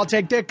brick wall,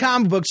 take their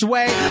comic books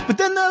away. But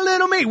then the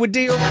little me would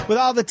deal with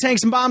all the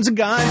tanks and bombs and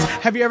guns.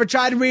 Have you ever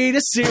tried to read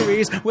a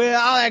series with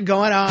all that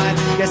going on?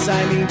 Guess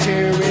I need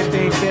to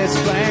rethink this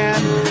plan.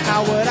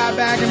 How would I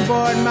back and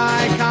board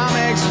my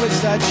comics with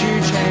such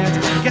huge hands?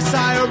 Guess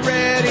I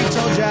already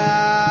told ya.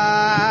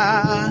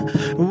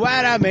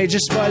 What a major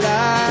spoiler.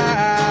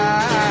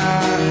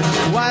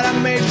 What a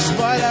major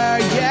spoiler.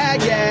 Yeah,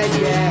 yeah,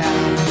 yeah.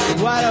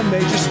 What a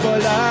major spoiler.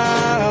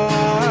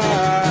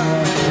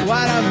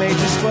 What a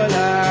major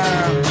spoiler.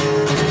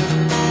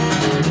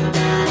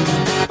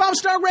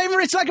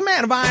 thinks like a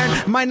man of iron.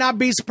 I might not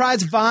be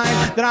surprised to find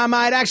that I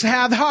might actually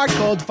have the heart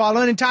cold to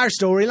follow an entire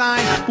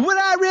storyline. But would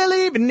I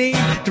really even need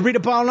to read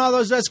up on all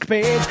those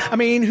escapades? I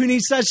mean, who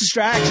needs such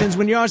distractions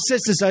when your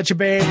sister's such a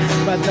babe?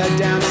 But the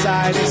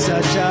downside is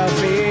such a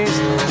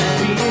beast.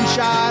 Being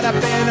shot up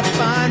in a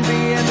fun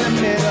bee in the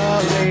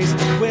Middle East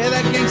with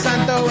a gang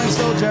sign throwing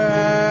soldier.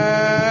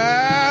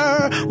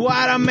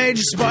 What a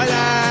major spoiler.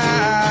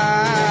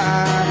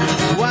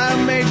 What a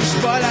major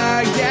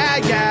spoiler. Yeah,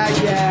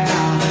 yeah,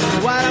 yeah.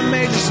 What a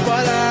major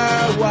spoiler.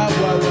 Whoa,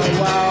 whoa, whoa,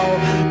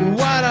 whoa.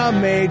 What a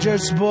major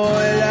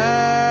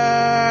spoiler.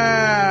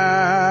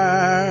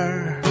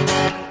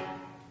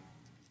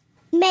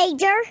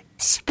 Major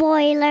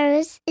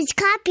Spoilers is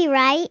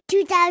copyright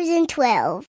 2012.